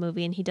the end of the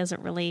movie, and he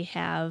doesn't really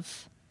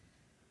have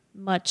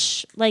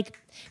much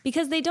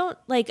because they don't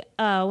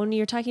when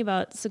you're talking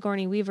about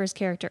Sigourney Weaver's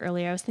character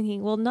earlier, I was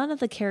thinking, well, none of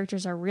the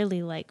characters are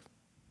really like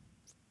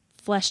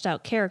fleshed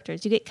out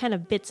characters. You get kind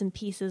of bits and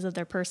pieces of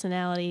their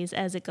personalities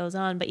as it goes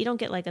on, but you don't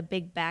get like a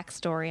big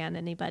backstory on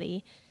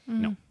anybody.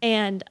 No.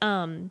 And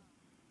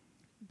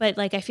but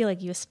like I feel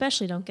like you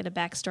especially don't get a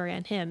backstory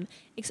on him,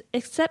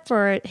 except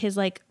for his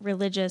like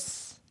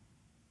religious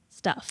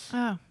stuff.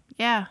 Oh,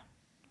 yeah.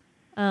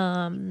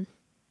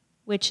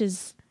 Which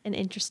is an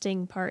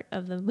interesting part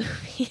of the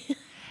movie.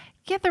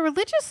 Yeah, the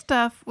religious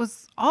stuff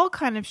was all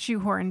kind of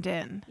shoehorned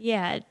in.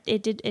 Yeah,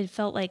 it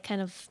felt like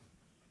kind of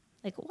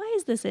like, why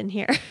is this in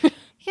here?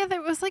 Yeah,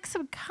 there was like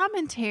some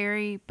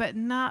commentary, but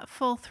not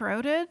full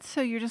throated.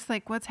 So you're just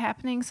like, what's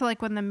happening? So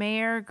like when the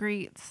mayor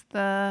greets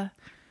the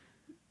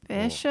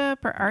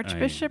bishop or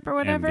archbishop or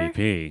whatever.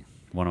 MVP.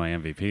 One of my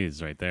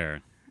MVPs right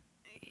there.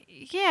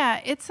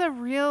 Yeah, it's a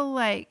real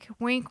like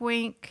wink,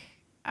 wink.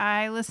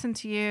 I listen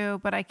to you,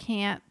 but I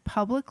can't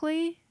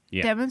publicly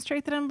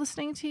demonstrate that I'm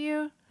listening to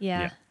you.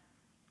 Yeah.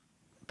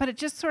 But it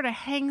just sort of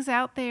hangs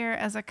out there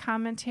as a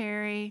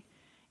commentary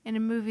in a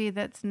movie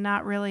that's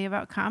not really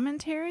about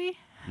commentary,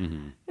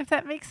 if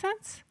that makes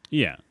sense.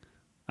 Yeah.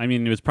 I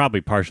mean, it was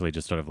probably partially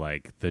just sort of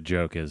like the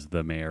joke is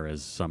the mayor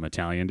is some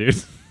Italian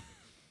dude.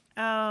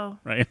 Oh.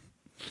 Right?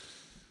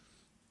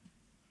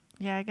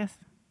 Yeah, I guess.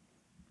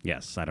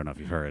 Yes, I don't know if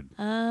you've heard.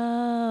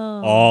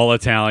 Oh. All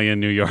Italian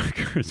New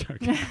Yorkers are.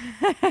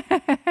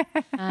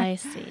 I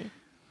see.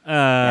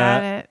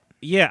 Got it.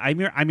 Yeah, I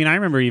mean, I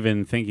remember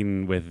even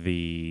thinking with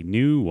the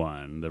new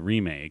one, the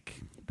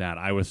remake, that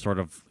I was sort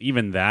of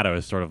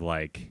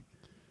like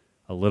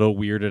a little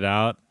weirded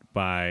out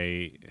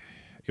by.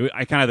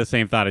 I kind of the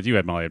same thought as you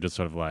had, Molly. Of just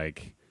sort of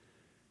like,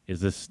 is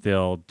this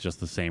still just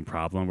the same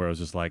problem? Where it was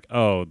just like,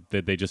 oh,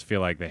 did they just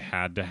feel like they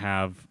had to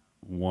have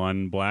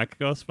one black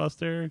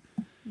Ghostbuster?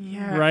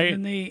 Yeah, right.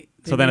 And they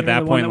so then at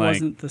that point, like,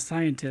 wasn't the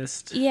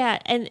scientist. Yeah,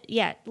 and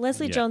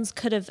Leslie Jones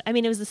could have. I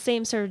mean, it was the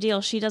same sort of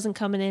deal. She doesn't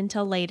come in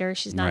until later.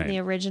 She's not in the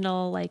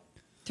original like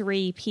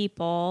 3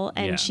 people,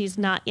 and she's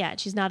not. Yeah,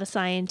 she's not a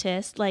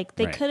scientist. Like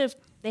they could have.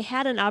 They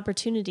had an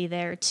opportunity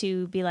there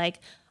to be like,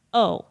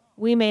 oh,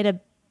 we made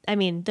a. I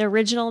mean, the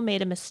original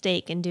made a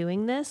mistake in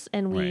doing this,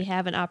 and we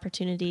have an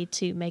opportunity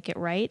to make it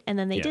right, and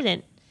then they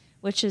didn't,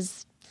 which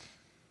is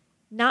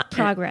not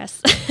progress.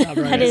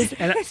 That is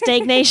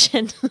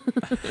stagnation.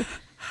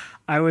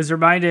 I was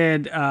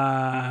reminded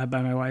by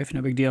my wife,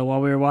 no big deal, while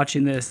we were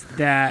watching this,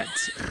 that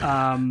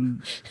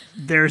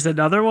there's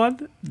another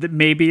one that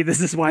maybe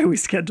this is why we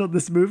scheduled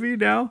this movie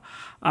now.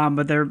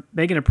 But they're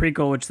making a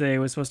prequel, which they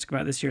was supposed to come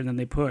out this year, and then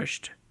they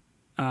pushed.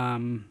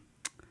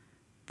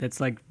 That's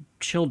like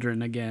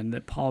children again,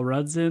 that Paul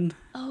Rudd's in.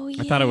 Oh,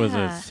 yeah. I thought it was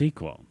a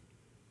sequel.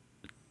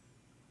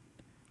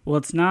 Well,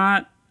 it's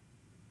not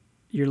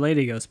Your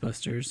Lady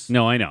Ghostbusters.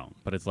 No, I know,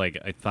 but it's like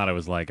I thought it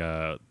was like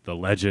the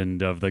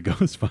Legend of the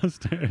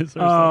Ghostbusters.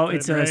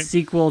 It's a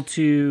sequel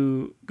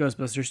to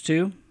Ghostbusters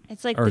 2.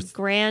 It's like the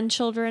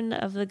grandchildren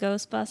of the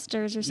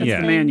Ghostbusters or something.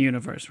 It's the Man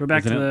Universe. We're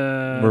back to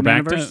the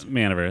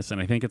Maniverse, and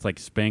I think it's like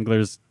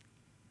Spangler's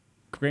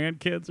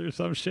grandkids or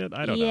some shit.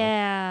 I don't know.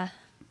 Yeah.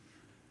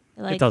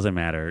 Like, it doesn't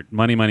matter.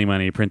 Money, money,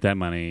 money. Print that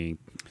money.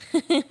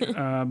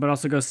 But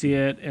also go see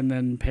it and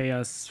then pay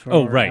us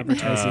for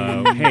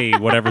advertising. Hey,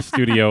 whatever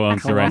studio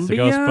owns the rights to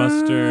Columbia?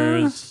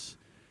 Ghostbusters,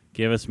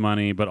 give us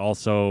money, but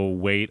also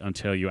wait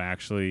until you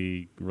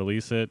actually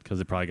release it because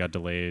it probably got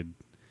delayed.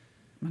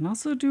 And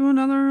also do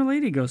another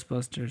Lady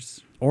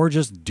Ghostbusters. Or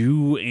just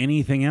do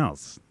anything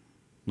else.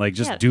 Like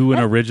just do an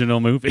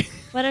original movie.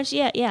 Why don't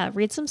you,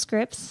 read some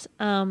scripts,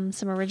 some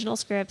original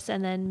scripts,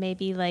 and then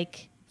maybe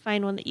like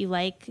find one that you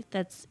like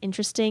that's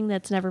interesting,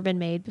 that's never been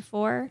made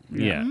before.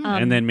 Yeah.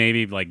 And then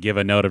maybe like give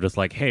a note of just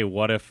like, hey,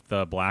 what if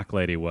the black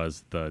lady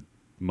was the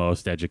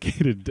most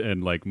educated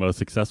and like most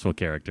successful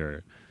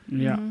character?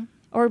 Yeah.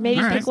 Or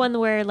maybe pick one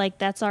where like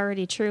that's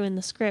already true in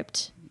the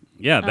script.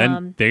 Yeah,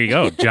 then there you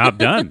go. Job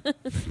done.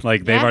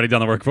 Like they've already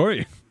done the work for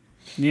you.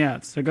 Yeah,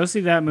 so go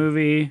see that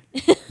movie.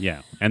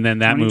 Yeah. And then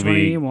that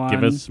movie,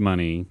 give us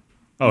money.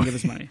 Give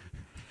us money.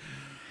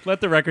 Let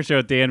the record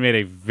show Dan made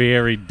a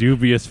very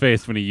dubious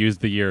face when he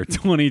used the year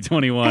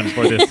 2021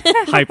 for this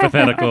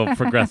hypothetical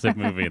progressive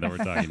movie that we're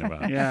talking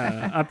about.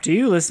 Yeah, up to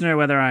you, listener,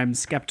 whether I'm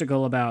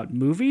skeptical about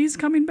movies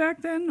coming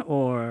back then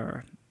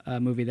or a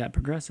movie that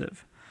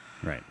progressive.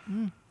 Right.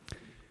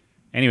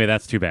 Anyway,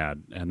 that's too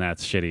bad, and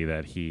that's shitty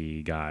that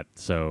he got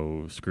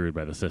so screwed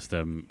by the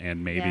system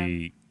and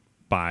maybe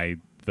by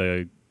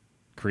the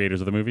creators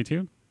of the movie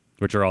too,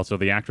 which are also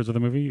the actors of the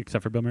movie,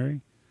 except for Bill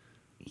Murray.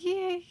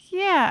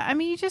 Yeah. I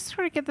mean, you just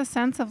sort of get the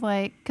sense of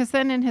like, because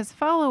then in his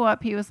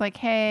follow-up, he was like,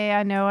 hey,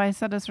 I know I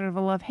said a sort of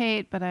a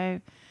love-hate, but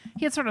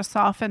he had sort of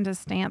softened his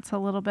stance a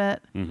little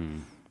bit.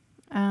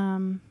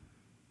 Mm-hmm.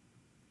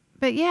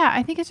 But yeah,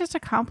 I think it's just a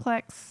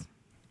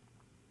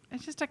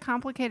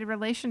complicated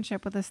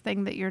relationship with this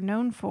thing that you're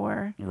known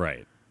for.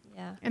 Right.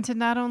 Yeah. And to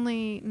not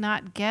only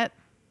not get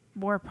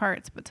more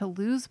parts, but to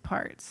lose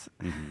parts.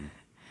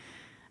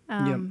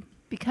 Mm-hmm.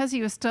 Because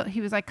he was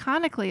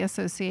iconically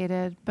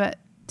associated, but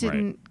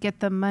didn't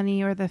get the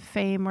money or the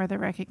fame or the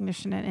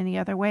recognition in any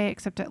other way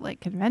except at like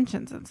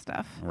conventions and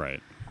stuff.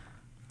 Right.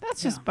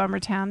 That's just Bummer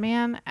Town,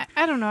 man.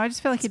 I don't know. I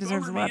just feel like he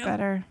deserves a lot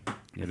better.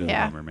 It is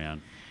Yeah. a bummer,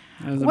 man.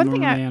 That was a One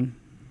thing bummer, I-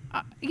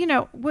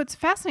 man. What's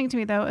fascinating to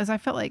me though is I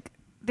felt like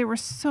there were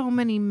so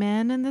many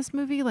men in this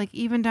movie, like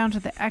even down to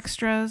the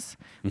extras.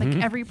 Like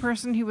every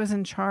person who was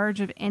in charge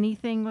of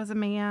anything was a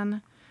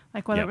man.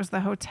 Like whether Yep. it was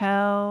the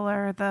hotel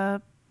or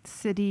the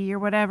city or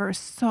whatever,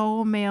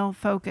 so male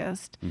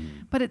focused.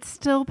 But it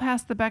still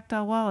passed the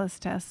Bechdel-Wallace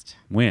test.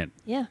 When?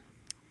 Yeah.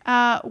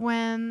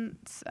 When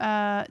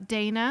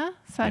Dana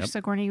 / Yep.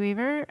 Sigourney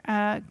Weaver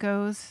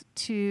shows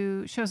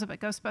up at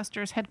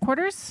Ghostbusters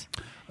headquarters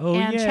Oh,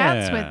 and yeah.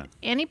 chats with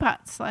Annie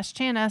Potts /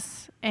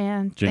 Janice,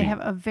 and they Janine. have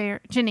a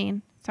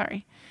Janine.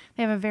 Sorry,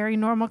 they have a very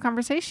normal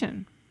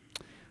conversation.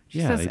 She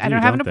Yeah, says, they "I do,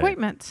 don't have an don't they?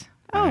 appointment."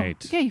 Oh,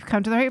 Right. yeah, you've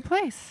come to the right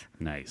place.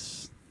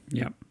 Nice.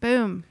 Yep.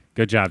 Boom.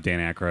 Good job, Dan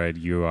Aykroyd.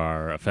 You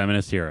are a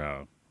feminist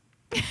hero.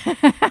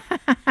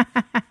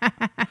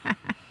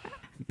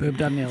 Boob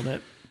done nailed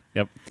it.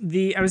 Yep.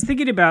 I was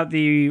thinking about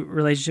the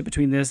relationship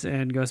between this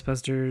and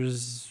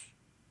Ghostbusters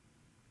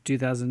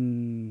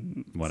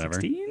 2016, Whatever.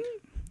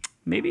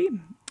 maybe.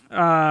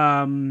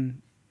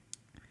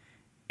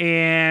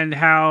 And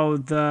how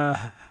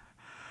the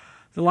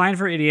line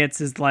for idiots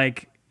is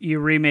like you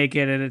remake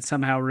it and it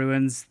somehow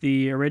ruins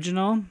the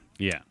original.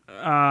 Yeah.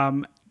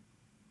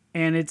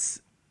 And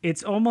it's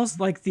almost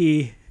like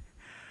the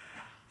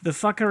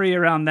fuckery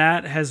around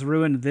that has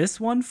ruined this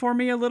one for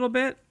me a little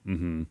bit.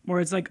 Mm-hmm.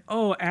 Where it's like,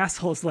 oh,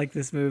 assholes like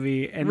this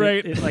movie, and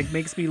Right. it like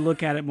makes me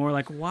look at it more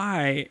like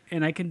why,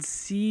 and I can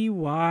see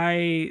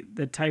why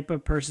the type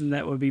of person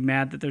that would be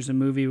mad that there's a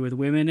movie with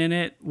women in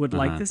it would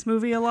like this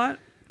movie a lot.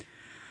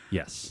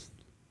 Yes.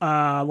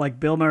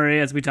 Like Bill Murray,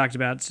 as we talked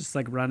about, it's just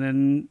like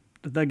running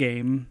the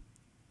game,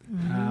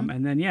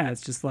 and then it's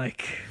just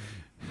like.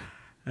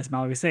 As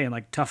Molly was saying,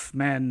 like tough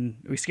men,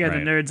 we scare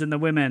Right. the nerds and the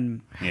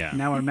women. Yeah.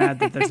 Now we're mad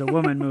that there's a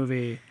woman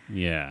movie,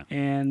 Yeah.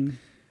 and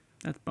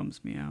that bums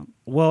me out.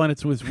 Well, and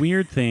it's this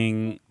weird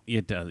thing.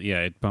 It does. Yeah,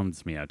 it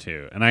bums me out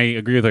too. And I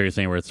agree with what you're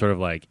saying, where it's sort of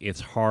like it's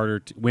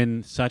harder to,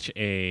 when such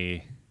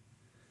a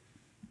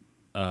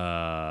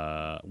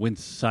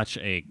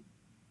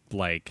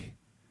like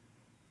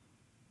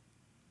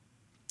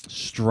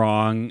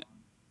strong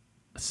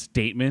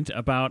statement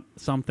about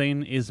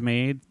something is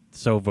made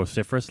so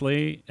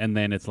vociferously, and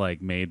then it's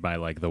like made by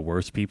like the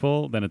worst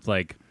people, then it's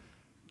like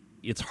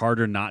it's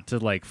harder not to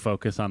like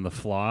focus on the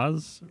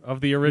flaws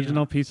of the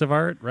original piece of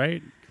art,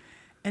 right?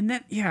 And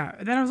then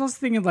then I was also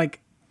thinking like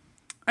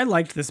I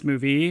liked this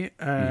movie.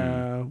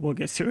 We'll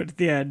get to it at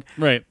the end.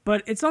 Right.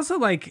 But it's also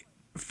like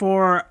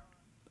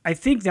I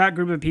think that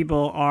group of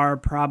people are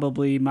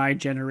probably my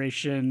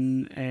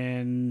generation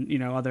and,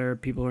 other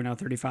people who are now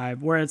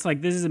 35, where it's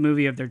like this is a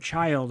movie of their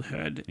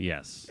childhood.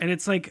 Yes. And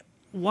it's like,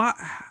 why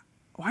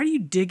do you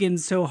dig in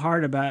so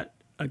hard about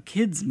a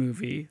kid's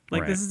movie?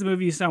 Like, Right. this is a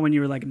movie you saw when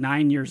you were like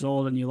 9 years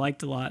old and you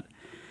liked a lot.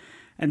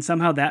 And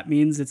somehow that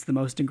means it's the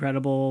most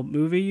incredible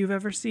movie you've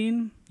ever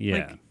seen. Yeah.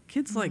 Like,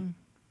 kids like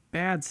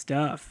bad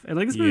stuff. And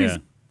like, this movie's Yeah.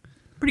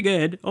 pretty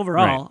good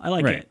overall. Right. I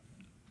like Right. it.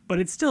 But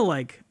it's still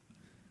like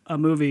a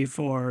movie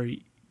for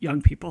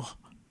young people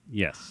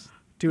Yes.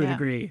 to a Yeah.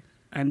 degree.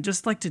 And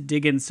just like to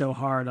dig in so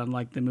hard on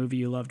like the movie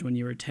you loved when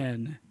you were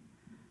 10.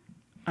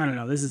 I don't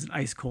know. This is an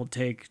ice cold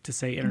take to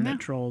say internet No.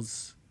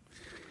 trolls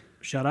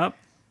shut up,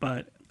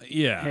 but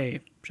Yeah.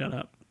 hey, shut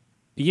up.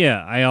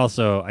 Yeah,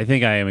 I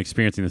think I am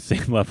experiencing the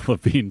same level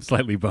of being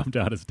slightly bummed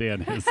out as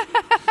Dan is.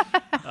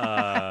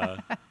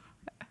 And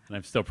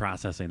I'm still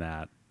processing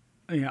that.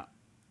 Yeah.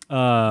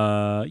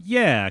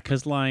 Yeah,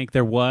 because like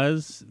there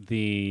was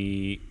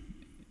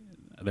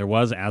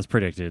as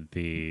predicted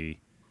the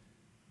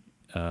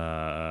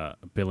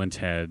Bill and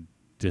Ted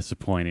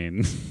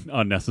disappointing,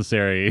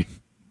 unnecessary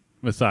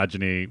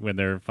misogyny when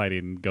they're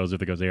fighting Gozer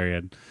the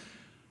Gozerian.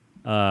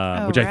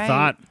 Which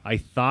right. I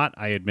thought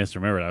I had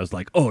misremembered. I was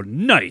like, oh,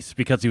 nice,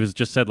 because he was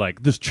just said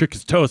like this chick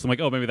is toast. I'm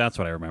like, oh, maybe that's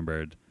what I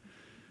remembered.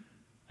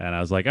 And I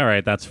was like, all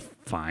right, that's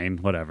fine,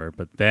 whatever.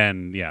 But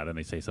then, then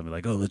they say something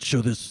like, oh, let's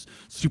show this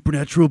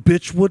supernatural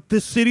bitch what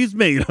this city's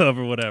made of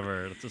or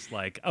whatever. It's just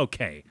like,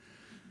 okay,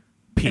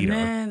 Peter.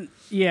 And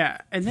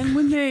then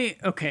when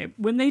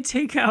they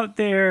take out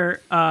their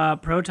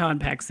proton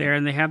packs there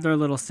and they have their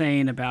little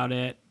saying about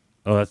it.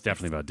 Oh, that's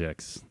definitely about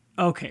dicks.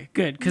 Okay,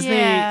 good. Because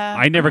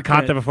I never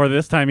caught that before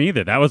this time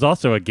either. That was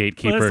also a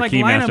gatekeeper like,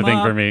 keymaster line 'em thing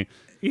up. for me.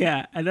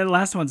 yeah, and then the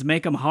last one's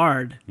make them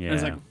hard. I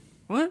was Yeah. like,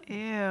 what? Ew.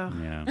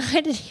 Yeah.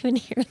 I didn't even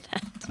hear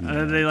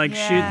that. They like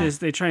shoot this.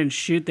 They try and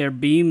shoot their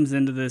beams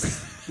into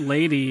this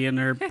lady in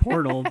her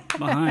portal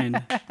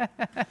behind,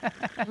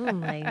 Oh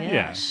my gosh.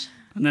 Yeah.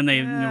 and then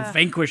they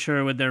vanquish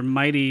her with their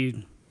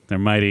mighty They're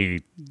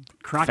mighty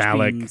crotch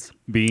phallic beams.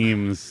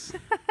 beams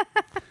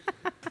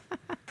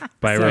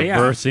by So, yeah.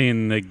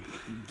 reversing the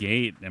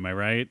gate. Am I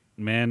right,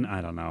 man?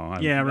 I don't know.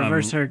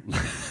 Reverse her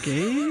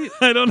gate.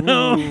 I don't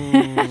know.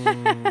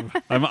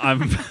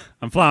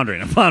 I'm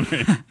floundering.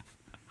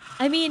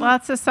 I mean,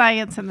 Lots of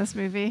science in this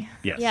movie.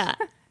 Yes. yeah.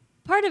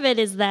 Part of it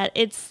is that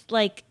it's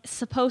like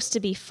supposed to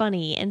be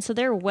funny, and so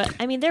they're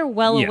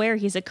well Yeah. aware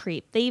he's a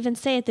creep. They even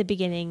say at the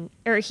beginning,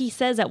 or he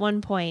says at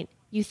one point,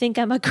 "You think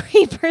I'm a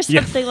creep" or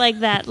something like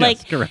that. Yes,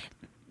 Like correct.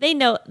 they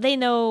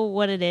know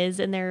what it is,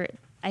 and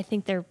I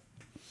think they're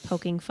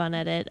poking fun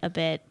at it a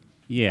bit.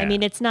 Yeah. I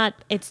mean,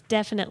 it's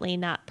definitely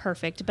not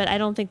perfect, but I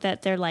don't think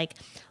that they're like,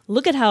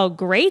 look at how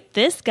great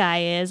this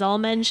guy is. All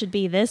men should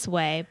be this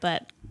way.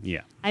 But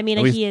yeah. I mean,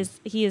 At least-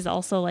 he is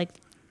also like,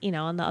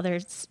 on the other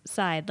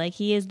side, like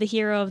he is the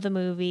hero of the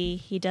movie.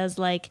 He does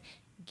like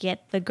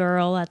get the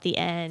girl at the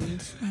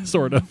end,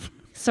 sort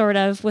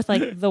of with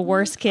like the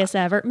worst kiss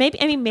ever.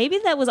 Maybe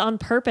that was on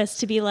purpose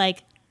to be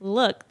like,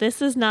 look,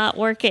 this is not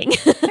working.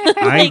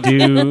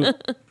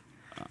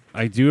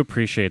 I do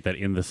appreciate that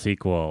in the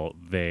sequel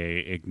they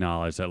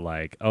acknowledge that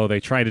like, oh, they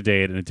tried to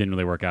date and it didn't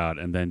really work out,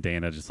 and then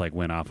Dana just like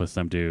went off with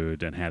some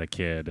dude and had a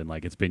kid, and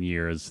like it's been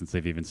years since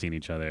they've even seen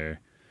each other.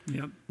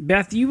 Yep.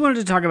 Beth, you wanted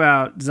to talk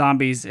about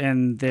zombies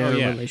and their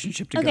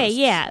relationship to ghosts.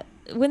 Yeah.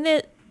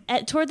 When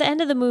toward the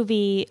end of the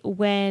movie,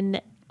 when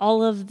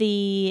all of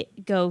the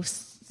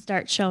ghosts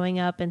start showing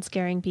up and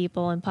scaring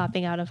people and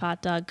popping out of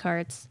hot dog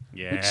carts,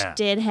 which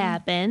did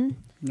happen.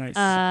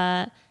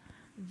 Nice.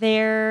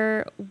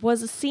 There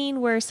was a scene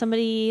where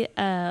somebody,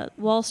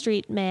 Wall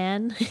Street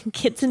man,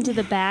 gets into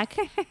the back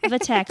of a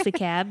taxi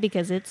cab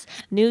because it's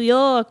New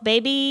York,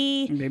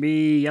 baby.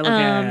 Baby yellow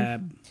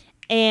cab.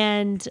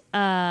 And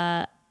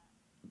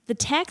the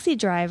taxi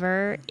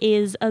driver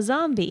is a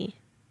zombie.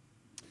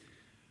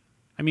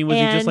 I mean, was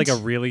he just like a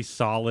really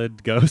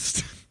solid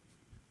ghost?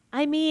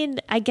 I mean,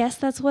 I guess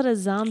that's what a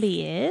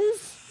zombie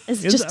is.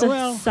 It's just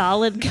a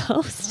solid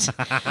ghost.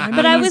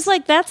 But I was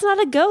like, that's not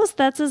a ghost.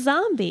 That's a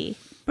zombie.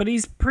 But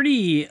he's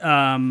pretty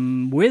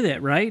with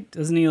it, right?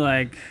 Doesn't he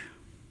like...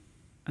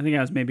 I think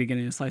I was maybe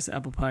getting a slice of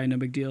apple pie, no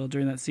big deal,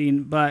 during that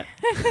scene. But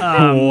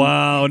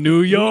wow,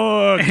 New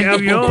York,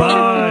 apple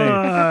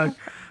pie.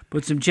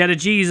 Put some cheddar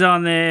cheese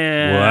on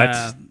there.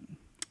 What?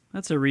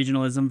 That's a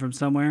regionalism from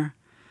somewhere.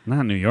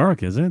 Not New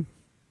York, is it?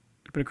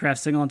 Put a craft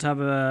single on top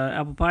of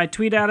apple pie.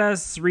 Tweet at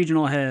us,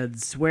 regional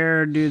heads.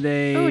 Where do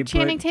they? Oh,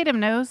 Channing Tatum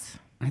knows.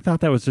 I thought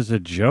that was just a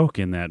joke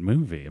in that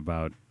movie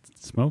about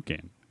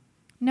smoking.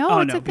 No,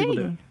 it's no, a people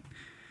thing.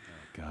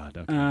 Oh, God.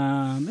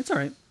 Okay. It's all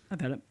right.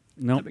 I've had it.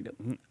 Nope.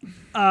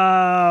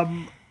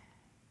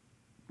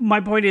 My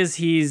point is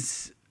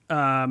he's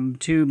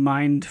too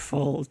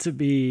mindful to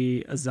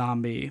be a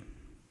zombie.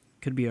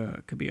 Could be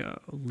a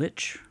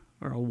lich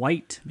or a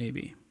white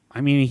maybe.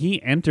 I mean,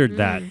 he entered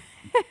that.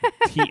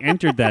 He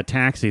entered that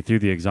taxi through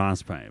the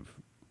exhaust pipe.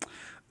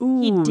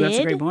 Ooh, He that's a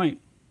did? great point.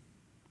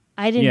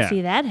 I didn't Yeah.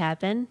 see that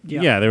happen.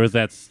 Yeah. there was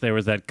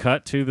that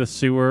cut to the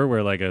sewer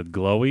where like a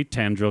glowy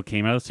tendril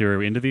came out of the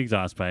sewer into the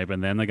exhaust pipe,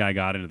 and then the guy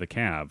got into the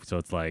cab. So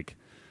it's like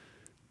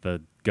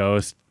the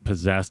ghost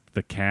possessed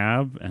the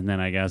cab, and then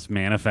I guess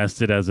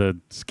manifested as a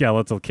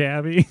skeletal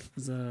cabbie.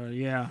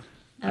 Yeah.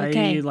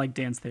 Okay. I like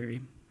dance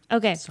theory.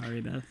 Okay.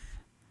 Sorry, Beth.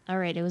 All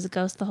right. It was a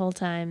ghost the whole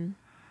time.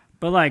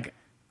 But like,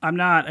 I'm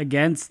not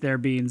against there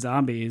being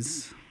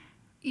zombies.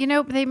 You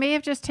know, they may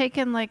have just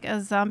taken like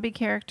a zombie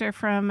character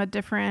from a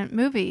different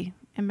movie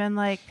and been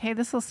like, hey,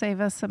 this will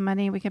save us some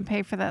money. We can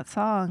pay for that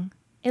song.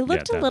 It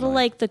looked a little definitely.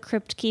 like the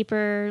Crypt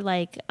Keeper,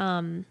 like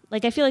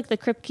I feel like the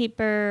Crypt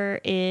Keeper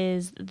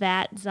is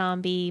that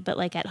zombie, but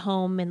like at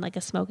home in like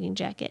a smoking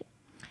jacket.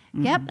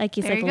 Yep. Like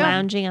he's there like you go.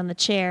 lounging on the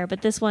chair,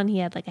 but this one he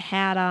had like a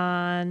hat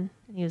on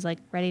and he was like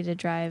ready to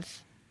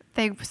drive.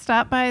 They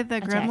stopped by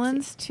the taxi.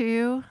 Gremlins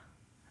 2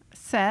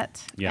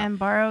 set Yeah. and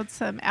borrowed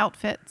some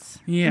outfits.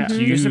 Yeah. Do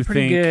There's you a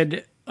pretty think,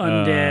 good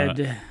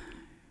undead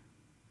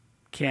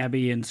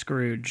Cabby and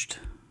Scrooged.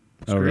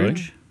 Oh, really?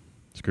 Scrooge?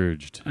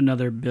 Scrooged.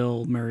 Another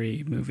Bill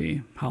Murray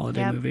movie,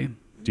 holiday Yep. movie.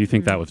 Do you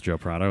think that was Joe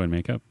Prado in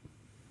makeup?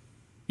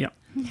 Yep.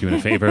 Doing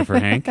a favor for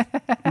Hank? Yep.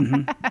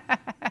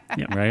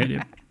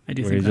 Right? I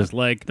do Where think he's that. just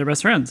like, They're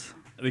best friends.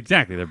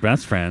 exactly, they're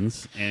best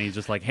friends, and he's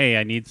just like, hey,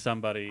 I need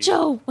somebody.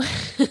 Joe.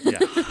 Yeah.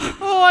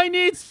 Oh, I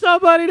need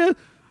somebody to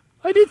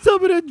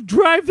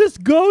drive this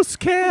ghost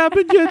cab,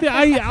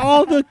 and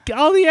all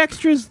the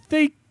extras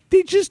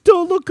they just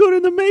don't look good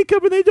in the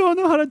makeup, and they don't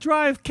know how to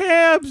drive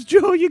cabs.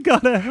 Joe, you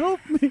gotta help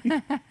me.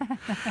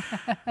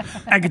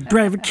 I could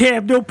drive a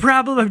cab, no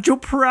problem. I'm Joe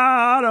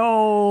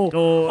Prado.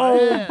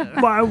 Oh,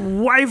 my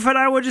wife and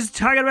I were just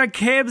talking about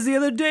cabs the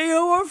other day.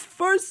 On our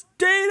first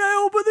date,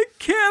 I opened the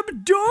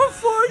cab door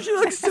for her. She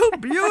looks so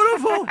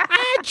beautiful.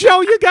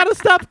 Joe, you gotta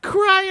stop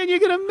crying. You're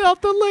gonna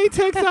melt the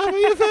latex off of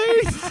your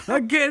face.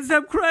 I can't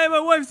stop crying.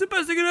 My wife's the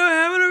best thing that ever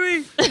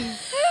happened to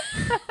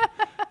me.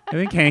 I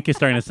think Hank is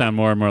starting to sound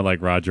more and more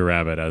like Roger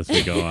Rabbit as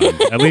we go on.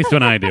 At least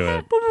when I do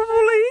it.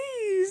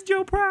 Please,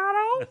 Joe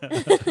Prado.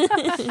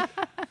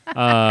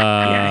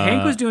 Yeah,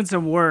 Hank was doing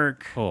some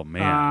work. Oh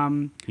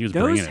man, he was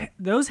bringing it.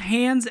 Those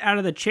hands out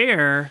of the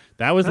chair.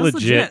 That was that's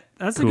legit.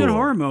 That's cool. a good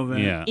horror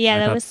movie. Yeah, Yeah, I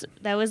that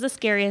thought- was the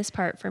scariest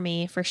part for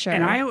me, for sure.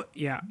 And I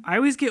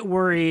always get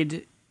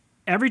worried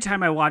every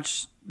time I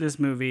watch this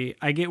movie.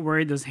 I get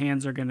worried those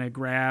hands are gonna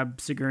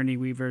grab Sigourney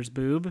Weaver's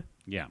boob,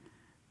 Yeah.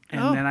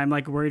 and then I'm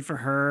like worried for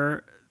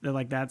her. That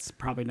like that's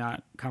probably not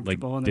Like,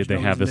 comfortable. and did there's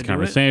they no have reason this to do it.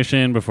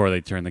 conversation before they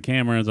turn the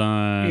cameras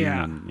on?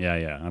 Yeah. And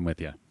yeah, I'm with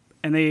you.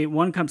 And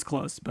one comes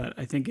close, but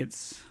I think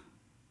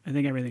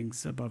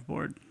everything's above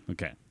board.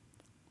 Okay.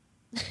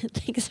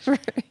 Thanks for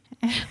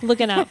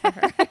looking out for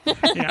her.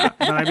 Yeah.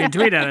 No, I mean,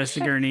 tweet at us,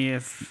 Sigourney,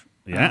 if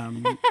Yeah.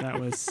 that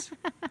was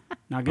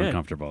not good.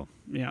 Uncomfortable.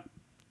 Yeah.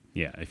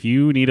 Yeah, if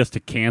you need us to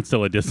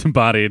cancel a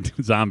disembodied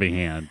zombie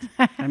hand,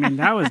 I mean,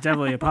 that was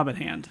definitely a puppet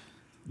hand,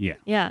 yeah.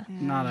 Yeah.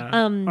 not a.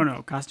 oh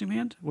no, costume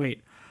hand.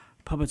 Wait,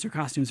 puppets are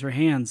costumes for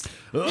hands.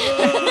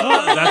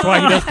 That's why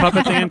he does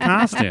puppets and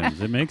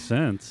costumes. It makes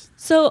sense.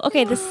 So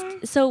okay,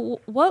 so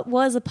what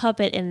was a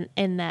puppet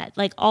in that?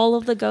 Like all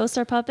of the ghosts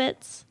are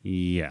puppets,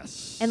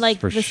 Yes. and like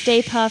for the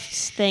Stay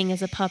Puft thing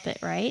is a puppet,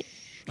 right?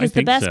 I Because the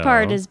think best so.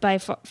 part is by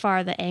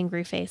far the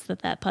angry face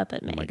that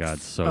puppet makes. Oh my God,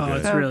 so Oh, good.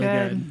 it's So really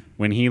good. good.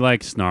 When he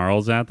like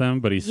snarls at them,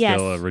 but he's Yes.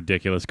 still a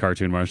ridiculous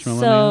cartoon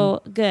marshmallow man.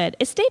 So good.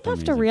 Is Stay Puft a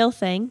Amazing. real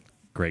thing?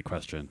 Great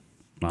question.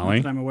 Not Molly?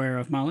 that I'm aware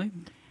of, Molly.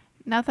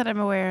 Not that I'm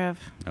aware of.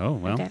 Oh,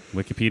 well, Okay.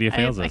 Wikipedia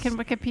fails I us. can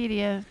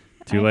Wikipedia.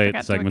 Too I late. forgot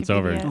to Segment's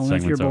over. Wikipedia. Only if you're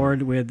Segment's over.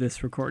 bored with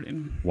this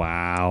recording.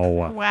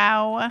 Wow.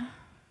 Wow.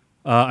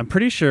 I'm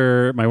pretty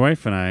sure my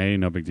wife and I,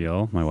 no big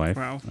deal, my wife.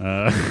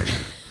 Wow.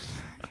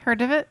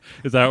 Heard of it?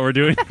 Is that what we're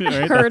doing?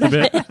 Right? Heard That's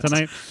the of bit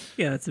tonight.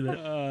 Yeah, that's a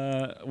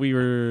bit. We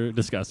were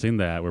discussing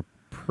that. We're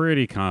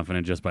pretty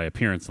confident just by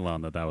appearance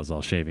alone that was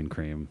all shaving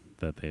cream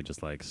that they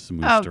just like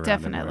smooshed Oh, around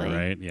definitely.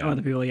 everywhere, right? Yeah. Oh,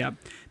 the people. Yeah,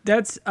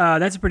 that's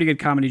a pretty good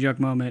comedy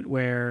joke moment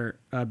where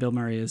Bill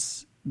Murray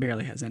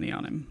barely has any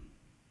on him.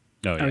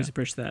 Oh, I yeah. always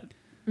appreciate that.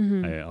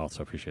 I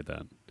also appreciate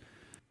that.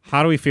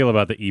 How do we feel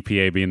about the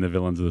EPA being the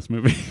villains of this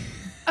movie?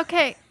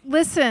 Okay,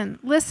 listen.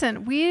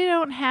 We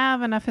don't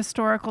have enough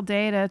historical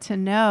data to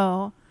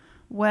know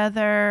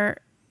whether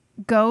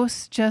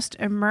ghosts just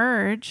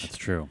emerge That's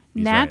true.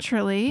 He's right.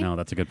 naturally No,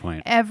 that's a good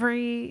point.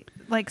 every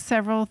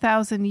several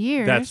thousand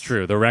years. That's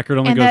true. The record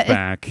only And goes that it-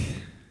 back. It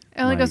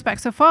only Like- goes back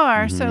so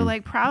far. So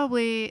Mhm.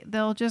 probably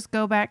they'll just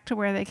go back to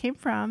where they came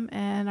from,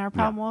 and our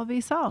problem will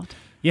be solved.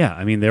 Yeah,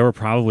 I mean, there were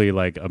probably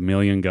like a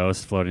million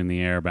ghosts floating in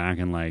the air back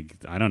in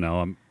I don't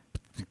know,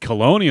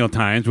 colonial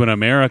times when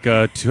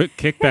America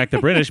kicked back the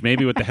British,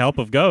 maybe with the help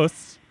of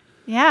ghosts.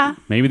 Yeah.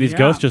 Maybe these Yeah.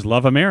 ghosts just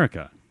love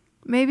America.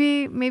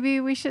 Maybe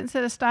we should,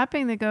 instead of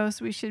stopping the ghosts,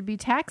 we should be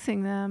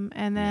taxing them,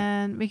 and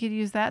then we could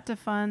use that to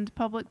fund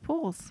public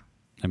pools.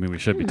 I mean, we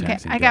should be Okay,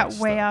 taxing I got ghosts,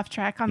 way though. off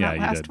track on Yeah, that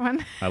you last did.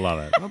 one. I love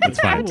it. It's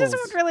I fine. just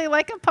would really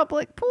like a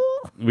public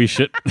pool. We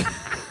should.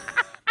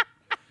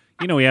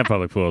 We have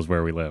public pools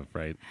where we live,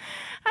 right?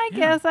 I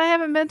guess I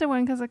haven't been to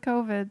one because of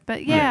COVID,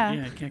 but yeah.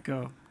 Yeah, can't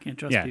go. Can't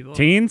trust Yeah. people.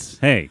 Teens,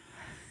 hey,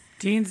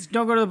 Teens,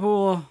 don't go to the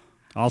pool.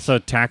 also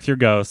tax your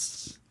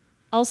ghosts.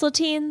 Also,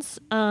 teens,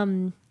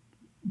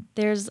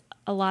 there's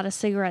a lot of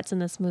cigarettes in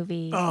this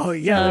movie. Oh,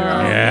 yeah, So, there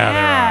are.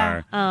 Yeah,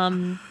 there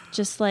are.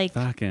 Just like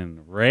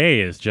Fucking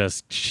Ray is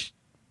just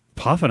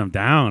puffing them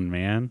down,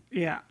 man.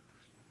 Yeah.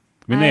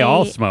 I mean, they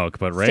all I- smoke,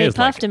 but Ray Stay is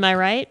Puffed, like, am I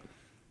right?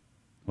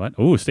 what?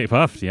 Ooh, stay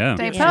puffed, yeah.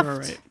 Stay Yeah, puffed. you are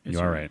right. You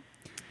are right.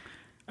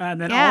 And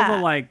then Yeah.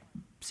 all the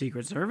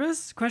Secret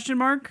Service ?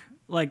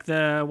 Like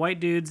the white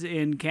dudes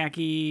in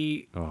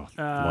khaki Oh,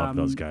 love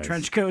those guys.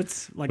 trench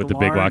coats, With the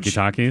big large-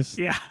 walkie-talkies?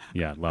 Yeah,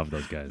 Yeah, love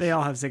those guys. they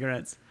all have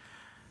cigarettes.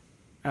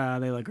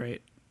 They look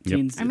great. Yep.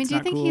 Teens, I mean, it's do you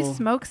not think cool. he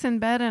smokes in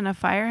bed in a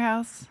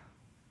firehouse?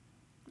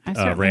 I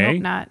certainly Ray?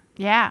 hope not.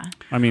 Yeah.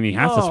 I mean, he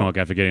has to Oh. smoke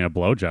after getting a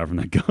blowjob from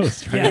that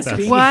ghost, right? Yeah, That's-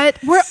 speaking-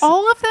 What? Were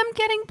all of them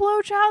getting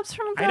blowjobs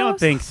from ghosts? I don't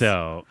think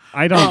so.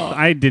 I don't.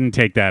 I didn't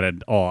take that at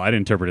all. I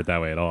didn't interpret it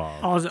that way at all.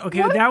 Oh,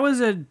 okay, that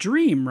was a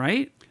dream,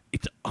 right?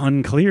 It's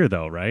unclear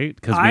though, right?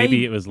 Because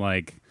maybe it was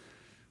like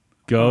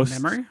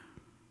ghost. Memory?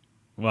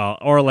 Well,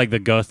 or like the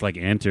ghost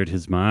entered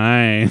his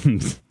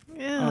mind.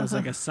 Oh, it was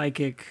like a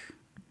psychic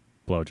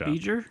Blowjob.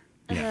 feature.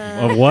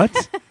 Yeah. What?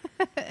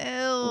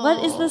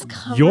 what is this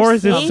conversation?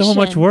 Yours is so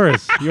much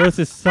worse. Yours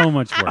is so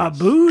much worse. A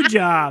boo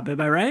job, am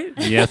I right?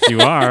 Yes, you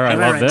are. I Am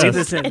love right? this. Leave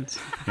this in.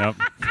 Yep.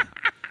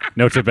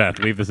 No to Beth.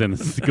 Leave this in.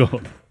 This is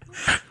gold.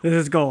 This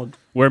is gold.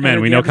 We're men.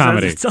 And We the know episodes,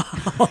 comedy. It's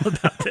all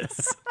about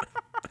this.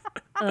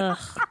 Ugh.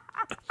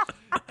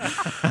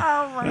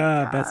 Oh my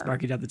God. Beth's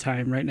marking out the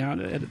time right now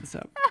to edit this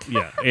up.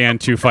 Yeah, and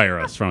to fire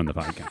us from the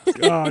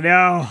podcast. Oh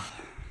no!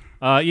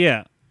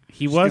 Yeah,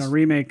 he She's was.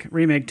 gonna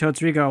remake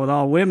Totes Rico with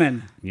all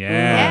women. Yeah.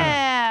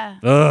 Yeah.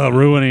 Ugh,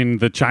 ruining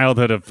the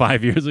childhood of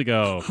 5 years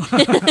ago.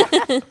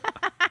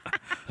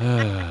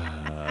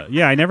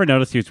 Yeah, I never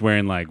noticed he was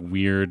wearing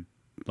weird,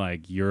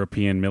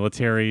 European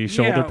military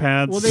shoulder Yeah,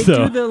 pads. Well, they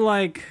so- do the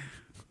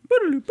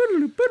boodaloo,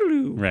 boodaloo,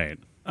 boodaloo, right.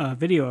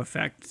 video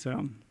effect.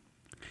 So,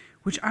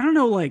 which I don't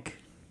know, like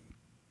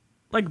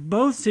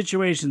both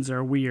situations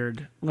are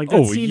weird. Like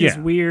that scene is yeah.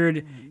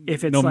 weird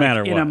if it's No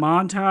matter in a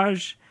what.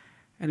 montage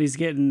and he's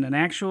getting an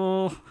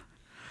actual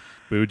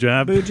Boo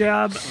job. boo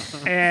job,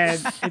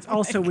 and it's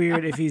also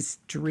weird if he's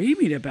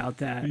dreaming about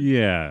that.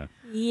 Yeah.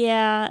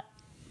 Yeah,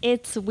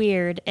 it's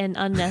weird and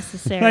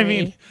unnecessary. I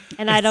mean,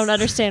 and I don't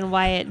understand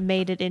why it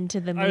made it into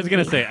the movie. I was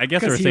gonna say. I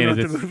guess what we're 'Cause he saying wrote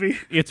is the movie.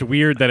 it's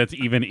weird that it's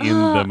even in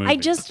the movie. I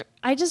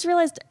just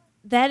realized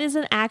that is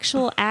an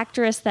actual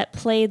actress that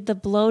played the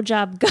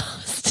blowjob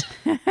ghost.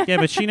 Yeah,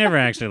 but she never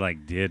actually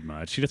did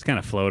much. She just kind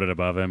of floated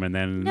above him, and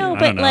then No, I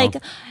but don't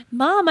know.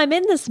 Mom, I'm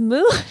in this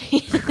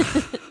movie.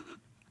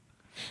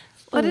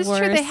 Well, it is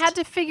true. They worst. had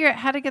to figure out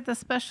how to get the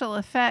special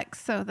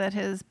effects so that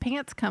his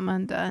pants come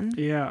undone.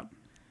 Yeah.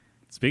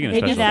 Speaking of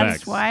Maybe special that's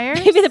effects, Wires.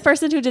 Maybe the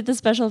person who did the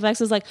special effects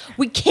was like,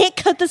 "We can't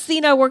cut the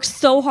scene. I worked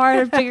so hard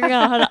at figuring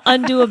out how to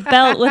undo a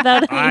belt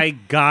without." I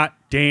got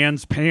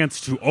Dan's pants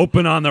to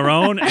open on their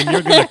own, and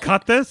you're going to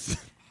cut this?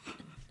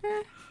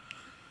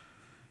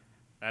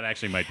 That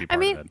actually might be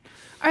part of it.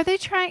 Are they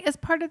trying, as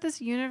part of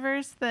this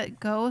universe, that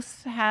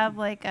ghosts have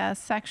like a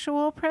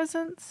sexual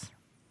presence?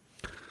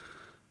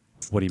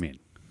 What do you mean?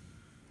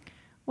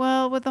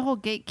 Well, with the whole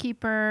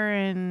gatekeeper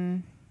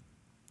and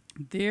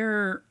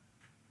They're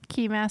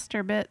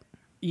keymaster bit.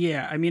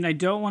 yeah. I mean, I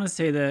don't want to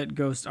say that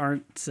ghosts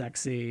aren't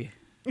sexy,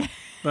 but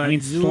I mean,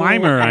 Zool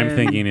Slimer, I'm and-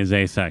 thinking, is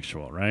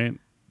asexual, right?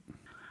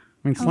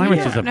 I mean, Slimer's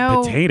yeah. just a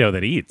No. potato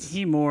that eats.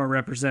 he more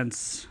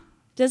represents.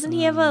 Doesn't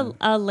he have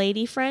a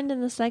lady friend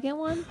in the second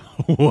one?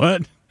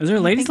 What? Is there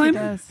a lady I think he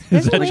Slimer? does.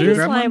 There's a that lady true?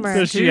 Slimer.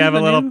 Does she Two, have a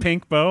the little new-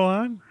 pink bow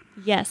on?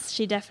 Yes,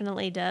 she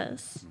definitely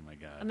does. Oh, my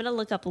God. I'm gonna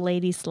look up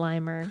Lady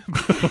Slimer.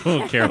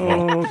 Oh, careful.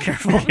 Oh,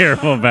 careful!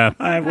 Careful, Beth.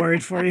 I'm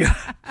worried for you.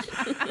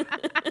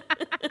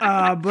 But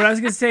I was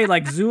gonna say,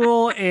 like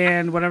Zool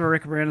and whatever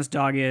Rick Moranis'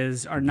 dog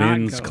is are not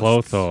Vince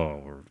ghosts.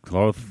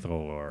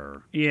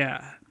 Clothor.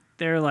 Yeah,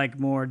 they're like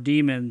more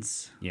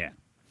demons Yeah.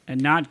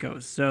 and not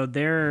ghosts. So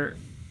the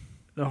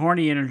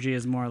horny energy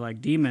is more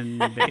like demon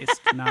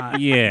based, not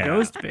Yeah.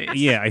 ghost based.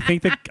 Yeah, I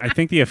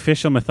think the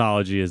official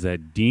mythology is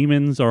that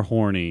demons are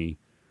horny,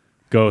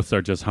 ghosts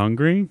are just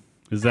hungry.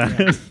 Is that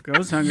it?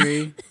 Ghost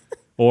hungry.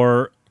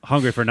 Or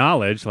hungry for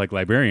knowledge, like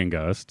Librarian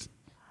Ghost.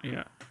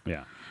 Yeah.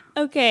 Yeah.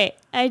 Okay,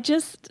 I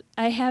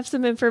have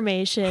some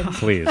information.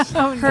 Please.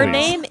 Oh, Her Please.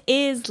 name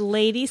is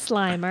Lady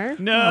Slimer.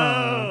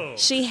 No.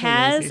 She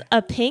has lazy.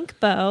 a pink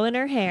bow in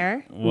her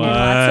hair What?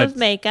 and lots of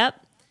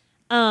makeup.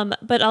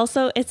 But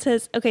also it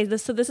says, okay,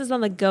 so this is on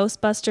the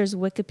Ghostbusters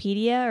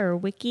Wikipedia or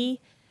wiki,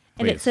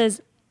 and it Please.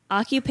 says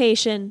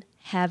occupation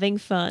having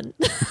fun.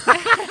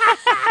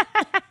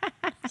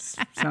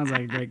 Sounds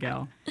like a great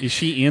gal. Is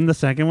she in the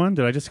second one?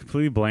 Did I just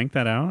completely blank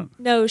that out?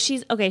 No,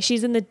 she's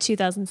in the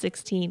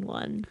 2016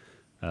 one.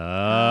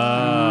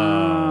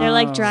 Oh. They're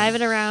like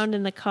driving around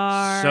in the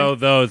car. So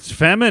those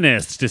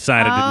feminists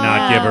decided to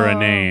not give her a Oh.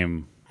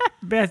 name.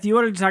 Beth, you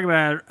wanted to talk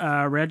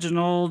about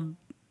Reginald,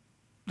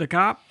 the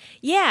cop?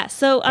 yeah,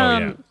 so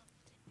yeah.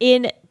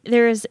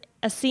 there's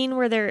a scene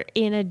where they're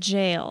in a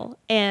jail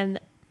and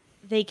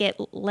they get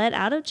let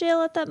out of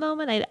jail at that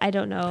moment. I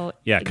don't know.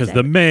 Yeah, because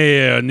exactly. the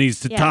mayor needs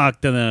to Yeah.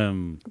 talk to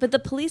them. But the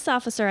police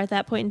officer at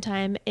that point in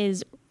time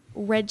is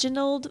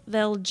Reginald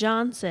Vell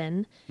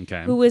Johnson,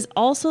 Okay. who is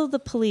also the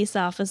police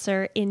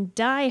officer in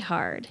Die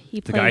Hard. He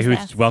The plays guy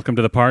who's that. welcome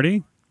to the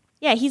party?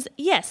 Yeah, he's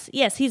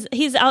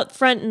out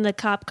front in the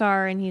cop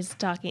car and he's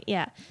talking.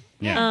 Yeah.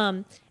 Yeah.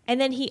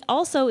 And then he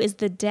also is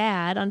the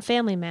dad on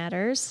Family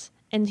Matters,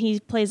 and he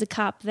plays a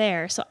cop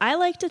there. So I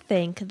like to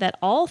think that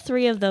all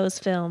three of those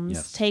films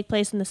Yes. take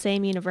place in the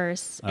same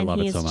universe, I and love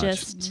he it is so much.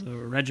 just The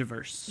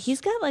Regiverse. he's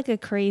got like a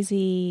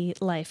crazy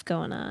life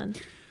going on.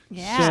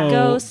 Yeah. So-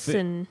 Ghosts the-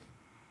 and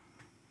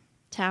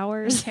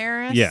towers.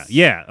 Terrorists. Yeah,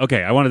 yeah.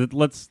 Okay, I wanted to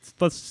let's talk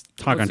What's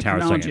on the Tower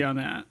chronology second. on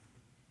that?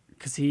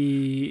 Because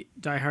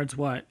Die Hard's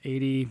what,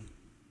 80?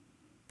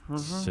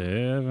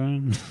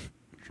 7.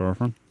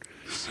 Surfing.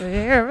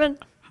 Seven.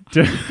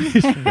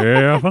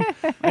 Surfing.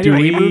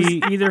 Anyway, he we- moves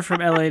either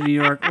from LA to New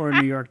York or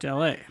New York to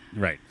LA.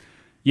 Right.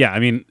 Yeah, I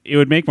mean, it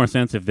would make more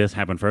sense if this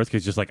happened first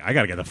because just like, I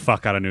got to get the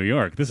fuck out of New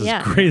York. This is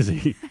Yeah.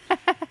 crazy.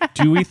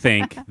 Do we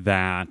think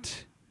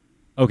that...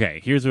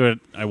 Okay, here's what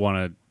I want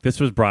to... This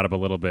was brought up a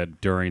little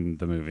bit during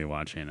the movie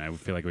watching. I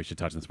feel like we should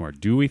touch on this more.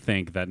 Do we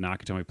think that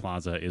Nakatomi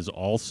Plaza is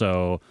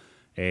also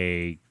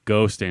a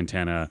ghost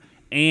antenna?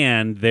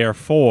 And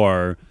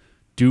therefore,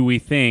 do we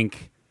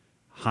think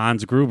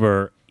Hans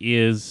Gruber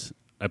is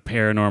a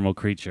paranormal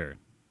creature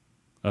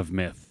of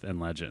myth and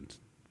legend?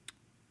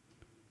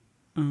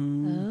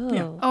 Oh.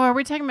 Yeah. Oh, are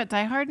we talking about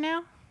Die Hard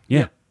now?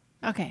 Yeah.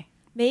 Okay.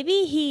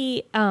 Maybe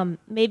he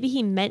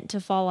meant to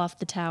fall off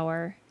the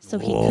tower so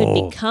he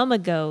could become a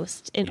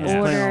ghost in Yeah. Play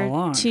all order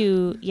along.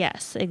 to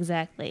yes,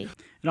 exactly.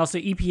 And also,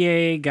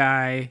 EPA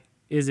guy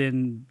is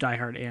in Die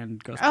Hard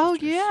and Ghostbusters. Oh,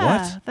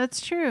 yeah. What? That's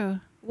true.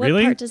 What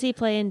Really? part does he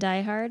play in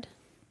Die Hard?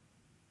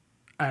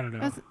 I don't know.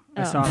 Was-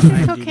 I oh. saw Is him he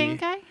on the IMDb. cocaine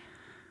guy?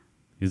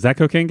 Is that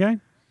Cocaine Guy?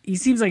 He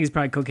seems like he's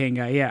probably a cocaine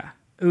guy, yeah.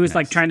 Who was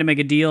like Nice. trying to make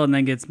a deal and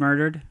then gets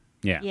murdered.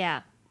 Yeah.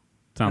 Yeah.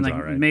 Sounds and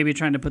like all right. maybe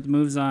trying to put the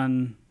moves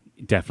on.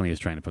 Definitely is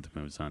trying to put the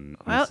moves on.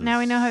 Well, Mrs. now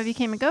we know how he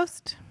became a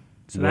ghost.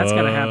 So that's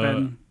got to Whoa.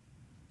 happen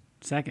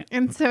second.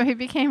 And so he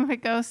became a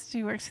ghost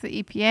who works for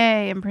the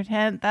EPA and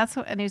pretend that's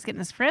what, and he was getting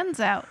his friends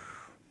out.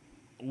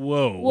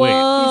 Whoa, wait.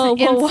 Whoa,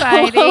 He's an whoa,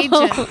 inside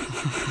whoa.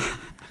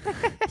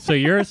 agent. So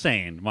you're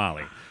saying,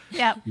 Molly,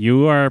 Yep.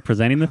 you are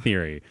presenting the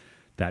theory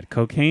that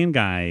Cocaine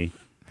Guy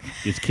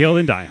is killed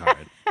in Die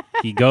Hard.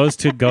 He goes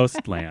to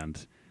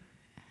Ghostland.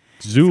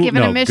 given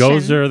a mission.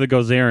 Gozer the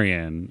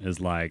Gozerian is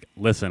like,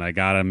 listen, I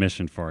got a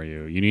mission for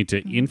you. You need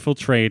to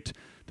infiltrate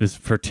this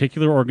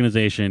particular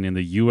organization in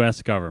the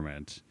U.S.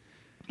 government.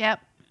 Yep.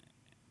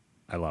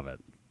 I love it.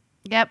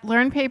 Yep.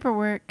 Learn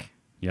paperwork.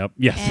 Yep.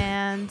 Yes.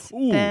 And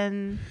Ooh.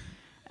 then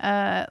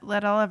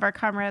let all of our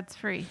comrades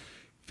free.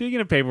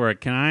 Speaking of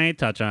paperwork, can I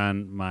touch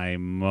on my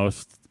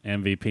most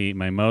MVP,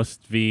 my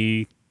most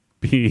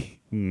VP?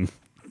 You know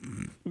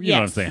what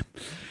I'm saying?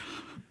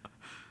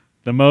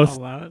 The most,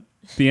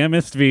 the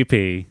MST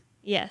VP.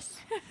 Yes.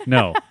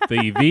 No,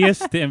 the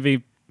Viest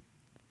MVP.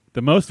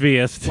 The most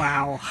Viest.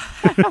 Wow.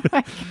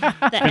 The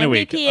Been a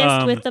week.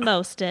 MVPist with the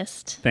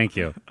mostest. Thank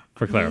you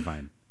for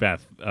clarifying.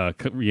 Beth,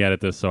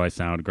 re-edit this so I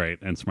sound great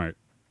and smart.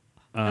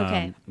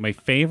 Okay. My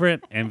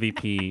favorite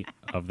MVP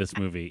of this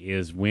movie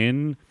is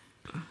when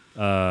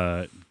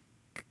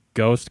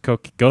Ghost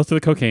of the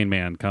Cocaine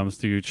Man comes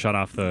to shut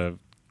off the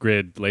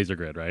laser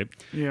grid, right?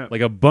 Yeah.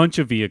 Like a bunch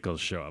of vehicles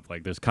show up.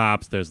 Like there's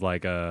cops, there's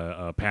like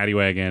a paddy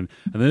wagon,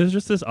 and then there's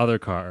just this other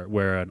car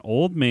where an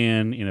old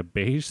man in a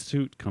beige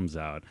suit comes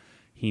out.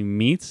 He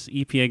meets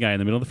EPA guy in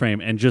the middle of the frame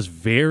and just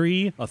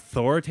very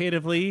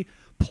authoritatively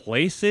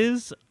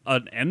places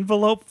an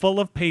envelope full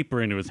of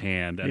paper into his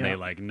hand, and they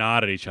like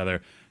nod at each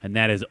other, and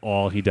that is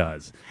all he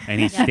does. And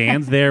he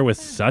stands there with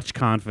such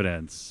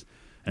confidence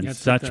and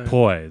such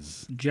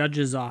poise.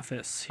 Judge's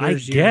office. I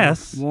Here's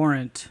guess your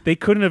warrant. They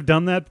couldn't have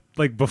done that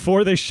like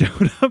before they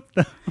showed up.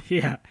 Though.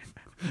 Yeah.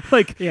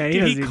 Like, Yeah,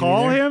 did he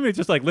call him? It's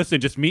just like,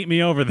 listen, just meet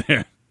me over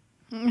there.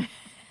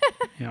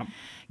 Yeah.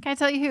 Can I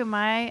tell you who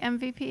my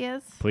MVP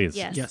is? Please.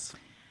 Yes.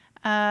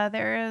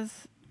 There is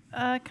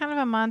kind of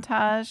a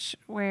montage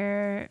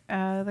where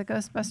the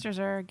Ghostbusters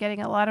are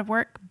getting a lot of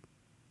work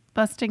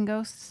busting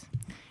ghosts.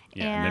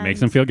 Yeah, and it makes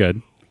them feel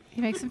good.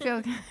 He makes them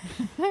feel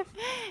good.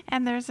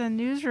 And there's a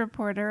news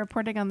reporter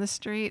reporting on the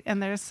street,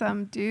 and there's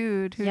some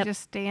dude who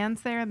just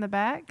stands there in the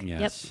back.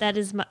 Yes. Yep, that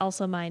is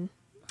also mine.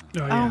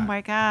 Oh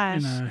my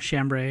gosh. In a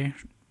chambray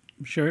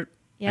shirt.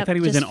 Yep, I thought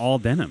he was in all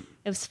denim.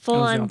 It was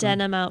full-on awesome.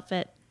 denim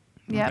outfit.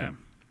 Yep. Okay.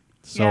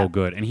 So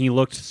good. And he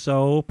looked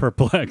so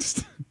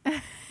perplexed.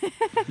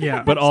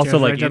 Yeah. But also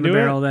Stares like right down the into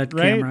barrel it, of that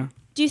right? camera.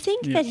 Do you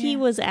think that he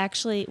was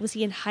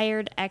he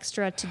hired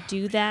extra to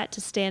do that,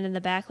 to stand in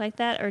the back like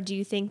that? Or do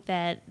you think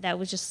that that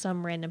was just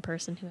some random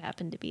person who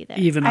happened to be there?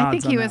 Even I odds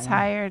think on he that was one.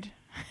 hired.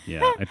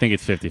 Yeah, I think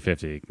it's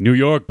 50-50. New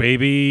York,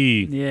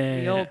 baby.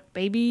 Yeah. Yo,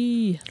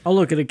 baby. I'll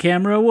look at a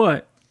camera.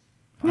 What?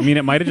 I mean,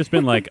 it might have just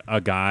been like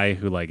a guy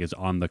who like is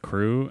on the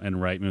crew, and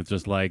Reitman was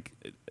just like,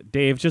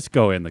 Dave, just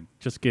go in,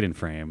 just get in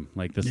frame.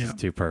 Like this is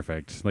too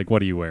perfect. Like,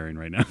 what are you wearing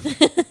right now?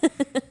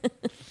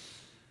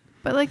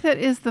 But like that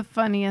is the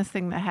funniest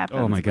thing that happens.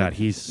 Oh my God, with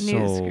he's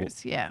news so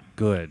crews. Yeah.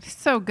 good. He's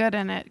so good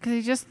in it because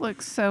he just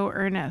looks so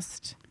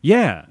earnest.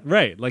 Yeah,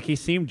 right. Like he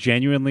seemed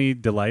genuinely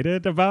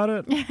delighted about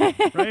it,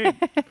 right?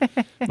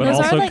 But Those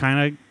are also like-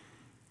 kind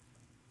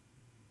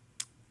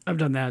I've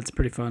done that. It's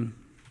pretty fun.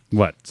 of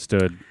what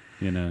stood,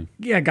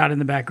 Yeah, got in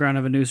the background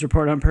of a news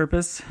report on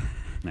purpose.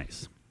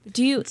 nice.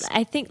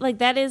 I think like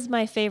that is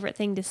my favorite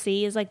thing to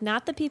see is like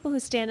not the people who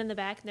stand in the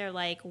back and they're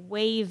like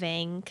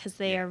waving because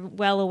they are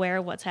well aware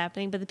of what's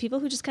happening, but the people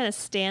who just kind of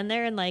stand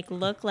there and like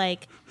look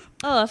like,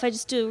 oh, if I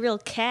just do a real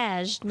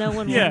cash, no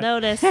one will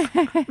notice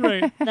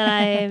Right, that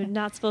I'm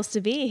not supposed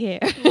to be here.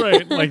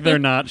 right. Like they're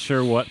not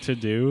sure what to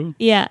do.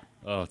 Yeah.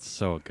 Oh, it's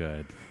so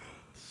good.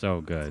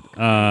 So good.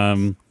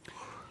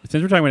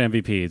 Since we're talking about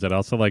MVPs, I'd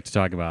also like to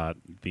talk about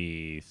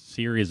the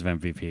series of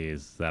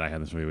MVPs that I had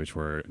in this movie, which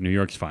were New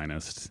York's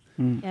finest.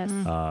 Yes.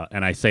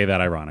 And I say that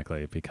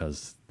ironically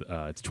because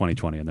it's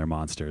 2020 and they're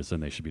monsters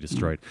and they should be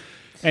destroyed.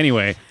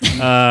 Anyway.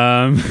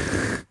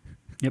 Yep.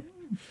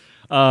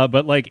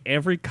 But like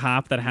every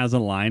cop that has a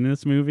line in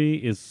this movie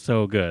is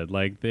so good.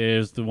 Like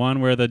there's the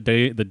one where the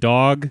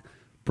dog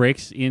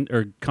breaks in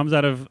or comes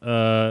out of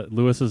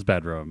Lewis's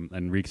bedroom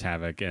and wreaks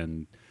havoc,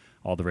 and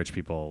all the rich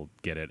people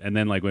get it. And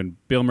then like when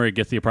Bill Murray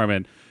gets the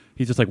apartment,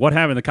 he's just like, what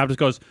happened? The cop just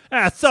goes,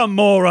 some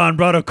moron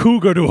brought a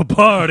cougar to a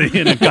party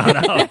and it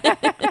got out.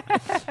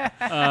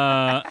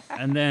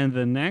 And then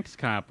the next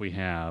cop we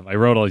have, I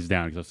wrote all these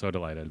down because I was so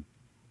delighted.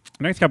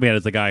 The next cop we had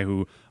is the guy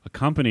who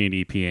accompanied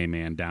EPA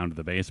man down to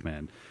the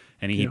basement.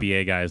 And the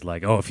EPA guy is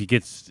like, oh, if he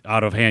gets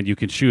out of hand, you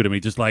can shoot him.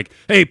 He's just like,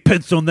 hey,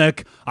 pencil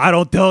neck, I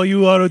don't tell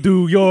you how to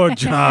do your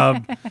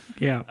job.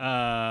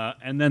 Yeah.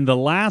 And then the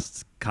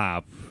last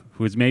cop,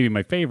 who is maybe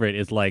my favorite,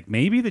 is like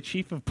maybe the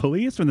chief of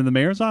police from the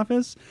mayor's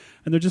office.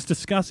 And they're just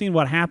discussing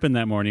what happened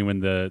that morning when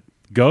the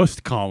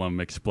ghost column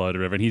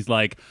exploded. And he's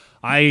like,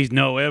 I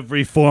know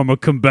every form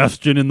of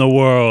combustion in the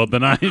world,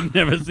 and I've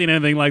never seen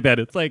anything like that.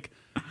 It's like,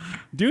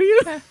 do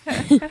you?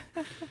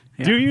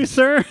 Do you,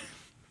 sir?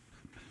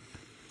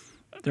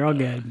 They're all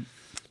good.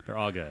 They're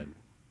all good.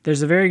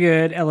 There's a very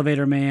good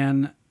elevator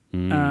man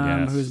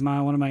Yes. who's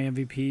one of my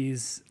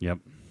MVPs. Yep.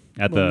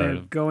 At when they're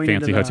the going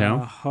fancy into the hotel?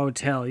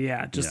 Hotel,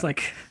 yeah. Just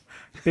like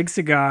big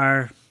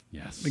cigar.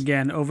 Yes.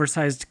 Again,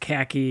 oversized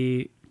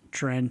khaki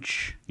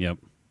trench Yep.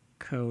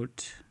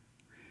 coat.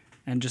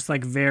 And just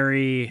like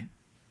very,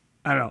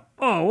 I don't know.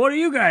 Oh, what are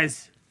you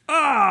guys? Oh,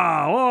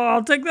 well,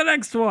 I'll take the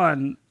next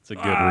one. It's a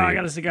good I read.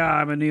 got a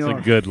cigar. I'm in New It's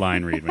York. a good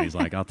line read when he's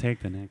like, I'll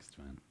take the next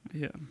one.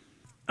 Yeah.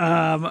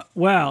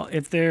 Well,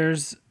 if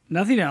there's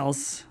nothing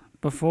else,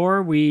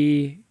 before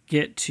we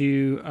get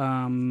to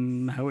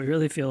how we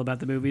really feel about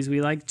the movies,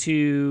 we like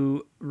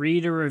to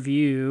read a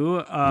review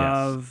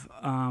of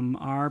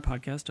our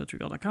podcast,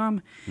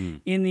 totregal.com,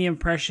 in the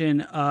impression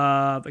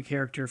of a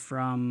character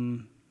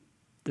from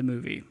the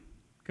movie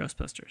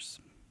Ghostbusters.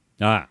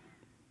 Ah.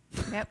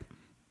 Yep.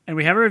 And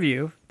we have a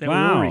review that we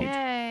will read.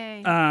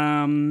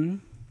 Yay.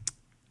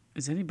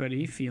 Is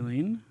anybody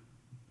feeling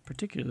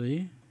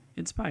particularly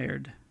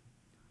inspired?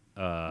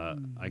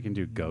 I can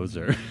do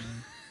Gozer.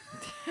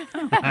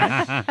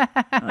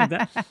 I like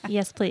that.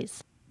 Yes,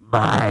 please.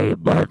 My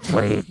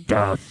monthly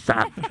dose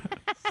of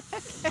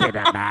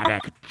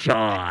cinematic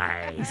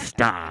joy.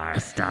 Star,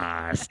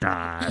 star,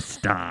 star,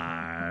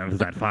 star. Was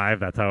that 5?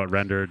 That's how it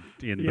rendered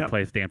in the Yep.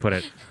 place Dan put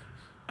it.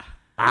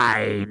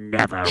 I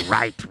never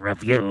write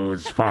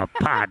reviews for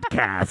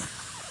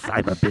podcasts.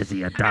 I'm a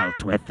busy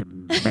adult with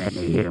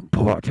many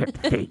important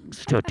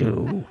things to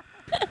do.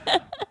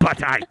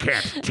 But I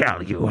can't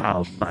tell you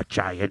how much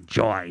I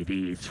enjoy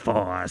these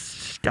 4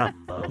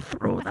 stumble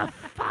through the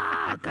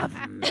fog of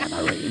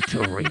memory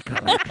to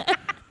recollect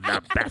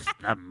the best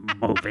the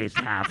movies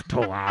have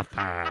to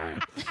offer.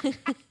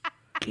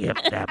 Give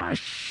them a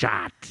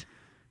shot.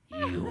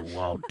 You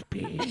won't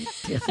be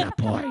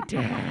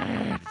disappointed.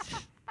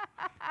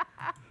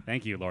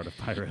 Thank you, Lord of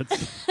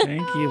Pirates.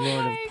 Thank you,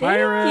 Lord of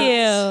Pirates.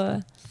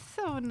 Thank you.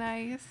 So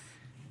nice.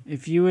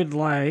 If you would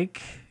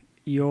like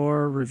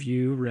your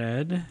review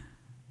read,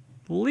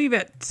 leave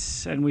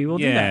it, and we will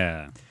do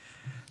that.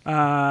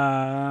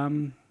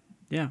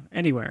 Yeah,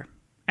 anywhere,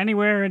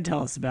 and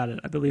tell us about it.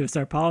 I believe it's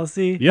our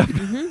policy. Yep.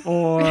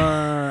 Or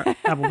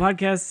Apple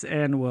Podcasts,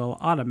 and we'll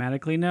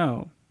automatically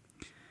know.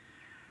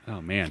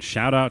 Oh man!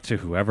 Shout out to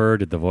whoever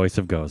did the voice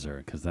of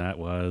Gozer, because that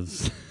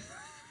was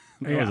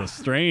that was a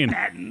strain.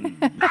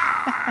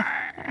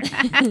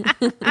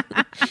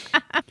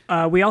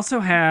 We also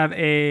have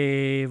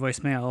a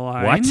voicemail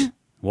line.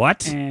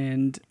 What?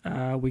 And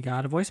we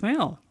got a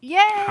voicemail. Yay.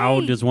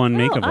 How does one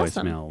make a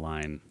awesome. voicemail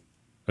line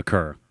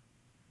occur?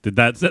 Did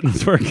that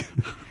sentence work?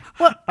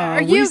 Well,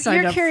 are we you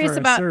signed you're up curious for a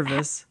about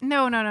service.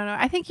 No.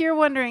 I think you're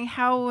wondering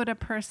how would a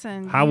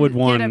person How would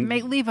one-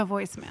 leave a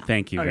voicemail?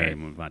 Thank you Okay. very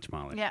much,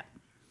 Molly.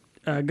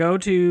 Yeah. Go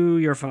to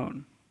your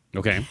phone.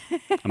 Okay,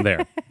 I'm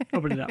there.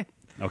 Open it up.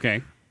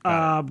 Okay.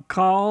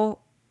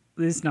 Call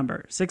this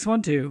number,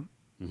 612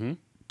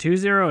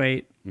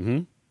 208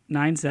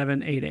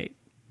 9788.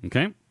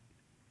 Okay.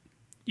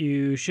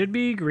 You should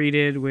be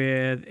greeted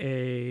with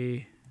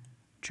a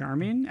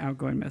charming,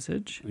 outgoing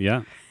message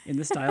Yeah. in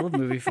the style of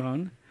movie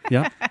phone.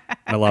 Yeah.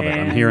 I love it.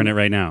 I'm And- hearing it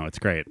right now. It's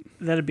great.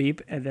 Then a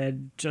beep, and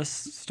then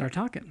just start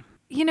talking.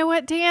 You know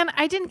what, Dan?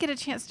 I didn't get a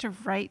chance to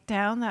write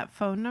down that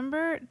phone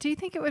number. Do you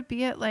think it would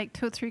be at like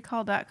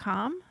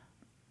totesrecall.com?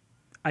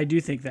 I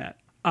do think that.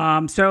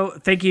 So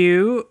thank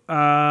you,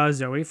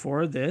 Zoe,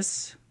 for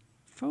this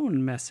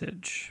phone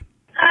message.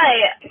 Hi,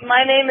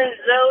 my name is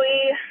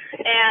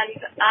Zoe, and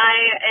I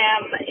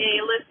am a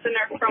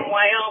listener from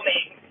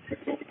Wyoming.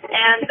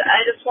 And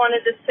I just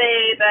wanted to say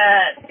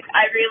that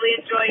I really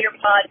enjoy your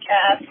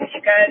podcast.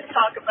 You guys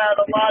talk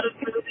about a lot of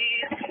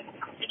movies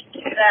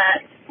that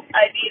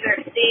I've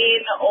either seen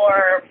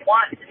or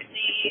want to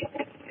see.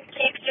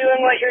 Keep doing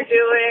what you're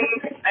doing.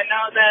 I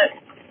know that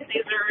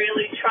these are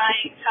really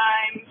trying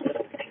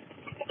times,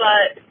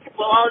 but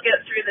we'll all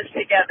get through this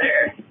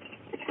together.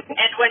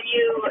 And when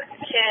you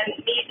can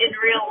meet in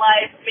real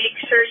life, make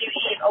sure you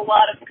eat a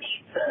lot of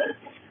pizzas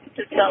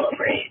to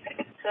celebrate.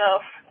 So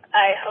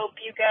I hope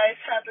you guys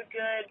have a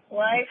good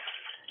life,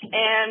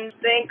 and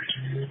thanks.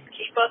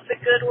 Keep up the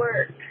good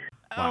work.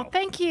 Oh,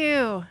 thank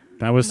you.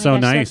 That was Oh so my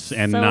gosh, nice that's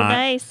and so not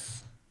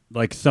nice.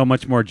 like so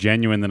much more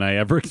genuine than I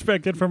ever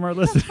expected from our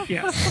listeners.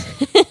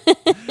 Yes.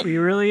 We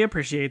really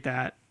appreciate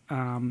that,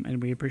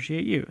 and we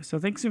appreciate you. So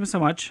thanks so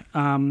much.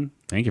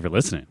 Thank you for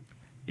listening.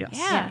 Yes.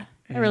 Yeah.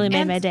 That really made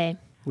And- my day.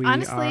 We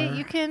Honestly, are-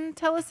 you can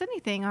tell us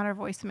anything on our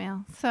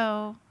voicemail.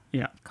 So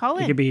Yeah. call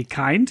You in. could be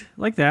kind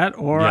like that,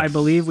 or I Yes.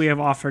 believe we have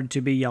offered to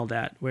be yelled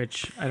at,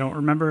 which I don't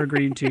remember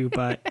agreeing to,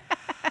 but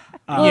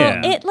Well,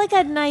 Yeah. it like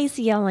a nice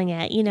yelling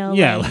at, you know.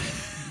 Yeah, like-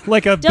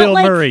 like a Don't Bill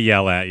like- Murray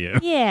yell at you.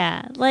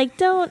 yeah. Like,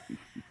 don't.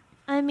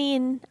 I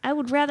mean, I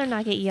would rather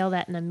not get yelled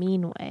at in a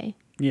mean way,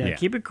 Yeah.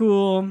 keep it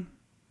cool.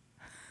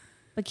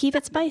 but keep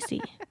it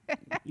spicy.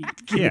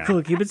 Keep Yeah. it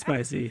cool, keep it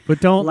spicy. But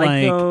don't like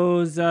like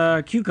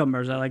those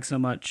cucumbers I like so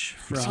much.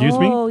 From, Excuse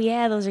me? Oh,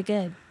 yeah, those are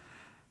good.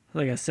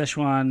 Like a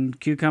Szechuan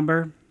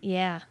cucumber.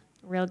 Yeah,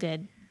 real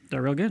good.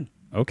 They're real good.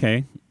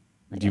 Okay.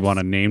 Do you want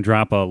to name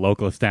drop a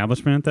local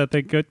establishment that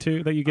they go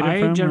to that you get it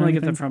from? I or generally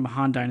get them anything? from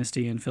Han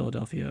Dynasty in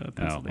Philadelphia, Oh,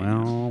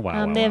 Pennsylvania. well,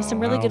 wow. They have wow, some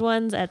really wow. good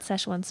ones at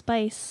Szechuan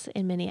Spice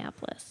in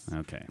Minneapolis.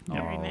 Okay. Very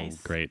All nice.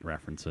 great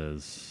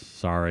references.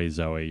 Sorry,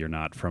 Zoe, you're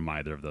not from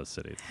either of those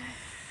cities.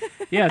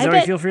 Yeah, I Zoe,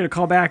 bet- feel free to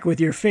call back with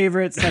your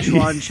favorite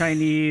Szechuan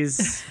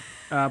Chinese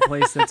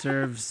place that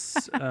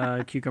serves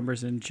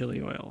cucumbers and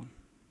chili oil.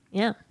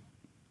 Yeah.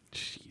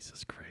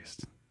 Jesus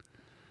Christ.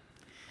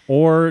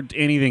 Or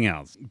anything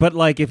else. But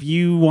like if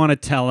you want to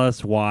tell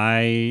us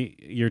why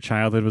your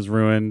childhood was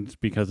ruined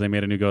because they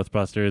made a new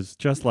Ghostbusters,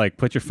 just like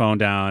put your phone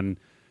down,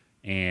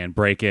 and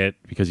break it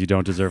because you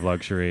don't deserve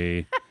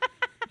luxury,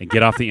 and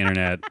get off the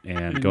internet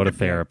and go to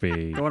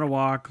therapy. Go on a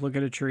walk, look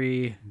at a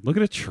tree, Look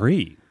at a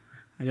tree.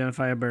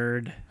 identify a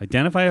bird.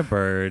 Identify a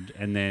bird,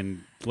 and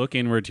then look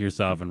inward to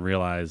yourself and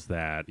realize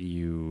that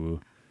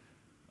you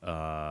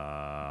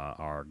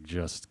are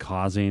just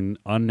causing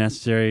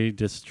unnecessary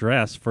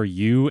distress for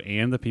you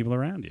and the people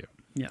around you.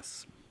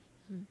 Yes.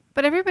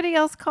 But everybody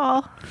else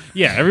call.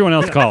 Yeah, everyone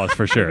else call us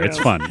for sure. It's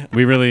fun.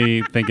 We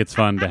really think it's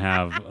fun to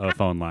have a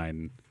phone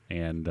line,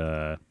 and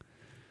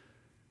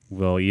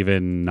we'll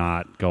even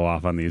not go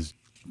off on these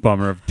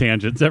bummer of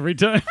tangents every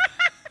time.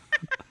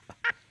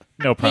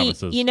 No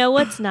promises. Hey, you know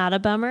what's not a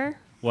bummer?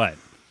 What?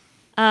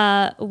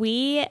 I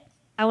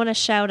want to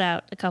shout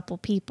out a couple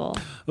people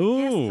Ooh.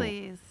 Yes,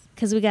 please.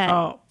 because we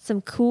got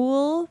some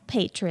cool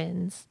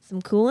patrons,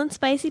 some cool and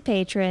spicy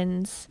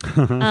patrons.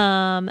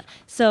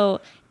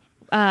 So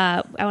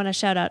I want to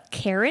shout out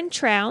Karen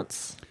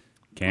Trounce.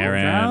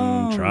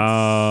 Karen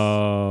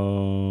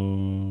Trout.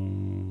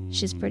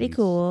 She's pretty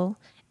cool.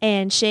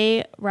 And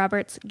Shay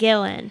Roberts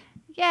Gillen.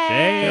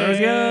 Yay!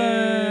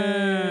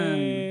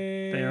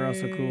 They are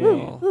also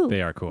cool. Woo.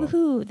 They are cool.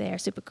 Woohoo, they are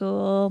super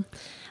cool.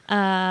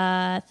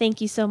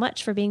 Thank you so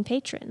much for being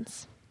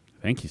patrons.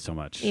 Thank you so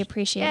much. We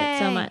appreciate it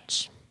so Yay.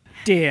 much.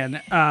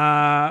 Dan,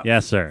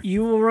 Yes, sir.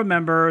 you will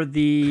remember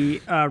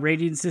the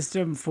rating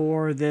system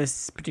for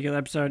this particular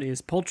episode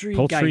is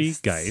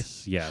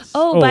Poltergeist. Yes.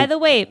 Oh, by the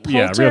way, Polter.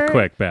 Yeah, real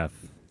quick, Beth.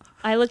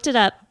 I looked it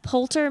up.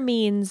 Polter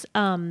means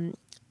rumble.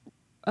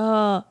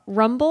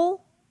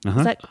 Uh-huh.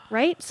 Is that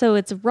right? So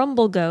it's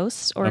rumble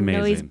ghost or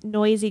Amazing.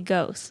 noisy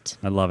ghost.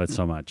 I love it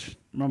so much.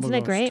 Rumble Isn't it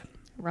Ghost. great?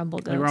 Rumble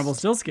ghost. Like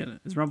Rumpelstiltskin.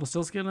 Is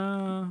Rumpelstiltskin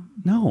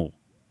No.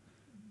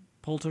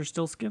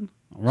 Polterstiltskin?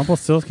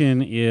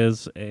 Rumpelstiltskin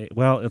is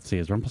let's see.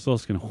 Is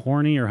Rumpelstiltskin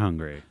horny or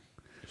hungry?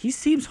 He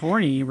seems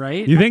horny,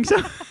 right? You think so?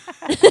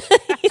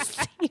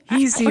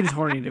 He seems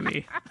horny to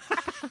me.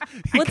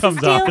 He What's comes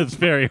his deal? off as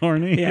very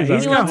horny. Yeah, Is that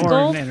he's what- got wants horn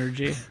gold?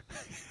 energy.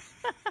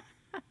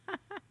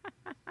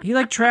 He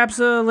like traps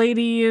a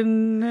lady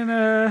in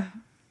a.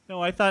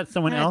 No, I thought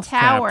someone In a else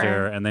tower. trapped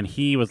her, and then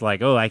he was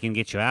like, "Oh, I can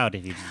get you out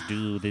if you just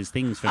do these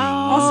things for me."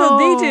 Also,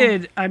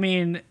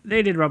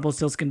 they did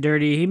Rumpelstiltskin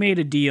dirty. He made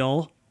a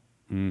deal.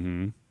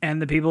 Mm-hmm.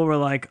 And the people were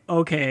like,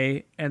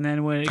 okay. And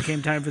then when it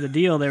came time for the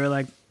deal, they were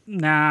like,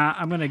 nah,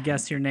 I'm going to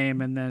guess your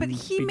name and then But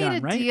he be made done, a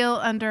right? deal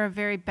under a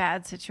very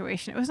bad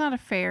situation. It was not a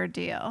fair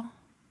deal.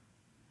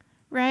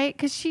 Right?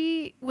 Because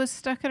she was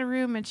stuck in a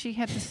room and she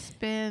had to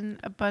spin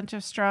a bunch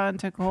of straw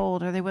into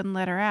gold or they wouldn't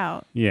let her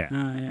out. Yeah.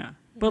 Yeah.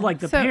 But like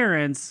the So-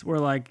 parents were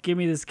like, give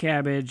me this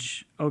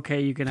cabbage.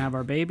 Okay, you can have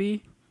our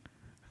baby.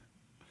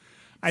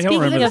 I don't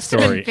Speaking remember the of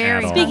story very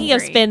at all. Speaking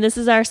of Hungry. spin, this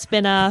is our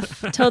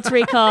spin-off. Totes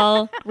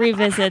Recall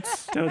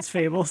revisits. Toad's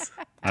Fables.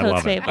 I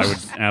love Totes it. I would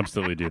Fables.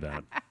 absolutely do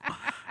that.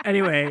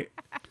 Anyway,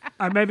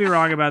 I may be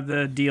wrong about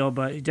the deal,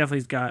 but he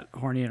definitely's got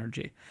horny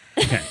energy.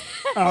 Okay.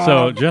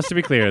 So just to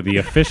be clear, the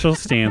official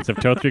stance of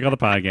Totes Recall the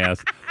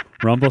podcast,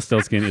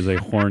 Rumpelstiltskin is a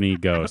horny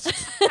ghost.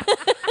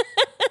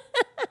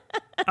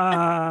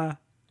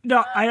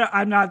 No,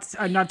 I'm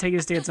not taking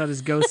a stance on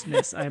his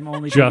ghostness. I'm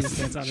only taking a Just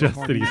stance on his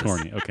that he's horniness.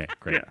 horny. Okay,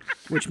 great. Yeah,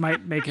 which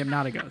might make him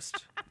not a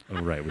ghost.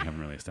 Oh, right, we haven't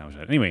really established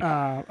that. Anyway,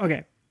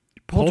 Okay.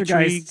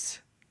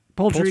 Poltergeists.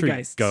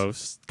 Poltergeists.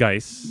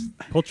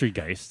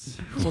 Poltergeists.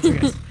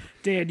 Poltergeist.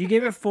 Dan, you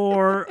gave it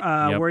 4.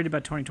 Yep. Worried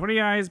about 2020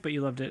 eyes, but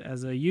you loved it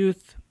as a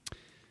youth,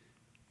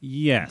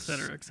 Yes.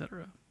 etc.,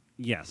 etc.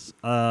 Yes.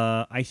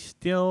 I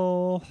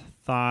still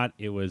thought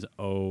it was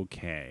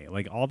okay.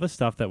 Like all the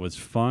stuff that was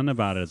fun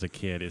about it as a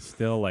kid is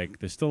still like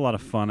there's still a lot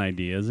of fun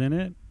ideas in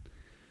it,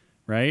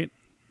 right?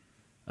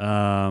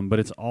 But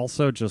it's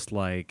also just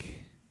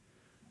like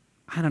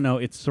I don't know,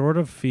 it sort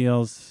of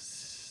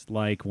feels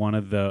like one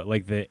of the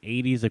the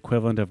 80s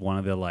equivalent of one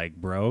of the like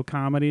bro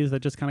comedies that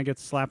just kind of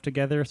gets slapped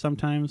together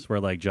sometimes where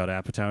like Judd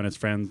Apatow and his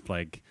friends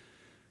like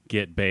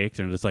get baked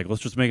and it's like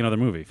let's just make another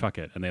movie, fuck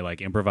it, and they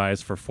like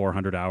improvise for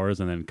 400 hours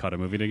and then cut a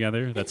movie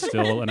together that's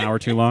still an hour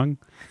too long.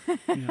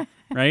 Yeah.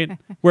 Right,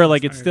 where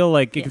like it's still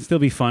like it can still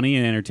be funny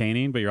and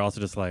entertaining, but you're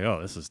also just like, oh,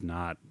 this is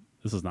not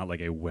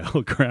like a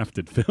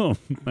well-crafted film.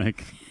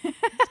 Like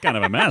it's kind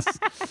of a mess.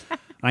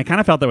 I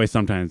kind of felt that way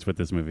sometimes with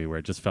this movie where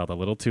it just felt a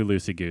little too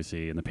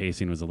loosey-goosey and the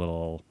pacing was a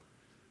little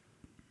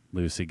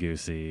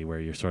loosey-goosey where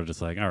you're sort of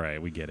just like, all right,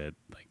 we get it,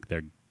 like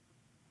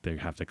they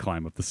have to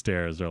climb up the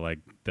stairs, or like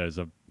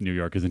New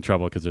York is in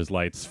trouble because there's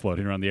lights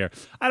floating around the air.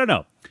 I don't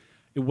know.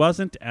 There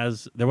wasn't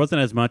as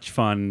much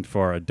fun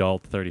for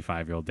adult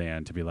 35-year-old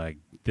Dan to be like,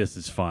 this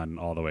is fun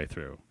all the way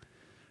through.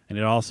 And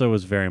it also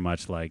was very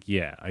much like,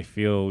 yeah, I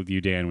feel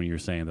you, Dan, when you're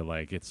saying that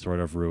like it's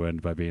sort of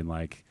ruined by being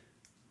like,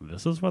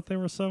 this is what they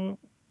were so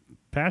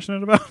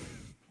passionate about.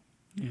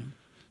 Yeah.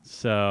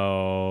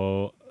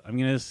 So I'm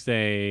gonna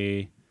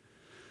say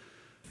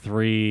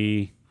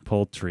 3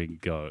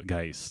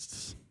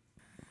 poltergeists.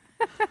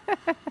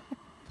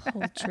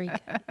 Poultry.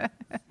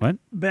 What?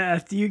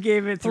 Beth, you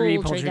gave it 3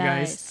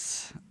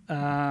 Poltergeists.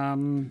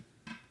 poltergeists.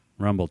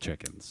 Rumble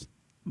chickens.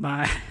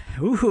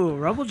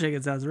 Rumble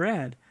Chicken sounds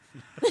rad.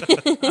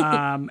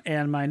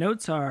 And my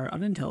notes are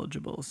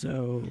unintelligible,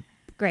 so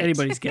Great.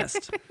 anybody's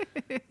guest.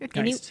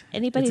 Geist.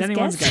 Anybody's It's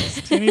anyone's guest?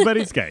 Geist.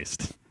 Anybody's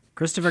Geist.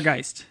 Christopher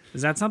Geist.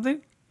 Is that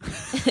something?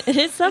 It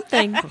is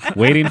something.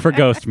 Waiting for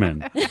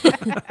Ghostmen.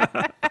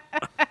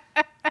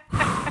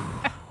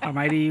 A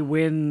mighty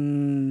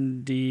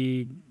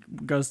windy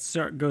ghosts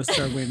are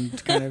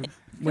wind kind of.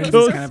 Wind is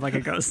Ghost- kind of like a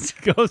ghost.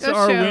 Ghosts Go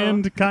are show.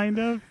 wind, kind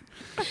of.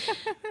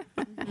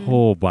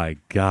 Oh my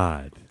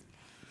God.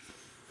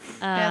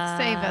 Yeah,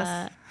 save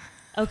us.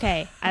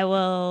 Okay, I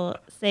will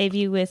save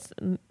you with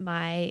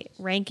my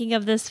ranking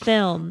of this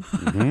film.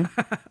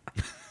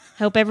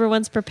 Hope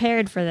everyone's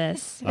prepared for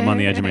this. I'm on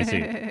the edge of my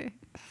seat.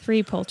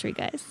 3 poultry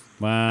guys.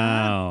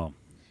 Wow.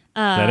 Is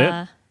that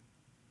it?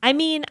 I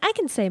mean, I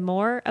can say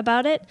more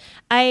about it.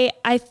 I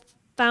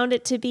found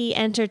it to be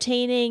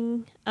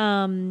entertaining,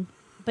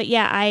 but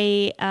yeah,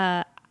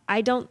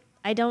 I don't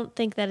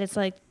think that it's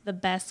like the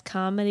best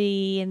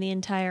comedy in the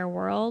entire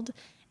world.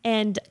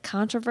 And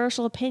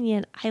controversial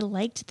opinion, I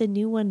liked the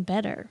new one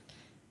better.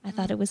 I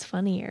thought it was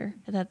funnier.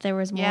 I thought there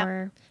was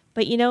more.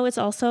 But it's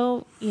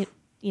also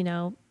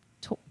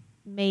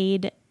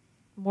made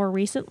more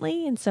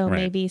recently, and so Right.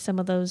 maybe some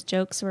of those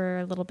jokes were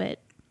a little bit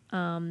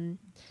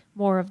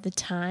more of the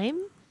time.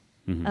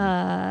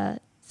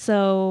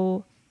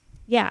 So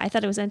yeah, I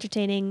thought it was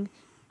entertaining,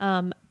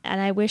 and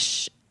I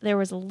wish there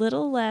was a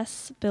little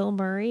less Bill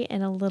Murray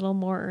and a little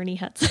more Ernie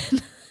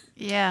Hudson.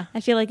 Yeah. I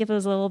feel like if it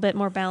was a little bit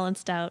more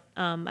balanced out,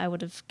 I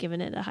would have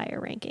given it a higher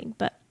ranking.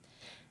 But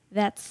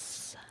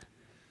that's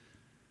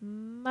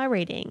my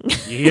rating.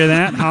 You hear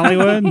that,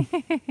 Hollywood?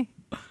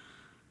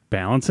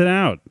 Balance it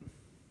out,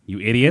 you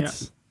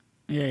idiots.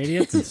 Yeah,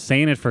 idiots. Been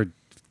saying it for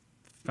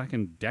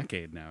fucking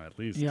decade now, at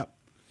least. Yep.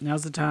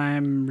 Now's the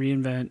time.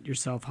 Reinvent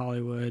yourself,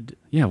 Hollywood.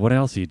 Yeah, what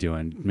else are you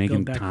doing?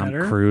 Making back Tom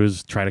better?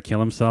 Cruise try to kill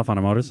himself on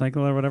a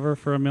motorcycle or whatever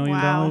for $1 million?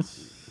 Wow.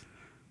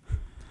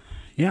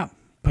 Yeah.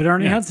 Put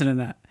Ernie Yeah. Hudson in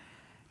that.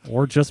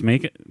 Or just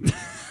make it.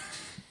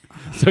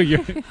 So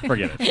you're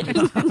forget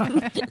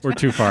it. We're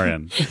too far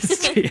in.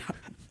 Yeah.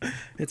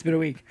 It's been a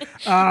week.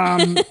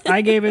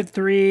 I gave it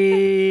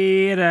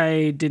 3, and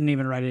I didn't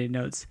even write any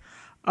notes.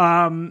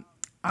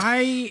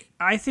 I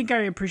think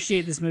I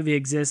appreciate this movie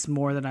exists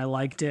more than I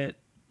liked it.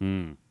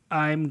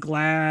 I'm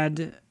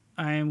glad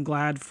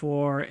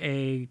for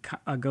a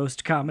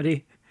ghost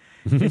comedy.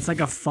 It's like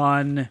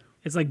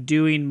it's like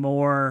doing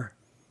more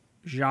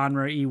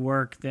genre-y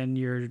work than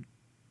your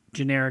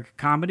generic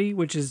comedy,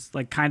 which is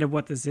like kind of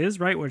what this is,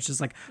 right? Where it's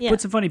just like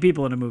put some funny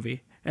people in a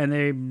movie and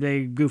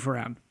they goof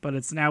around, but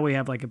it's now we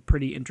have like a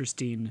pretty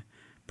interesting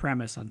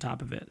premise on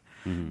top of it.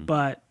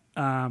 But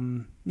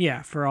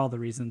yeah, for all the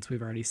reasons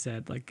we've already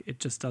said, like it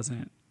just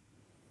doesn't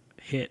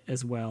hit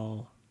as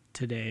well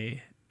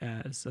today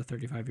as a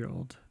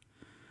 35-year-old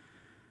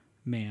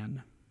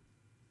man,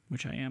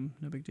 which I am,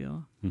 no big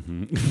deal.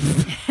 Then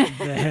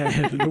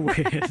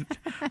when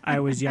I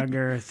was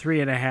younger,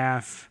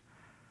 3.5.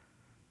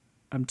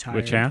 I'm tired.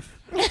 Which half?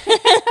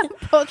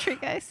 Poultry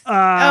guys. Oh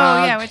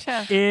yeah, which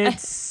half?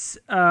 It's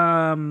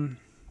the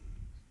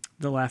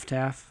left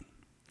half.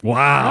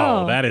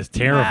 Wow, Oh. that is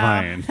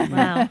terrifying.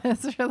 Wow.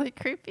 It's really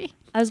creepy.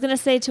 I was going to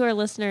say to our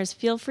listeners,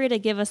 feel free to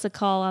give us a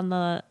call on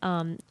the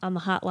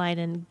hotline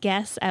and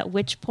guess at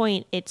which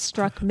point it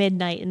struck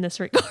midnight in this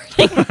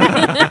recording.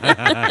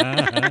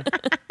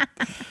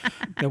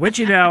 The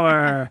witching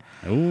hour.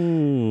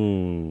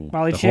 Ooh,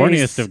 Molly the Chase.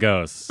 horniest of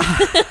ghosts.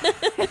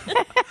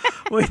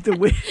 Wait,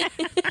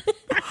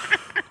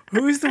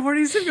 who's the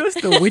horniest of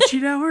ghosts? The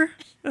witching hour?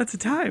 That's a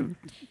time.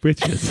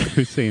 Witches.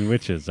 Who's saying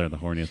witches are the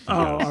horniest of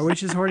Oh, ghosts? are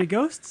witches horny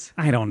ghosts?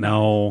 I don't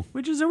know.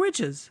 Witches are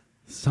witches.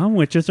 Some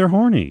witches are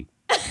horny.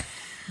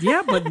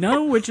 Yeah, but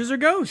no witches are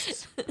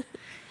ghosts.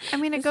 I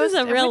mean, it This goes is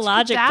a real witch could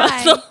logic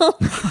die. puzzle.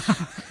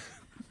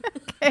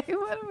 Okay,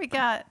 what do we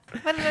got?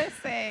 What did I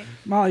say?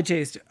 Molly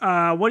Chase,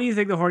 what do you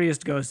think the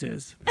horniest ghost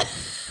is?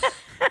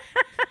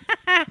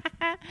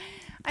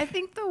 I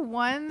think the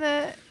one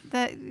that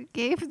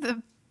gave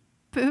the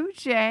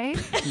bougie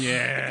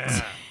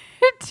Yeah.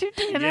 to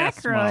Dan Yes,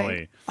 Aykroyd.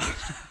 Molly.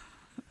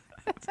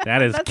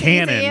 That is That's an easy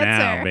canon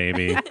now, answer.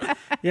 baby.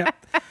 Yeah.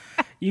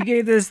 You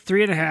gave this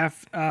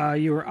 3.5.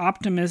 You were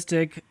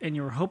optimistic and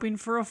you were hoping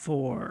for a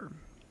 4.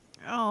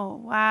 Oh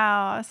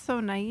wow, that's so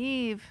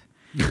naive.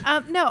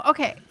 No,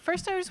 okay.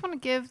 First, I just want to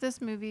give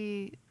this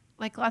movie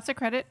like lots of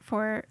credit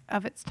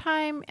of its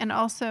time, and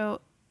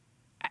also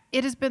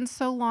it has been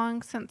so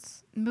long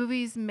since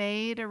movies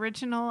made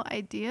original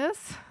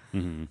ideas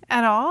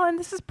at all, and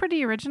this is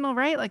pretty original,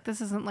 right? Like this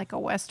isn't like a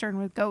Western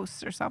with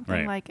ghosts or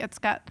something. Right. Like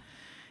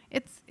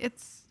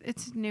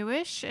it's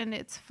newish and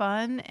it's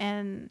fun,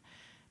 and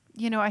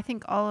I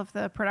think all of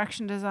the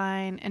production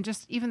design and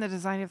just even the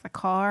design of the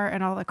car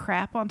and all the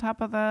crap on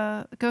top of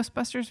the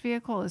Ghostbusters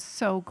vehicle is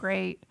so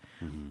great.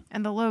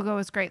 And the logo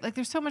is great. Like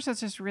there's so much that's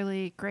just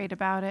really great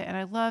about it. And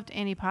I loved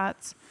Annie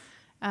Potts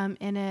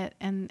in it.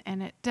 And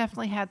it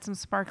definitely had some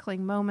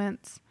sparkling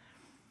moments.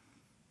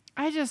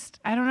 I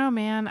don't know,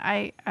 man.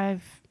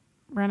 I've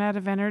run out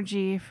of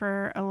energy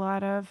for a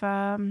lot of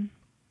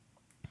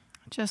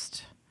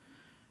just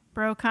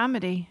bro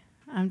comedy.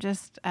 I'm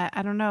just,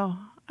 I don't know.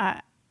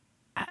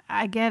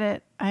 I get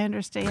it. I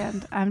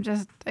understand. I'm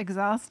just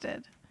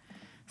exhausted.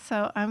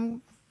 So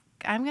I'm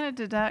going to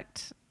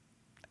deduct,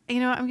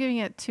 I'm giving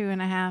it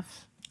 2.5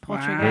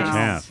 poltergeists.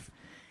 Half.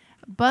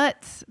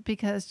 Butts,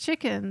 because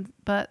chicken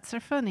butts are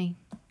funny.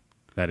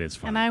 That is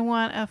funny. And I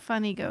want a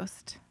funny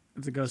ghost.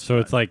 It's a ghost. So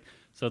butt. it's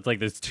like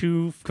there's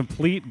two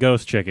complete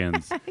ghost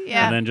chickens,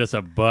 Yeah. and then just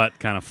a butt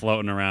kind of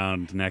floating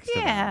around next to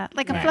them. Yeah,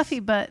 like a Nice. fluffy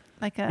butt,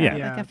 like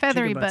a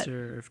feathery chicken butts butt.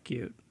 are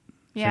cute.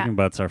 Yeah. Chicken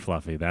butts are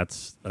fluffy.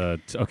 That's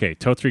okay.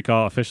 Totes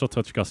Recall, official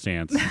Totes Recall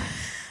stance.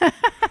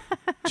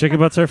 Chicken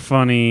butts are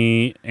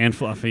funny and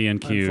fluffy and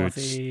cute.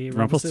 Fluffy.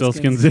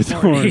 Rumpelstiltskins is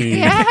horny.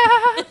 Yeah.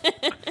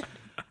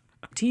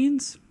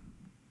 Teens,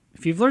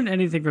 if you've learned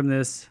anything from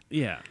this,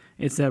 Yeah.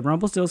 it's that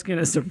Rumpelstiltskin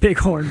is a big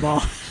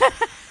hornball.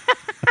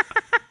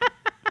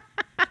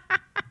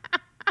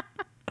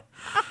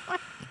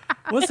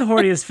 What's the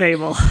horniest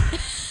fable?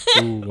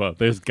 Ooh, well,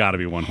 there's got to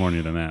be one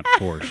hornier than that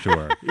for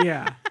sure.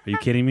 Yeah. Are you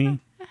kidding me?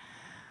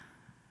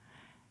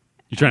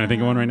 You trying to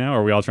think of one right now, or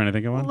are we all trying to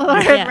think of one?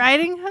 Lord Yeah.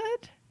 Riding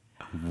Hood?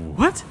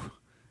 What?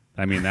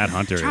 I mean, that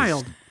hunter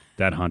Child.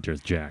 is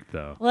jacked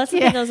though. Well, that's the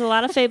thing. Those a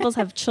lot of fables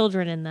have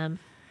children in them.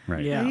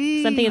 Right. Yeah.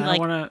 Something I like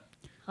want to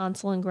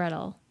Hansel and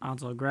Gretel,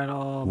 Hansel and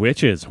Gretel.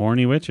 Witches,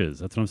 horny witches.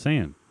 That's what I'm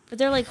saying. but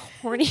they're like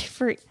horny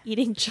for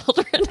eating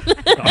children.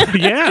 Oh,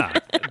 yeah,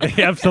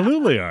 they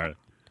absolutely are.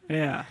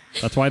 Yeah.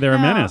 That's why they're a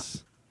No.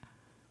 menace.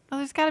 Oh,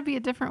 there's got to be a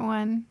different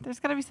one. There's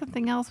got to be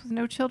something else with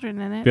no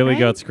children in it. Billy right?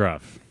 Goat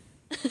Scruff.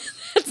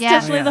 Yeah.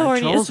 Definitely the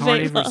Troll's horniest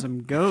horny fable. for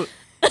some goat.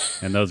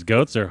 And those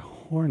goats are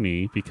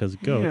horny because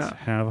goats Yeah.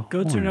 have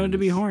Goats are known to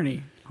be horns.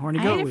 horny. Horny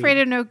I goat. ain't afraid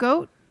of no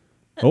goat.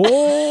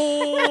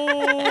 Oh!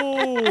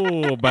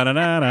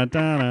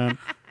 Ba-da-da-da-da-da.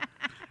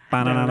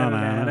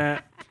 Ba-da-da-da-da.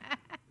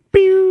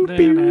 Pew,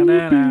 pew,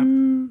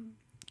 pew.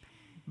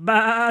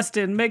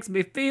 Boston makes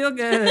me feel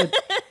good.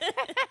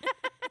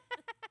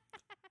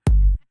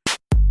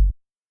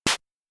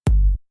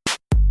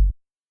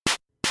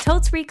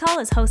 Totes Recall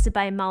is hosted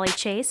by Molly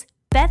Chase,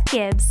 Beth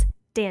Gibbs,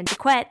 Dan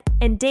Jaquette,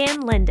 and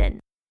Dan Linden.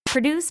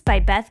 Produced by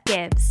Beth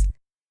Gibbs.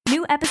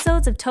 New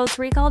episodes of Totes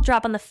Recall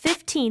drop on the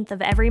 15th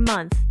of every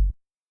month.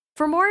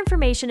 For more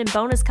information and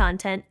bonus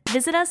content,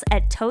 visit us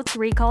at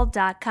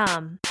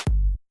totesrecall.com.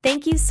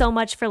 Thank you so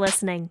much for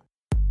listening.